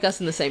doesn't strike us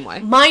in the same way.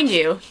 Mind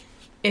you,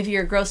 if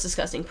you're a gross,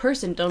 disgusting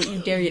person, don't you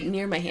dare get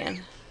near my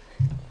hand.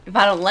 If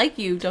I don't like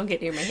you, don't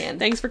get near my hand.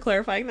 Thanks for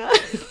clarifying that.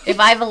 If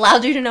I've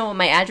allowed you to know what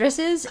my address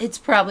is, it's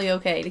probably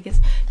okay to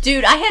kiss.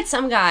 Dude, I had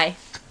some guy,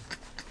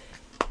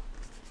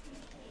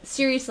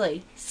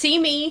 seriously, see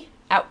me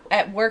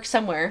at work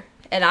somewhere,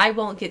 and I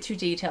won't get too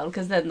detailed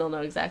because then they'll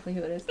know exactly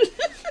who it is.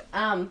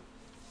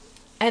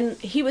 And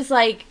he was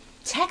like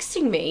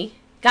texting me,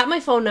 got my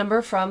phone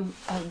number from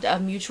a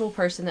mutual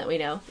person that we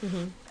know.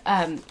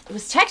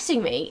 Was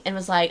texting me and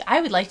was like,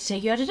 I would like to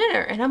take you out to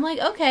dinner. And I'm like,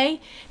 okay.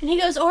 And he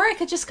goes, or I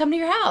could just come to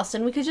your house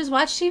and we could just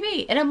watch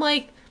TV. And I'm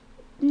like,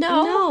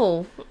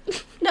 no.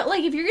 No,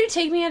 like, if you're going to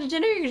take me out to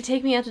dinner, you're going to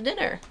take me out to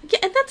dinner. Yeah,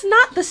 and that's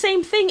not the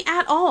same thing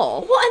at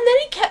all. Well, and then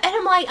he kept, and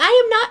I'm like,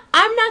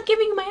 I'm not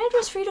giving you my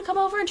address for you to come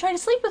over and try to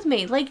sleep with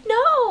me. Like,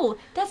 no,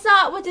 that's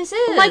not what this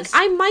is. Like,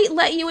 I might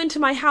let you into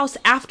my house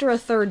after a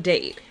third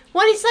date.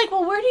 When he's like,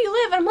 well, where do you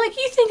live? I'm like,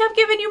 you think I'm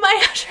giving you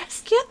my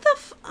address? Get the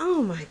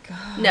oh my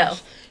god. No.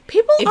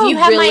 People If are you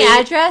have really, my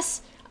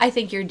address, I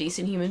think you're a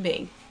decent human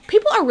being.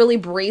 people are really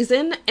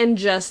brazen and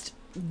just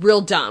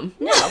real dumb.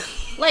 No.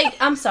 Like,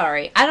 I'm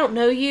sorry. I don't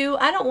know you.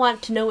 I don't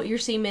want to know what you're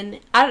semen.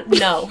 I don't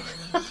know.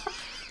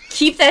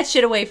 Keep that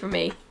shit away from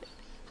me.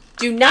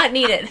 Do not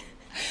need it.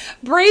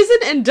 Brazen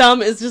and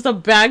dumb is just a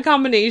bad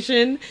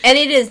combination. And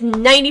it is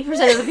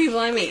 90% of the people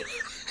I meet.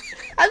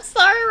 I'm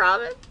sorry,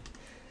 Robin.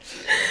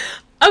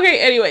 Okay,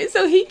 anyway,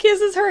 so he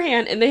kisses her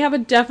hand, and they have a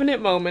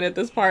definite moment at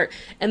this part,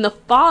 and the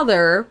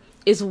father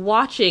is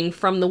watching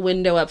from the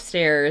window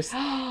upstairs,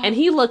 and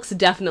he looks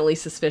definitely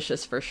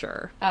suspicious for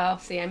sure. Oh,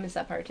 see, I missed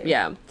that part too.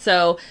 Yeah,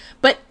 so,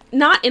 but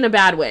not in a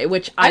bad way,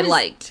 which I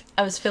liked.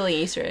 I was filling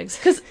Easter eggs.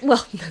 Because,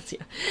 well, that's, yeah.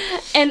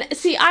 And,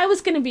 see, I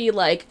was going to be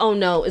like, oh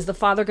no, is the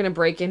father going to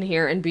break in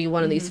here and be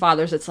one of these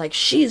fathers that's like,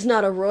 she's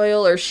not a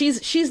royal, or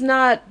she's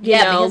not, you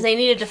know. Because they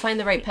needed to find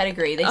the right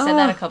pedigree. They said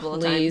that a couple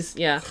of times.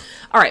 Yeah.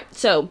 All right,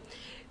 so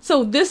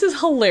this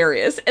is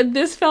hilarious, and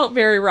this felt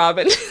very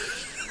Robin.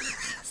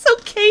 So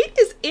Kate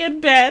is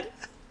in bed.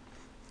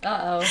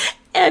 Uh-oh.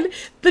 And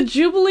the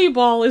Jubilee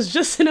Ball is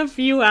just in a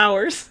few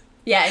hours.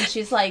 Yeah, and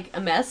she's like a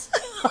mess.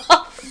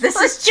 This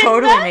is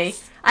totally me.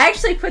 I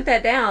actually put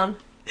that down.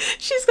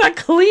 She's got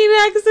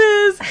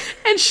Kleenexes,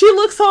 and she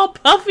looks all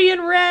puffy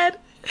and red.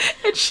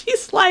 And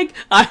she's like,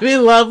 I'm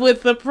in love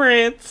with the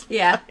prince.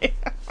 Yeah.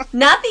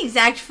 Not the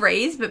exact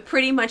phrase, but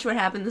pretty much what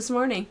happened this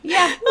morning.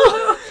 Yeah.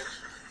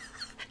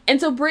 And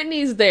so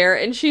Brittany's there,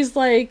 and she's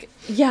like,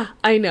 yeah,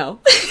 I know.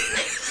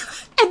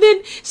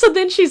 And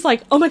then she's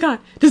like, oh my god,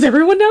 does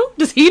everyone know?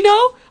 Does he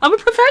know? I'm a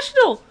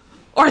professional.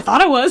 Or I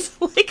thought I was.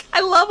 Like,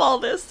 I love all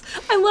this.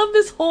 I love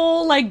this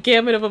whole, like,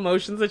 gamut of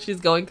emotions that she's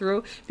going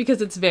through,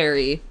 because it's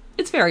very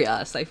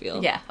us, I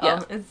feel. Yeah.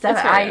 Yeah. It's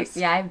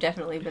definitely, I've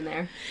definitely been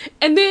there.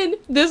 And then,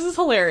 this is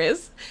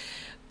hilarious.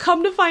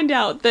 Come to find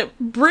out that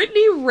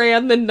Brittany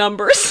ran the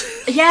numbers.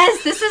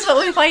 Yes, this is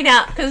what we find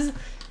out, because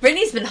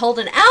Brittany's been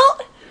holding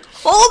out.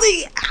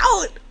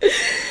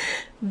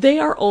 They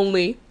are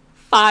only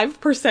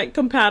 5%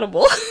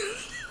 compatible.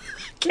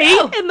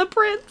 Kate and the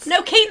prince.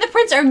 No, Kate and the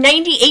prince are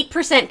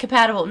 98%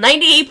 compatible.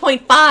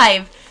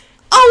 98.5.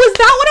 Oh, is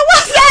that what it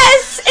was?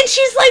 Yes! And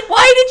she's like,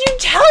 why did you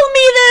tell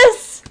me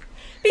this?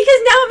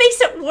 Because now it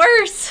makes it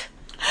worse.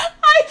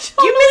 I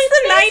totally You missed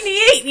the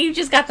 98. You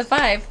just got the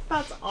 5.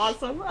 That's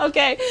awesome.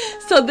 Okay,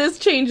 so this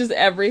changes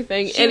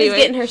everything. She was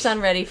getting her son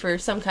ready for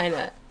some kind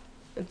of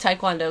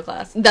Taekwondo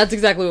class. That's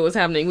exactly what was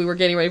happening. We were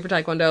getting ready for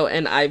Taekwondo,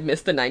 and I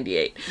missed the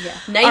 98. Yeah.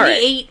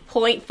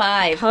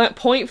 98.5.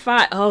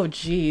 0.5. Oh,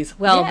 jeez.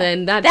 Well,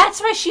 then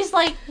that's why she's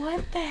like,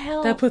 what the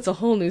hell? That puts a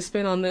whole new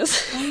spin on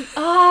this.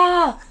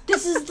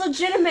 This is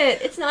legitimate.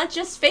 It's not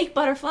just fake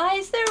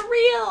butterflies. They're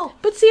real.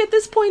 But see, at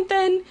this point,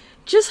 then,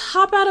 just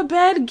hop out of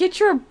bed, get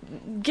your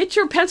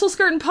pencil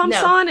skirt and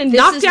pumps on, and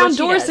knock down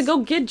doors to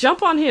go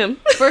jump on him.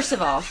 First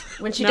of all,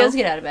 when she does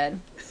get out of bed,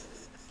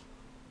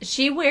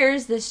 she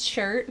wears this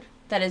shirt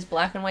that is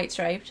black and white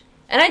striped.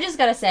 And I just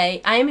gotta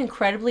say, I am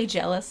incredibly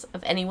jealous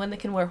of anyone that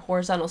can wear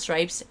horizontal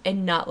stripes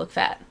and not look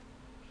fat.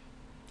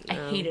 I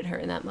hated her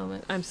in that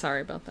moment. I'm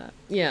sorry about that.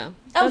 Yeah.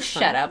 Oh,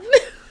 shut up.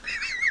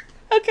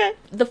 Okay.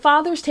 The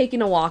father's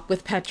taking a walk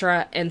with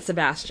Petra and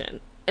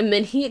Sebastian. And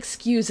then he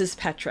excuses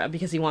Petra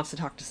because he wants to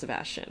talk to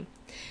Sebastian.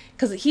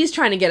 Because he's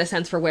trying to get a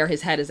sense for where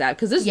his head is at.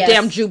 Because this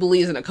damn Jubilee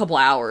is in a couple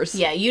hours.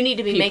 Yeah, you need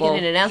to be making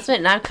an announcement,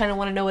 and I kind of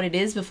want to know what it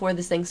is before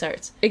this thing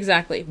starts.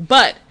 Exactly.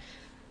 But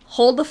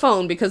hold the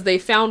phone, because they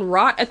found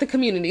rot at the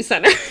community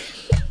center.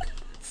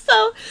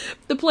 So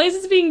the place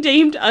is being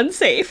deemed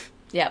unsafe.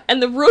 Yep.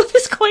 And the roof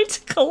is going to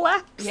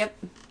collapse. Yep.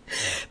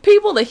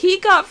 People, the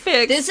heat got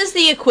fixed. This is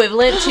the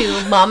equivalent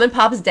to Mom and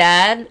Pop's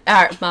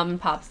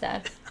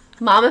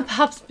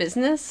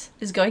business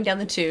is going down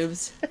the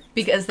tubes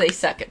because they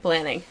suck at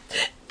planning.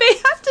 They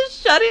have to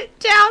shut it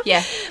down.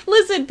 Yeah.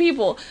 Listen,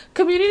 people,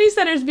 community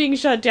centers being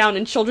shut down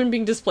and children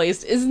being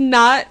displaced is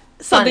not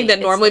something that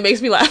normally makes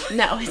me laugh.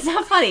 No, it's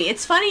not funny.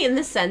 It's funny in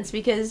this sense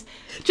because...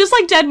 Just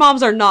like dead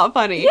moms are not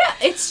funny. Yeah,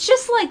 it's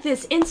just like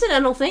this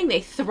incidental thing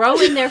they throw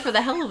in there for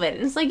the hell of it.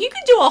 And it's like, you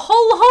could do a whole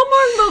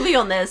Hallmark movie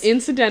on this.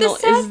 Incidental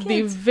is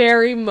the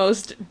very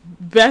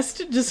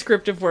best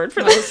descriptive word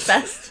for most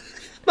best.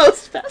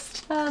 Most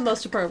best.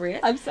 Most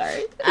appropriate. I'm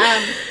sorry.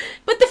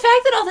 But the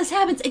fact that all this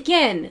happens,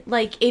 again,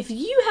 like, if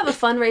you have a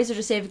fundraiser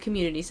to save a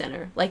community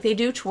center, like they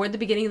do toward the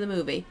beginning of the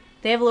movie,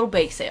 they have a little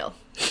bake sale.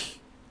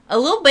 A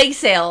little bake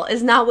sale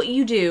is not what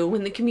you do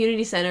when the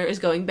community center is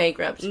going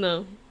bankrupt.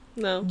 No.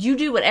 You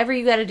do whatever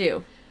you gotta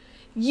do.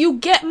 You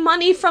get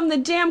money from the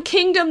damn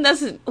kingdom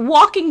that's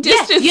walking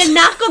distance. Yeah, you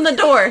knock on the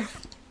door.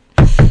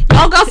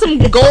 Y'all got some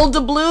gold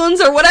doubloons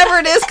or whatever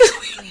it is, because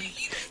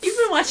you've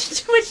been watching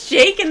too much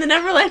Jake and the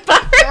Neverland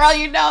Pirates. Girl,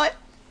 you know it.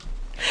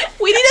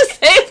 We need to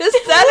save this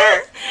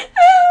center.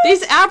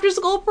 These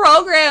after-school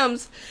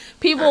programs.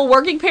 People,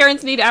 working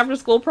parents need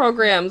after-school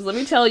programs. Let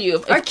me tell you.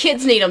 If our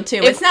kids need them, too.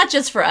 It's not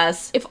just for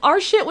us. If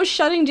our shit was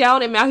shutting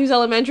down at Matthews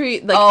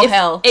Elementary, like,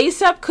 hell.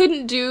 ASAP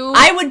couldn't do...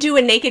 I would do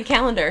a naked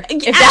calendar,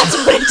 if that's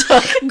what it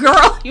took.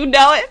 Girl, you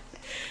know it.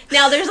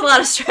 Now, there's a lot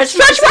of stretch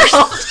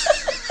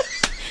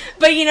marks.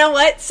 But you know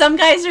what? Some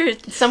guys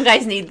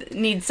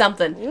need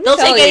something. They'll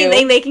take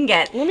anything they can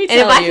get. Let me tell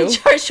you. And if I can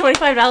charge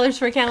 $25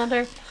 for a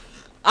calendar...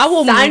 I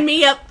will Sign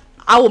me up.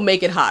 I will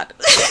make it hot.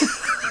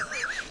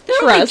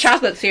 There's like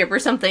chocolate syrup or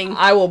something.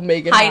 I will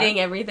make it hiding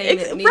hot. everything.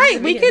 That needs Right, to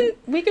be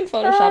we can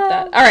Photoshop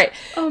that. All right.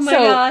 Oh my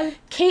god.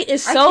 Kate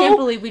is so... I can't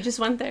believe we just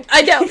went there.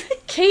 I know.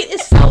 Kate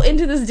is so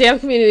into this damn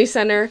community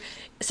center.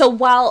 So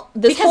while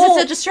this Because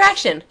it's a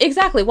distraction.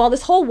 Exactly. While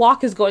this whole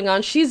walk is going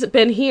on, she's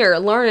been here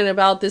learning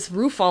about this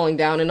roof falling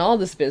down and all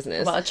this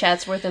business. While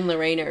Chatsworth and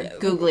Lorraine are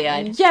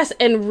googly-eyed. Yes,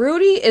 and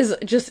Rudy is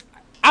just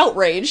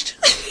outraged.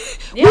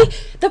 Yeah.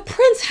 The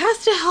prince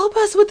has to help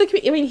us with the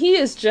community. I mean, he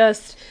is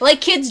just...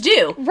 Like kids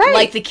do. Right.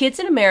 Like the kids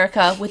in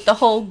America with the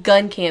whole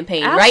gun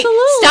campaign, Absolutely.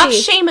 right? Stop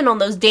shaming on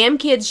those damn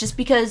kids just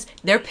because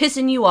they're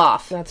pissing you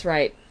off. That's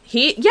right.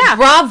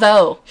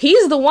 Bravo.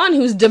 He's the one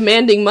who's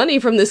demanding money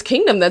from this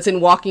kingdom that's in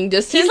walking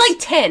distance. He's like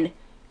 10.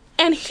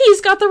 And he's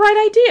got the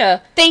right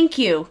idea. Thank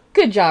you.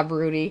 Good job,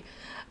 Rudy.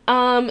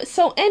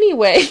 So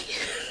anyway...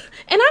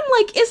 And I'm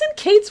like, isn't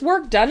Kate's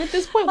work done at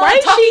this point? Why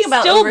is she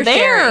still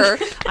there?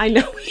 I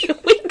know,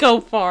 we go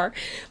far.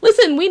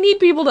 Listen, we need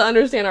people to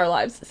understand our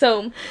lives.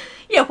 So,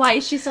 yeah, why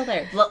is she still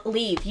there?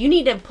 Leave. You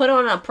need to put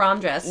on a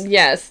prom dress.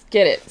 Yes,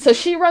 get it. So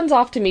she runs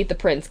off to meet the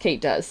prince, Kate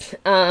does.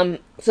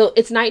 So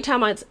it's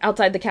nighttime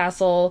outside the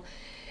castle,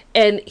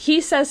 and he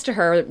says to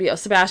her,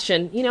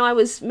 Sebastian, I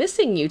was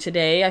missing you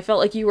today. I felt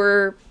like you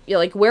were,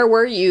 like, where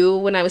were you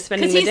when I was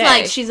spending the day? Because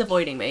he's like, she's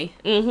avoiding me.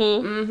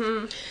 Mm-hmm.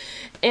 Mm-hmm.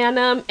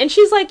 And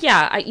she's like,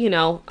 yeah,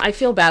 I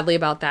feel badly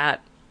about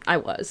that. I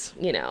was,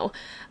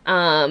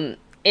 and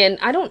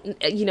I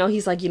don't,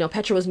 he's like,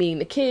 Petra was meeting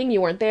the king.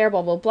 You weren't there,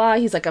 blah, blah, blah.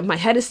 He's like, my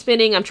head is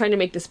spinning. I'm trying to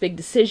make this big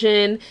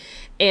decision.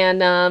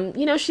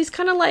 And, she's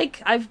kind of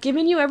like, I've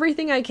given you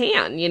everything I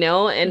can,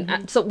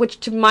 and so, which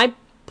to my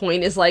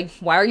point is like,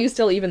 why are you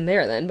still even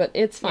there then? But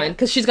it's fine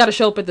because she's got to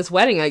show up at this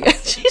wedding, I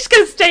guess. She's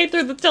going to stay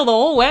through till the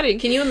whole wedding.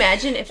 Can you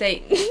imagine if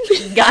they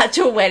got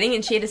to a wedding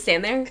and she had to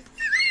stand there?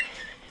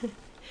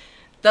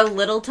 The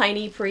little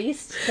tiny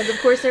priest, because of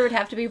course there would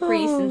have to be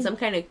priests in some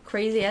kind of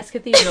crazy-ass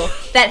cathedral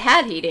that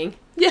had heating.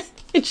 Yeah,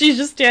 and she's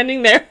just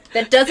standing there.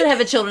 That doesn't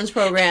have a children's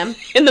program.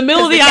 In the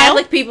middle of the aisle.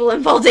 Catholic people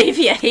in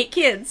Moldavia hate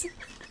kids.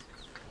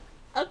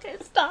 Okay,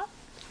 stop.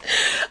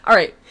 All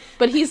right,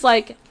 but he's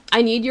like,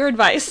 I need your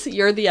advice.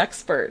 You're the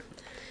expert.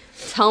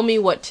 Tell me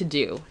what to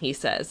do, he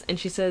says. And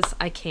she says,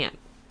 I can't.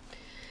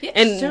 Yeah,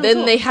 and then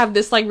cool. They have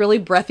this, like, really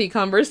breathy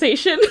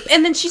conversation.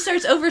 And then she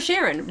starts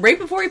oversharing right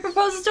before he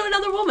proposes to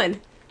another woman.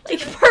 Like,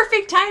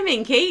 perfect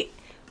timing, Kate.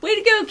 Way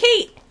to go,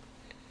 Kate.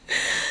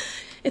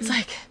 It's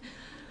like,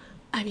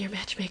 I'm your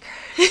matchmaker.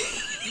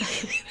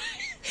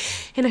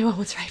 And I want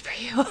what's right for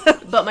you.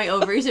 But my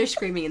ovaries are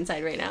screaming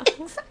inside right now.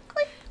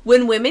 Exactly.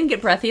 When women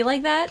get breathy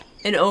like that,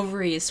 an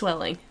ovary is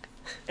swelling.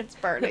 It's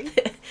burning.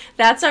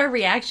 That's our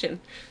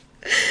reaction.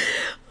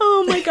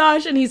 Oh my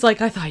gosh. And he's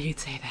like, I thought you'd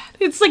say that.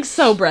 It's like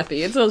so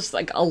breathy. It's just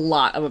like a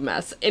lot of a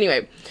mess.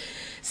 Anyway,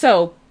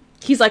 so...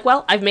 He's like,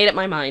 well, I've made up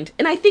my mind.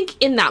 And I think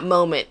in that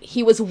moment,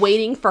 he was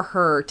waiting for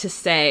her to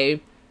say,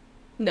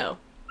 no,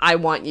 I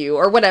want you,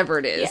 or whatever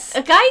it is.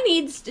 Yeah. A guy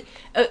needs,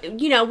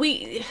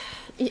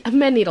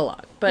 men need a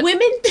lot, but...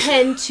 Women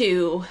tend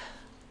to,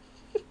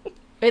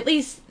 at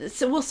least,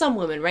 some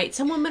women, right?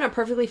 Some women are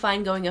perfectly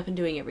fine going up and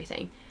doing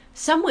everything.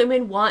 Some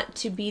women want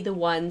to be the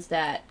ones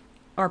that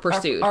are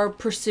pursued. Are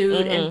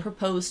pursued and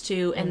proposed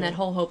to, and that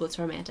whole hopeless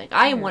romantic.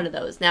 I am one of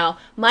those. Now,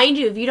 mind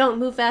you, if you don't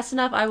move fast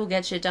enough, I will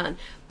get shit done.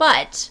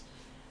 But...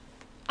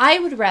 I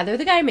would rather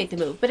the guy make the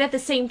move. But at the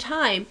same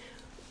time,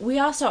 we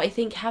also, I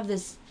think, have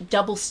this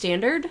double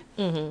standard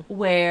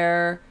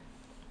where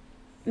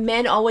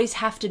men always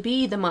have to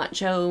be the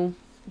macho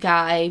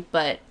guy,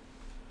 but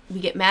we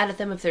get mad at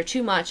them if they're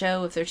too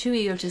macho, if they're too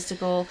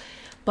egotistical.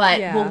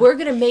 But, well, we're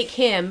going to make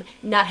him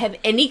not have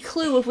any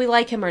clue if we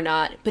like him or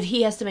not, but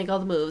he has to make all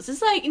the moves.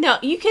 It's like, no,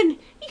 you can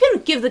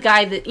give the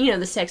guy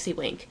the sexy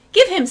wink.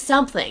 Give him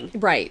something.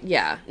 Right,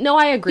 yeah. No,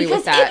 I agree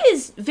with that. Because it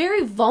is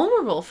very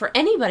vulnerable for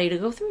anybody to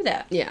go through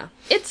that. Yeah.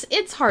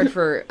 It's hard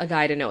for a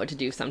guy to know what to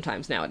do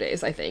sometimes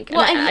nowadays, I think.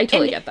 Well, and I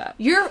totally get that.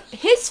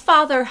 His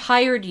father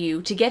hired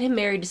you to get him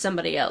married to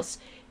somebody else.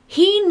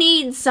 He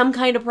needs some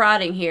kind of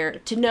prodding here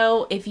to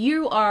know if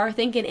you are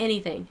thinking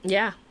anything.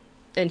 Yeah.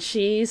 And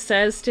she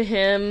says to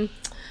him,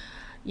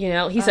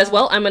 he says,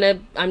 well,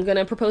 I'm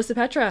gonna propose to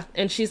Petra.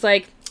 And she's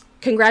like,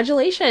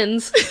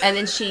 congratulations. And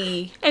then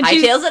she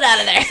hightails it out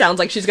of there. Sounds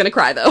like she's gonna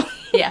cry, though.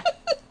 Yeah.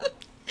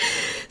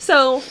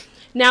 So,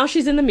 now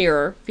she's in the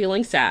mirror,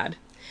 feeling sad.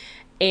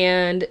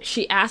 And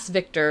she asks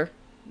Victor,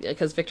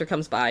 because Victor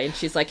comes by, and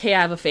she's like, hey, I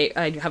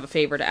have a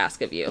favor to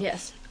ask of you.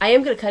 Yes. I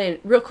am going to cut in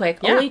real quick,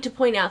 only to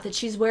point out that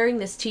she's wearing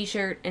this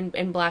t-shirt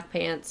and black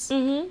pants.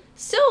 Mm-hmm.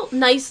 Still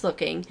nice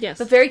looking, yes,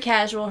 but very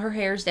casual. Her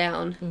hair's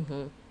down.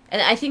 Mm-hmm.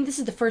 And I think this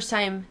is the first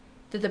time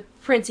that the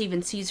prince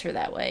even sees her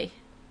that way.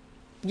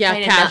 Yeah,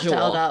 kind casual. Not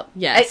dolled up.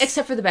 Yes.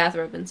 Except for the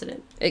bathrobe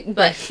incident.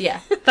 But, yeah.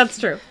 That's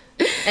true.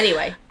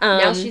 Anyway,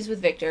 now she's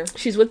with Victor.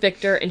 She's with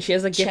Victor, and she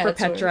has a gift for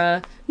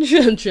Petra.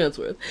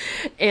 Chatsworth.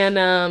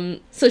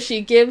 And so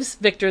she gives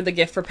Victor the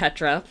gift for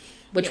Petra,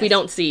 which we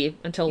don't see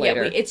until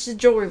later. It's a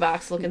jewelry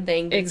box looking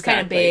thing, but it's kind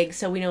of big,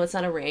 so we know it's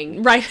not a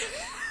ring. Right.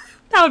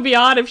 That would be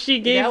odd if she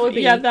gave... That would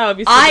be... Yeah, that would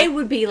be... I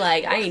would be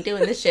like, I ain't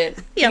doing this shit.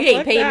 Yeah, you ain't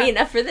fuck paying that. me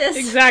enough for this.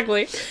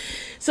 Exactly.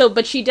 So,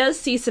 but she does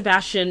see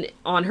Sebastian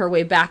on her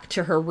way back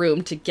to her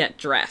room to get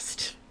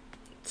dressed,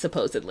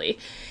 supposedly.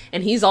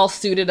 And he's all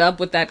suited up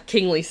with that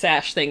kingly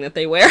sash thing that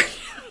they wear.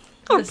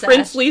 Or The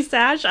princely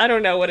sash. I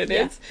don't know what it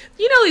is.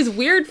 You know, these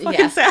weird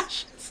fucking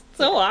sashes.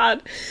 So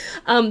odd.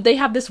 They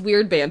have this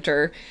weird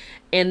banter.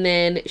 And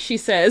then she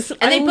says...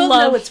 And they both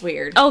know it's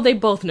weird. Oh, they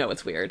both know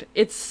it's weird.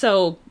 It's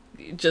so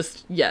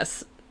just,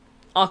 yes,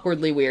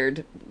 awkwardly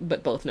weird,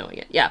 but both knowing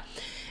it. Yeah.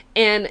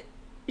 And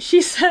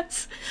she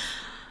says,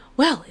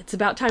 well, it's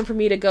about time for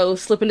me to go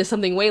slip into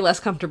something way less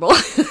comfortable.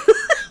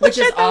 Which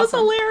is I thought was awesome.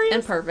 hilarious.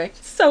 And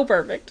perfect. So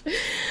perfect.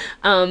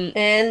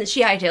 And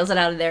she hightails it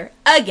out of there.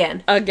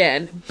 Again.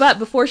 But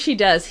before she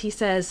does, he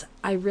says,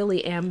 I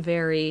really am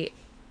very...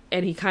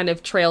 And he kind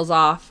of trails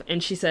off,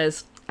 and she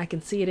says, I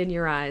can see it in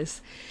your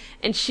eyes.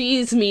 And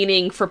she's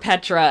meaning for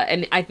Petra,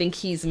 and I think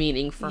he's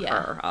meaning for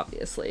her,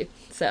 obviously.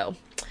 So,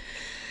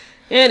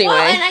 anyway.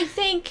 Well, and I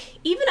think,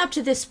 even up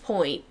to this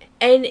point,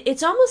 and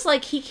it's almost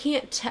like he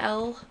can't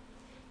tell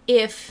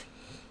if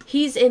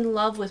he's in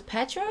love with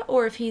Petra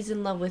or if he's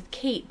in love with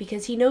Kate,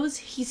 because he knows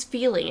he's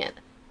feeling it.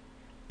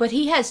 But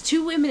he has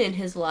two women in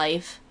his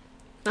life,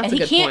 and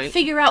he can't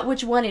figure out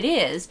which one it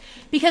is.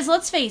 Because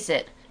let's face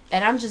it,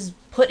 and I'm just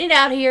putting it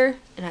out here,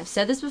 and I've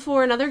said this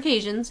before on other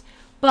occasions,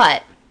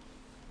 but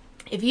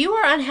if you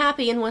are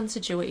unhappy in one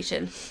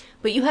situation,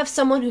 but you have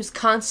someone who's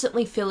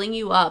constantly filling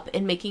you up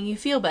and making you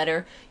feel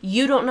better,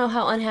 you don't know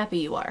how unhappy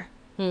you are.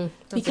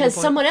 Because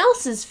someone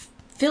else is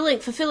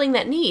fulfilling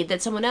that need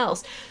that someone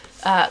else,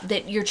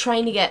 that you're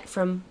trying to get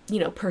from,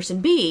 person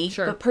B,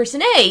 but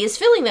person A is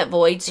filling that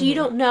void, so you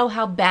don't know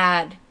how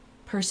bad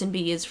person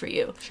B is for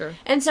you. Sure.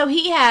 And so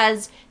he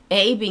has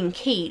A being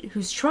Kate,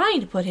 who's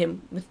trying to put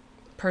him with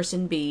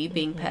person B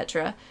being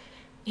Petra.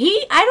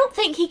 I don't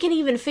think he can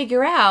even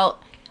figure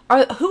out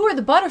who are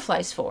the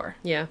butterflies for.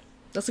 Yeah,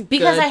 that's a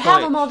because good I have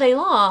point. them all day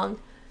long,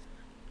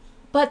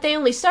 but they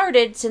only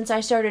started since I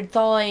started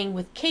thawing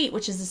with Kate,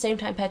 which is the same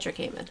time Petra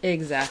came in.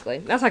 Exactly.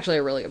 That's actually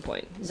a really good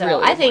point. So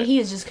really I think he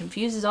is just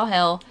confused as all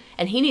hell,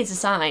 and he needs a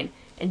sign.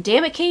 And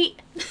damn it,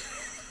 Kate,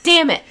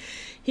 damn it.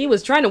 He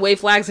was trying to wave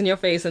flags in your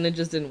face, and it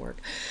just didn't work.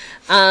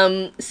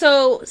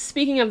 So,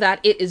 speaking of that,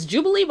 it is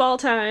Jubilee Ball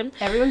time.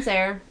 Everyone's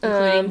there,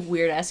 including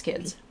weird-ass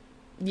kids.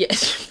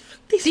 Yes.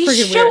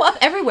 These show up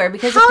everywhere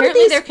because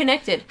apparently they're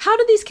connected. How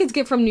did these kids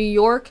get from New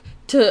York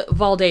to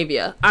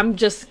Valdavia? I'm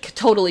just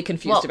totally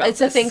confused about this.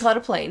 It's a thing called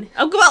a plane.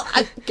 Oh, well,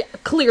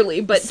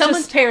 clearly, but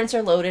someone's parents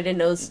are loaded and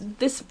knows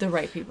the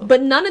right people.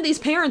 But none of these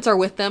parents are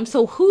with them,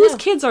 so whose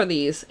kids are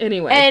these,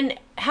 anyway? And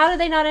how did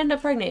they not end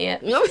up pregnant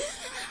yet?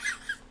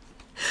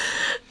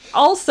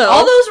 Also...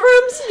 all those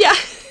rooms? Yeah.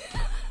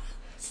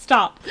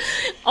 Stop.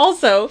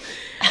 Also,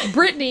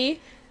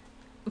 Brittany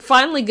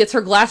finally gets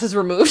her glasses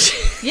removed.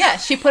 Yeah,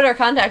 she put her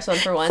contacts on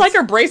for once. It's like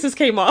her braces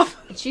came off.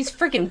 She's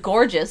freaking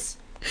gorgeous.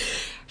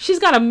 She's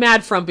got a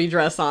mad frumpy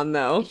dress on,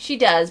 though. She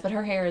does, but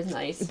her hair is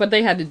nice. But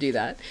they had to do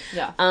that.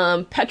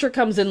 Yeah. Petra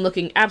comes in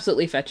looking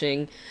absolutely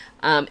fetching,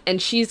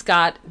 and she's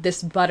got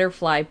this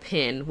butterfly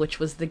pin, which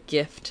was the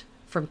gift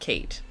from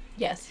Kate.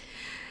 Yes.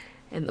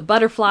 And the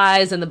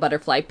butterflies and the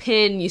butterfly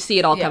pin, you see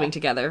it all coming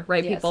together,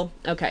 right, people?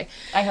 Okay.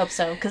 I hope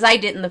so, because I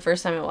didn't the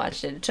first time I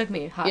watched it. It took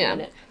me a hot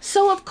minute.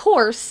 So, of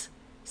course,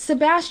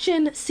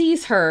 Sebastian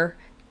sees her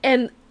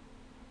and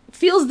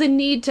feels the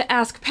need to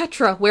ask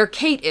Petra where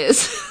Kate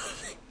is.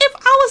 If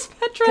I was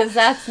Petra... Because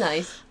that's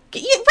nice.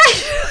 Yeah,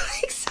 right.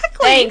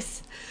 Exactly.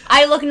 Thanks.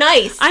 I look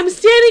nice. I'm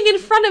standing in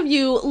front of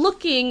you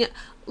looking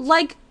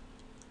like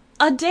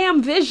a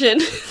damn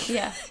vision.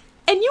 Yeah.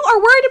 And you are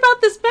worried about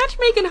this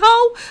matchmaking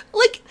hoe?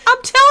 Like,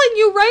 I'm telling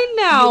you right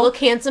now. You look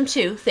handsome,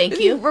 too. Thank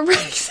you.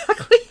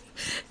 Exactly.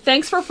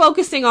 Thanks for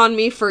focusing on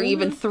me for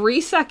even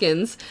 3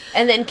 seconds.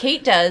 And then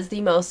Kate does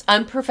the most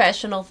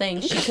unprofessional thing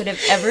she could have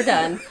ever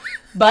done.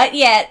 But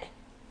yet,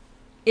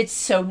 it's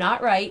so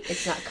not right.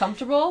 It's not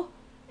comfortable.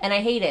 And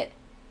I hate it.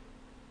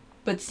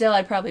 But still,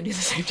 I'd probably do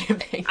the same damn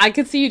thing. I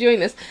could see you doing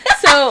this.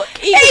 So,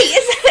 hey,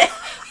 is it...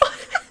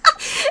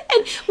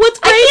 And what's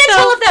great, I can't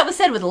tell if that was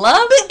said with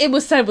love. It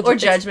was said with or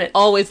judgment.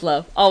 Always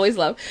love. Always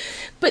love.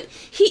 But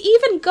he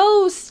even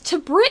goes to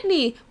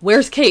Brittany.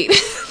 Where's Kate?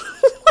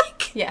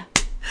 Like, yeah.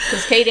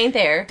 Because Kate ain't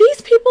there.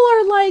 These people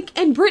are like,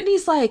 and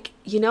Brittany's like,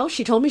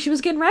 she told me she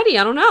was getting ready.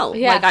 I don't know.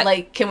 Yeah,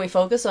 like can we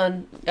focus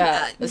on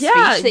the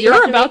speech that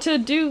you're about to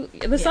do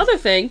this other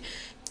thing.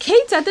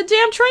 Kate's at the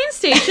damn train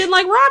station,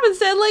 like Robin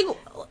said, like,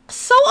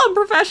 so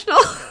unprofessional.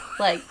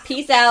 Like,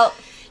 peace out.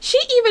 She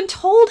even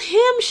told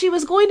him she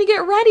was going to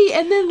get ready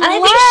and then left.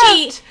 I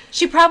think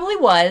she probably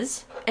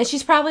was. And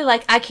she's probably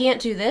like, I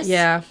can't do this.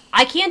 Yeah.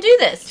 I can't do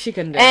this. She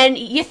couldn't do it. And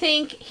you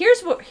think,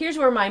 here's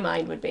where my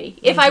mind would be.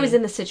 If I was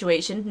in this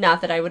situation,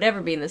 not that I would ever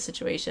be in this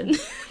situation.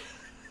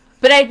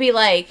 But I'd be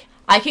like,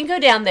 I can go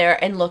down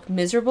there and look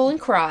miserable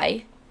and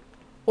cry,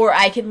 or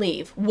I can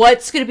leave.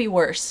 What's going to be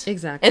worse?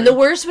 Exactly. And the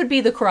worst would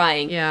be the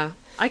crying. Yeah.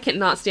 I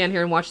cannot stand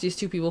here and watch these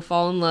two people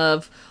fall in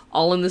love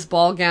all in this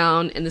ball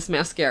gown and this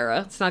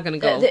mascara. It's not going to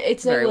go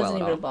very well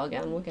wasn't at even all. a ball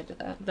gown. We'll get to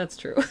that. That's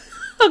true.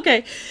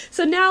 Okay,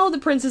 so now the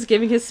prince is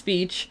giving his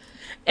speech,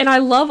 and I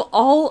love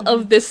all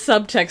of this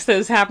subtext that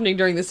is happening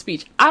during the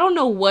speech. I don't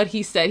know what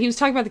he said. He was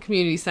talking about the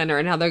community center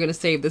and how they're going to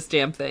save this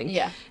damn thing.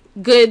 Yeah.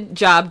 Good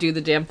job, do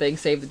the damn thing,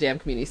 save the damn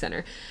community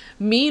center.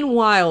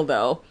 Meanwhile,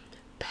 though,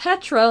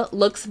 Petra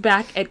looks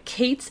back at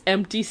Kate's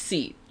empty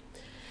seat.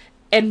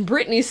 And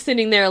Brittany's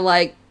sitting there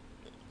like,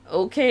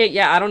 okay,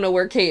 yeah, I don't know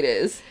where Kate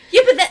is.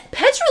 Yeah, but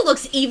Petra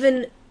looks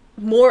even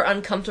more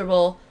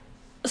uncomfortable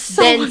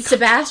than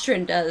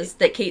Sebastian does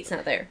that Kate's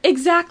not there.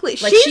 Exactly.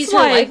 Like, she's her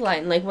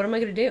lifeline. Like, what am I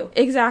going to do?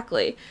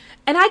 Exactly.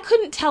 And I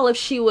couldn't tell if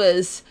she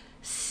was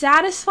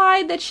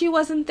satisfied that she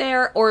wasn't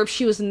there, or if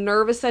she was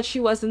nervous that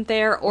she wasn't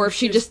there, or if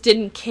she just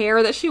didn't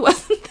care that she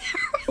wasn't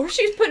there. Or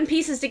she's putting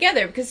pieces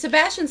together, because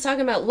Sebastian's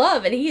talking about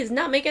love, and he is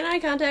not making eye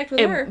contact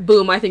with her.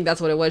 Boom, I think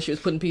that's what it was. She was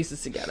putting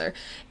pieces together.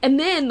 And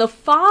then the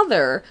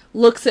father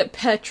looks at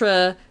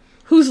Petra,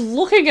 who's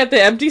looking at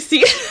the empty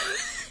seat,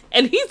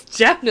 and he's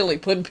definitely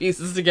putting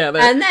pieces together.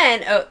 And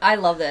then, oh, I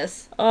love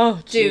this.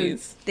 Oh, dude,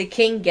 jeez. the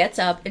king gets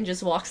up and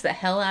just walks the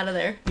hell out of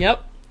there.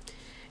 Yep.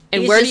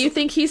 And where do you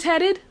think he's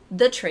headed?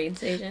 The train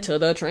station. To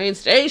the train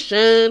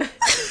station.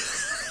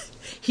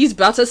 He's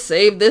about to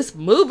save this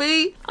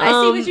movie. I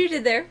see what you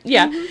did there.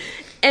 Yeah. Mm-hmm.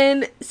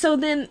 And so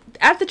then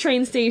at the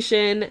train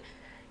station,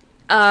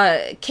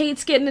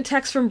 Kate's getting a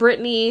text from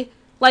Brittany,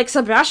 like,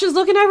 Sebastian's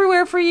looking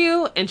everywhere for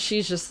you. And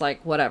she's just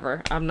like,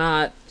 whatever. I'm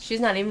not. She's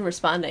not even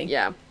responding.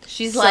 Yeah.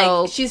 She's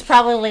she's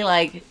probably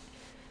like,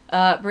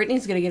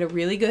 Brittany's going to get a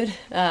really good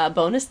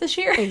bonus this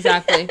year.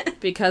 Exactly.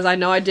 Because I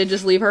know I did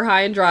just leave her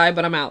high and dry,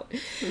 but I'm out.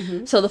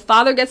 Mm-hmm. So the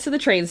father gets to the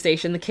train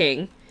station, the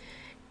king,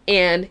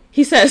 and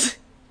he says,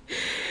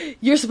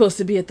 you're supposed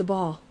to be at the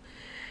ball.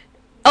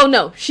 Oh,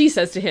 no, she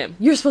says to him,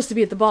 you're supposed to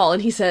be at the ball.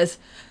 And he says,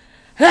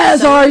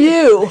 as are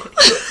you.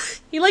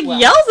 He,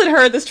 yells at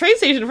her at this train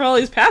station for all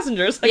these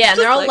passengers. Like, yeah, and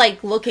they're all,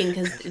 looking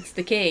because it's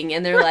the king.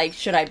 And they're like,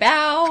 should I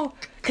bow?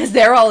 Because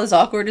they're all as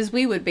awkward as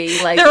we would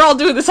be. Like, they're all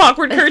doing this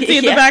awkward curtsy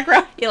in the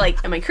background. You're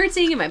like, am I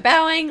curtsying? Am I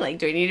bowing? Like,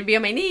 do I need to be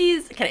on my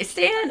knees? Can I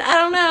stand? I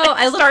don't know.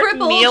 I look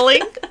crippled.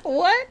 Kneeling.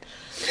 What?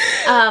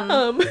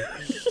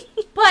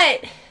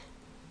 But,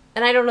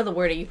 and I don't know the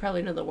wording. You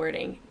probably know the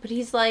wording. But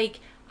he's like,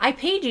 I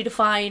paid you to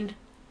find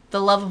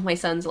the love of my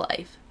son's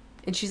life.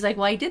 And she's like,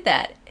 well, I did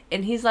that.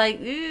 And he's like,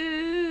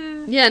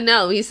 yeah,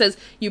 no. He says,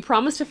 you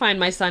promised to find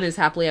my son his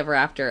happily ever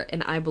after,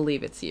 and I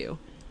believe it's you.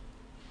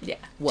 Yeah.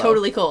 Whoa.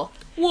 Totally cool.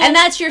 Whoa. And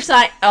that's your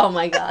sign. Oh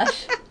my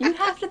gosh. You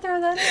have to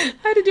throw that in.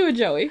 I had to do it,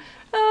 Joey.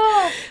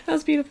 Oh, that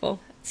was beautiful.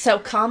 So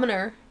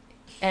Commoner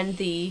and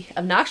the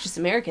obnoxious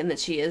American that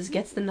she is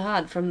gets the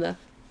nod from the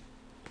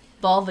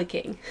Vulva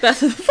King.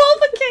 That's the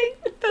Vulva King.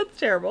 That's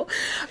terrible.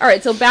 All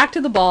right, so back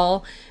to the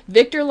ball.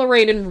 Victor,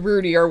 Lorraine, and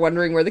Rudy are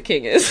wondering where the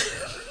king is.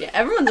 Yeah,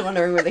 everyone's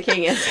wondering where the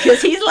king is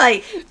because he's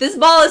like, this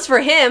ball is for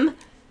him.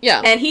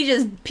 Yeah. And he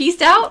just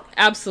peaced out.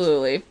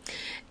 Absolutely.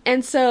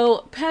 And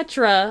so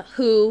Petra,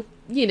 who,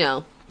 you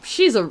know,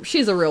 she's a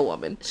real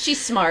woman. She's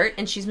smart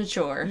and she's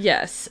mature.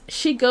 Yes.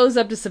 She goes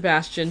up to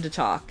Sebastian to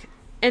talk.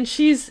 And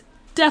she's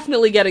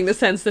definitely getting the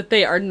sense that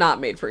they are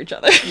not made for each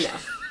other. No.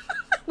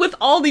 With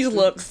all these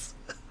looks.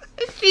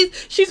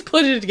 She's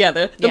put it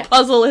together. The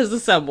puzzle is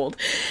assembled.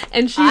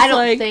 And she's like... I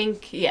don't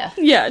think... Yeah.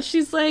 Yeah,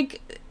 she's like...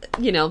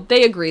 You know,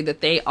 they agree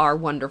that they are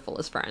wonderful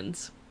as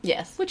friends.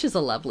 Yes. Which is a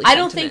lovely I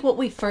don't sentiment. think what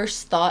we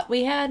first thought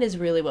we had is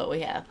really what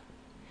we have.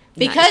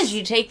 Because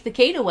you take the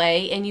Kate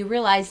away and you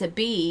realize that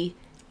B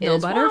is... No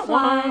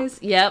butterflies.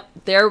 Yep.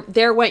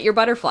 There went your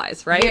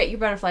butterflies, right? Yeah, your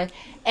butterflies.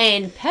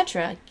 And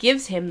Petra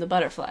gives him the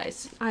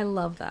butterflies. I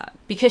love that.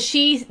 Because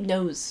she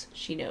knows.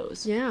 She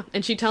knows. Yeah.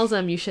 And she tells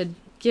him you should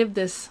give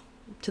this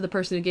to the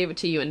person who gave it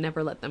to you and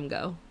never let them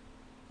go.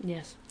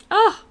 Yes.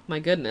 Oh, my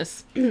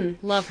goodness.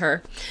 Love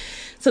her.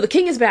 So the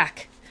king is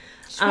back.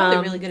 She's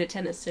probably really good at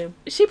tennis, too.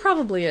 She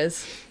probably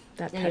is.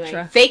 That anyway,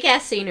 Petra.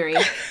 Fake-ass scenery.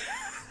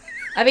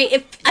 I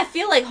mean, I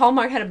feel like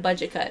Hallmark had a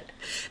budget cut.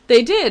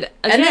 They did.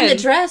 Again, and then the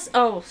dress,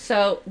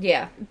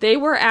 yeah. They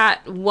were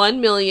at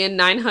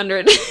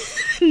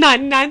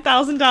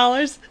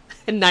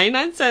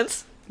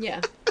 $1,999,099.99.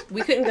 Yeah.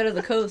 We couldn't go to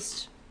the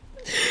coast.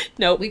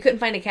 Nope. We couldn't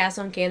find a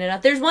castle in Canada.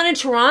 There's one in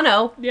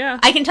Toronto.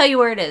 Yeah. I can tell you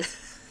where it is.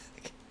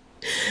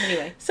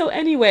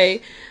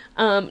 Anyway,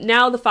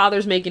 now the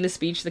father's making a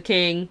speech, the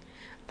king,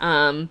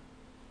 and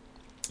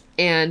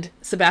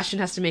Sebastian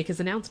has to make his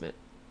announcement.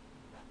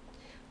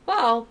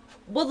 Well,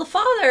 the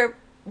father,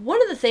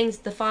 one of the things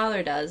the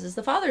father does is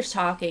the father's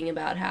talking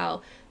about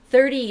how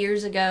 30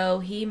 years ago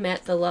he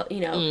met the love,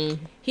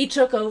 he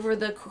took over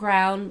the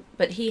crown,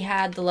 but he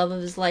had the love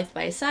of his life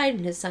by his side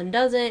and his son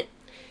doesn't.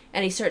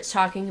 And he starts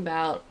talking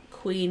about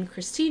Queen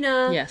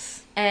Christina.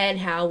 Yes. And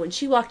how when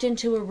she walked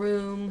into a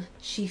room,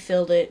 she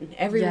filled it and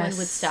everyone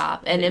would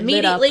stop. And It lit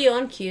immediately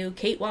on cue,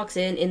 Kate walks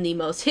in the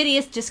most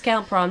hideous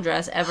discount prom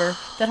dress ever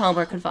that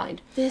Hallmark could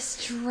find.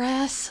 This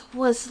dress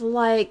was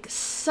like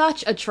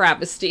such a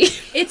travesty.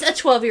 It's a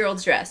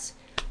 12-year-old's dress.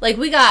 Like,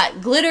 we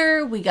got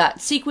glitter, we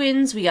got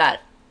sequins, we got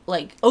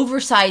like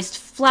oversized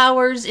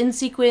flowers in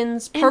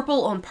sequins,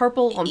 purple on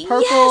purple on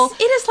purple. Yes,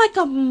 it is like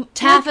a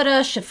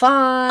taffeta,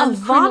 chiffon, a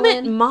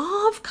vomit crinoline.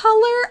 mauve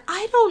color.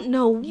 I don't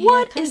know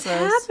what kinda is gross.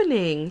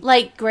 happening.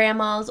 Like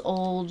grandma's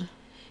old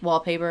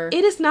wallpaper.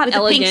 It is not with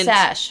elegant a pink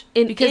sash,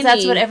 in because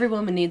that's any- what every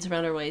woman needs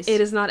around her waist. It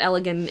is not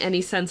elegant in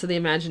any sense of the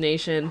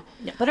imagination.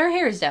 Yeah, but her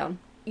hair is down,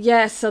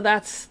 Yes, so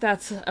that's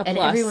a and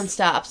plus. everyone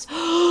stops.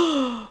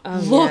 Oh,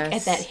 Look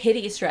yes. at that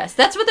hideous dress.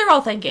 That's what they're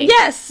all thinking.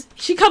 Yes,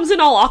 she comes in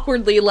all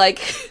awkwardly, like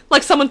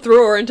someone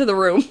threw her into the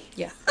room.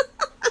 Yeah.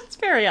 It's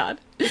very odd,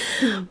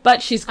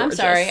 but she's I'm gorgeous.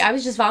 sorry. I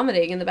was just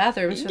vomiting in the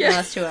bathrooms for Yeah. the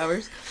last 2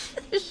 hours.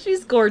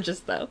 She's gorgeous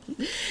though,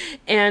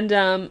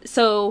 and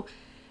so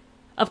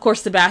of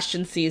course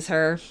Sebastian sees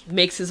her,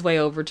 makes his way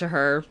over to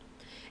her,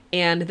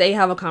 and they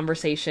have a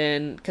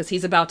conversation because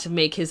he's about to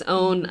make his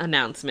own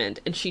announcement,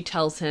 and she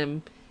tells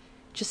him,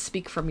 "Just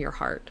speak from your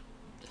heart."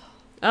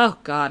 Oh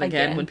God!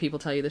 Again, when people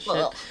tell you this shit.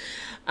 Well.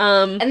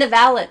 And the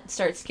valet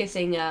starts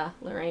kissing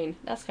Lorraine.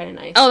 That's kind of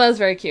nice. Oh, that was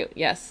very cute.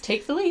 Yes.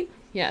 Take the leap.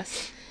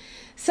 Yes.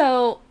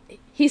 So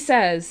he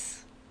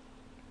says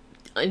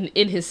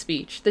in his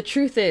speech, "The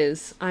truth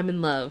is, I'm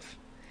in love.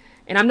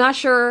 And I'm not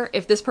sure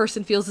if this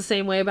person feels the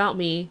same way about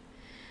me,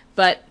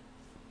 but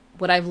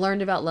what I've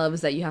learned about love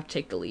is that you have to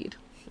take the lead."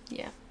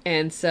 Yeah.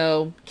 And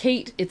so,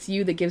 Kate, it's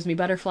you that gives me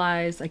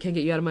butterflies. I can't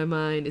get you out of my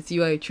mind. It's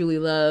you I truly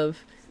love.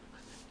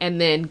 And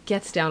then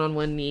gets down on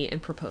one knee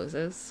and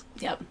proposes.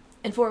 Yep.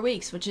 In 4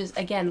 weeks, which is,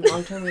 again,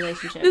 long-term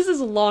relationship. This is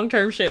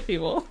long-term shit,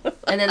 people.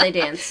 And then they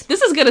dance.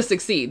 This is gonna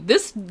succeed.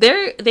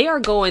 They are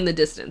going the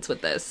distance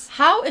with this.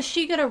 How is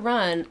she going to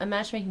run a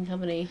matchmaking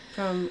company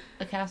from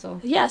a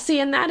castle? Yeah, see,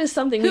 and that is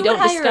something Who we don't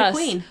would hire a discuss.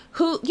 queen?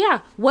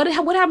 What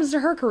happens to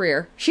her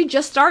career? She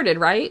just started,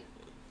 right?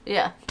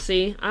 Yeah.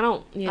 See, I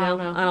don't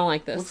know. I don't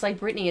like this. Looks like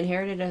Brittany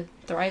inherited a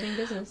thriving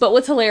business. But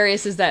what's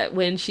hilarious is that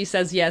when she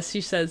says yes,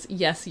 she says,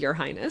 "Yes, Your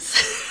Highness."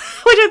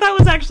 Which I thought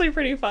was actually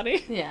pretty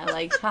funny. yeah,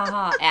 like,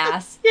 haha,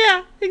 ass.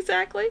 Yeah,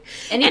 exactly.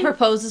 And he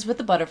proposes with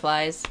the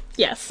butterflies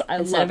Yes, I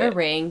instead love of a it.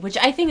 ring, which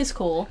I think is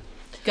cool.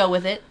 Go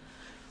with it.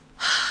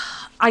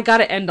 I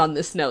gotta end on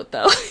this note,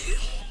 though.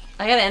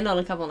 I gotta end on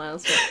a couple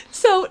notes. But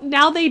So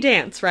now they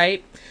dance,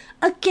 right?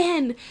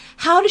 Again,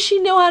 how does she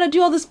know how to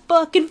do all this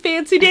fucking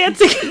fancy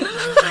dancing?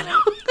 I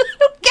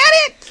don't get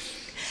it.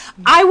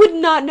 I would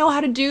not know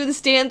how to do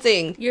this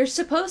dancing. you're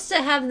supposed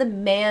to have the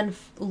man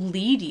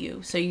lead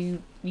you, so you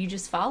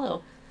just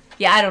follow.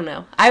 Yeah, I don't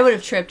know. I would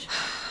have tripped,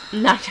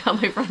 knocked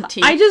out my front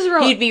teeth. I just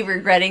wrote- He'd be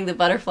regretting the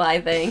butterfly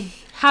thing.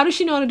 How does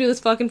she know how to do this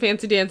fucking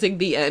fancy dancing?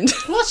 The end.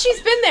 Well,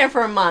 she's been there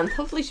for a month.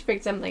 Hopefully she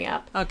picked something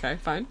up. Okay,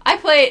 fine. I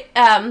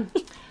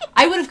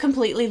would have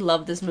completely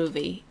loved this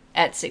movie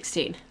at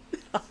 16.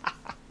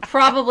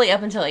 Probably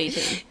up until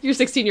 18. Your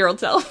 16-year-old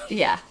self.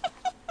 Yeah.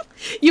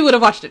 You would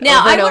have watched it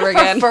Now, over and I over would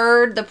have again.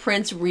 preferred the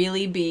prince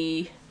really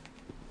be...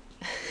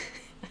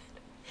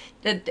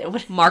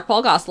 Mark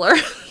Paul Gosselaar.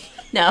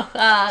 No,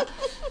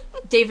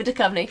 David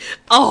Duchovny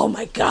Oh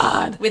my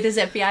god. with his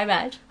FBI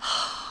badge.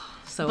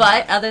 So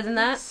But hot. other than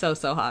that, So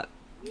hot.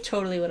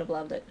 totally would have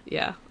loved it.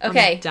 Yeah.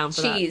 Okay, I'm down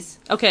for cheese.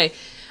 that. Okay.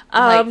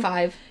 Like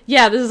 5.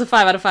 Yeah, this is a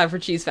 5 out of 5 for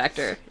Cheese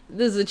Factor.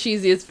 This is the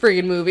cheesiest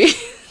friggin' movie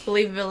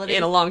Believability.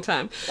 in a long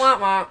time. Wah,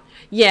 wah.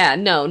 Yeah,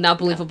 no, not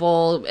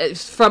believable.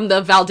 It's from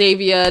the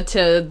Valdavia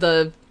to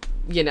the,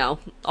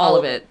 all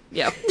of it.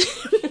 Yeah.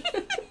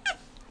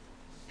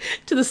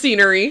 To the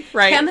scenery,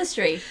 right?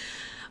 Chemistry.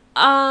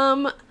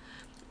 Um,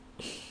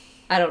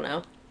 I don't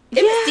know.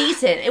 It was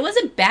decent. It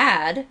wasn't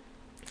bad.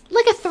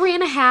 like a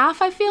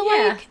 3.5, I feel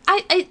Yeah.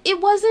 like. It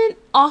wasn't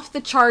off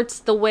the charts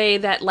the way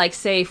that, like,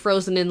 say,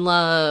 Frozen in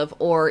Love,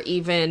 or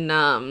even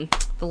the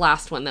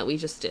last one that we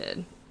just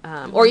did.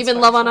 Or even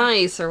Sparks Love on Fly.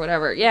 Ice or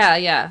whatever.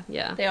 Yeah.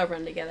 They all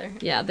run together.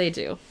 Yeah, they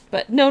do.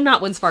 But no,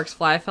 not When Sparks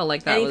Fly. I felt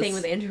like that Anything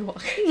was... with Andrew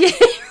Walker. Yeah,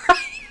 right.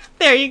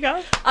 There you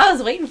go. I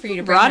was waiting for you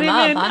to bring Brought him him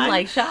up. in. I'm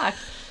like shocked.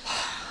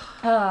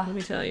 Let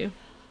me tell you.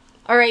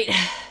 All right.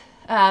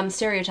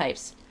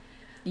 Stereotypes.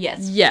 Yes.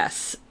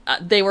 Yes.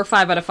 They were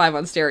 5 out of 5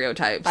 on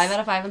stereotypes. 5 out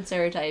of 5 on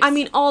stereotypes. I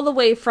mean, all the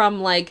way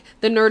from, like,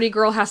 the nerdy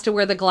girl has to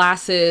wear the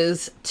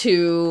glasses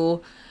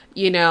to,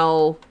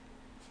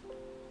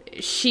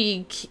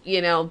 she, she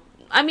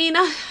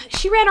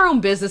ran her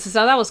own business and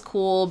stuff. That was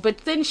cool. But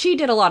then she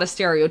did a lot of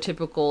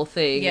stereotypical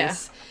things. Yeah.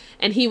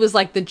 And he was,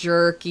 like, the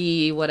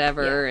jerky,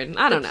 whatever. And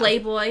I don't the know.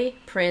 Playboy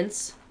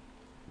Prince,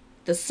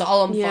 the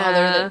solemn Yeah.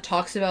 father that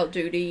talks about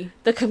duty.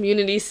 The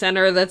community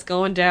center that's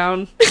going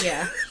down.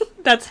 Yeah.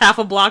 That's half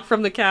a block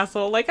from the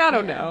castle. Like, I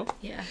don't know.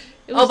 Yeah.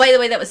 It was- Oh, by the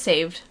way, that was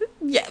saved.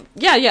 Yeah.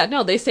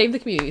 No, they saved the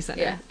community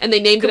center. Yeah. And they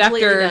named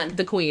Completely it after done.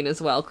 the queen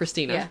as well,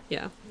 Christina. Yeah.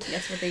 Yeah.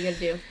 That's what they gotta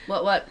do.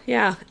 What?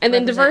 Yeah. And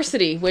then Represent.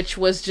 diversity, which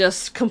was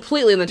just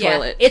completely in the Yeah.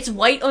 toilet. It's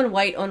white on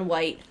white on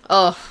white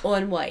Ugh.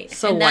 on white.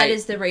 So and that white.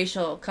 is the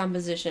racial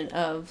composition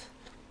of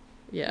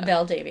Yeah.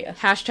 Valdavia.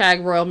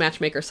 Hashtag royal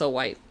matchmaker so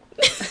white.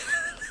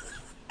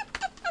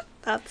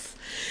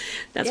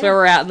 That's Yeah. where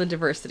we're at in the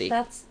diversity.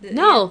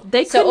 No,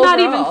 they could So not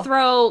overall- even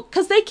throw,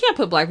 because they can't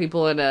put black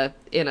people in a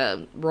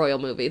royal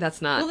movie.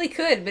 That's not. Well, they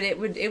could, but it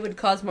would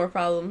cause more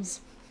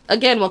problems.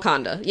 Again,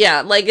 Wakanda.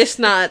 Yeah, like, it's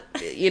not,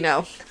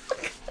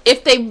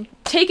 if they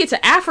take it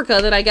to Africa,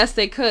 then I guess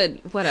they could.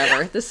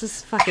 Whatever. This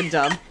is fucking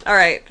dumb. All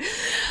right.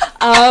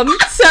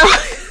 So...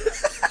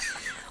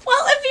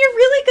 Well, if you're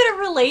really going to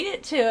relate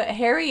it to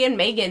Harry and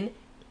Meghan,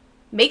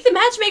 make the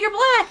matchmaker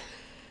black.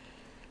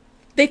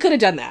 They could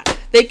have done that.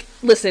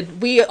 Listen,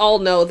 we all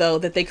know, though,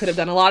 that they could have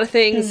done a lot of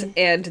things,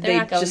 and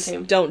they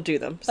just don't do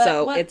them. But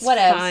so it's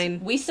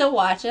fine. We still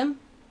watch them.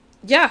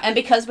 Yeah. And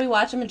because we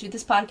watch them and do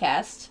this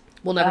podcast...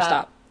 We'll never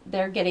stop.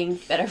 They're getting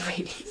better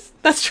ratings.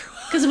 That's true.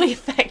 Because we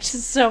affect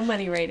so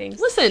many ratings.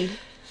 Listen,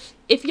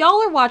 if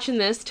y'all are watching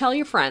this, tell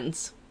your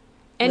friends.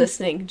 And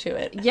listening to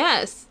it.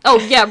 Yes. Oh,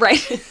 yeah, right.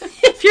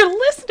 If you're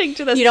listening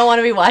to this... You don't want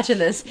to be watching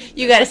this.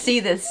 You got to see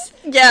this.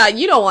 Yeah,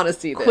 you don't want to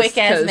see this.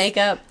 Quick-ass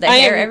makeup, the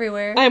hair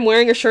everywhere. I'm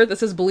wearing a shirt that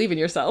says believe in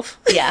yourself.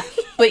 Yeah,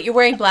 but you're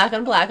wearing black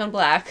on black on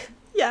black.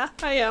 Yeah,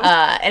 I am.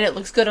 And it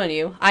looks good on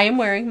you. I am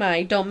wearing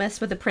my Don't Mess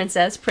with the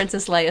Princess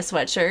Leia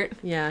sweatshirt.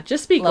 Yeah,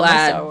 just be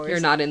glad you're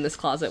not in this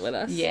closet with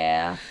us.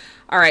 Yeah.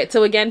 All right,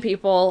 so again,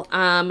 people,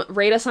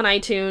 rate us on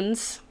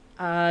iTunes.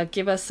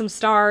 Give us some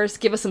stars.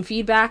 Give us some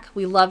feedback.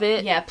 We love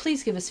it. Yeah,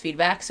 please give us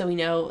feedback so we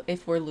know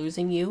if we're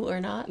losing you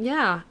or not.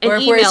 Yeah. Or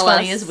if we're as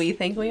funny as we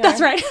think we are. That's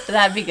right.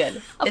 That'd be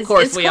good. Of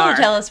course we are. It's cool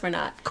to tell us we're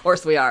not. Of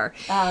course we are.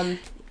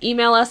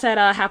 Email us at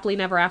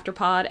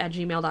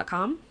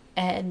happilyneverafterpod@gmail.com.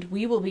 And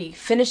we will be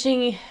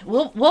finishing...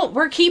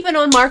 we're keeping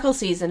on Markle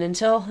season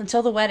until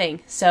the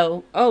wedding.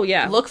 So... Oh,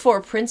 yeah. Look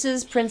for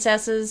princes,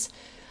 princesses...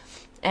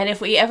 And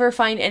if we ever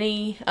find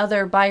any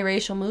other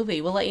biracial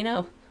movie, we'll let you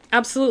know.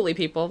 Absolutely,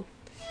 people.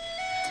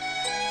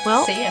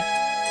 Well, see ya.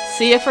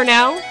 See ya for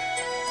now.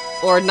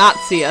 Or not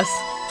see us,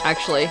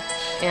 actually.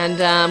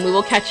 And we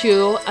will catch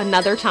you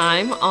another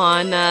time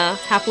on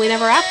Happily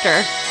Never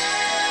After.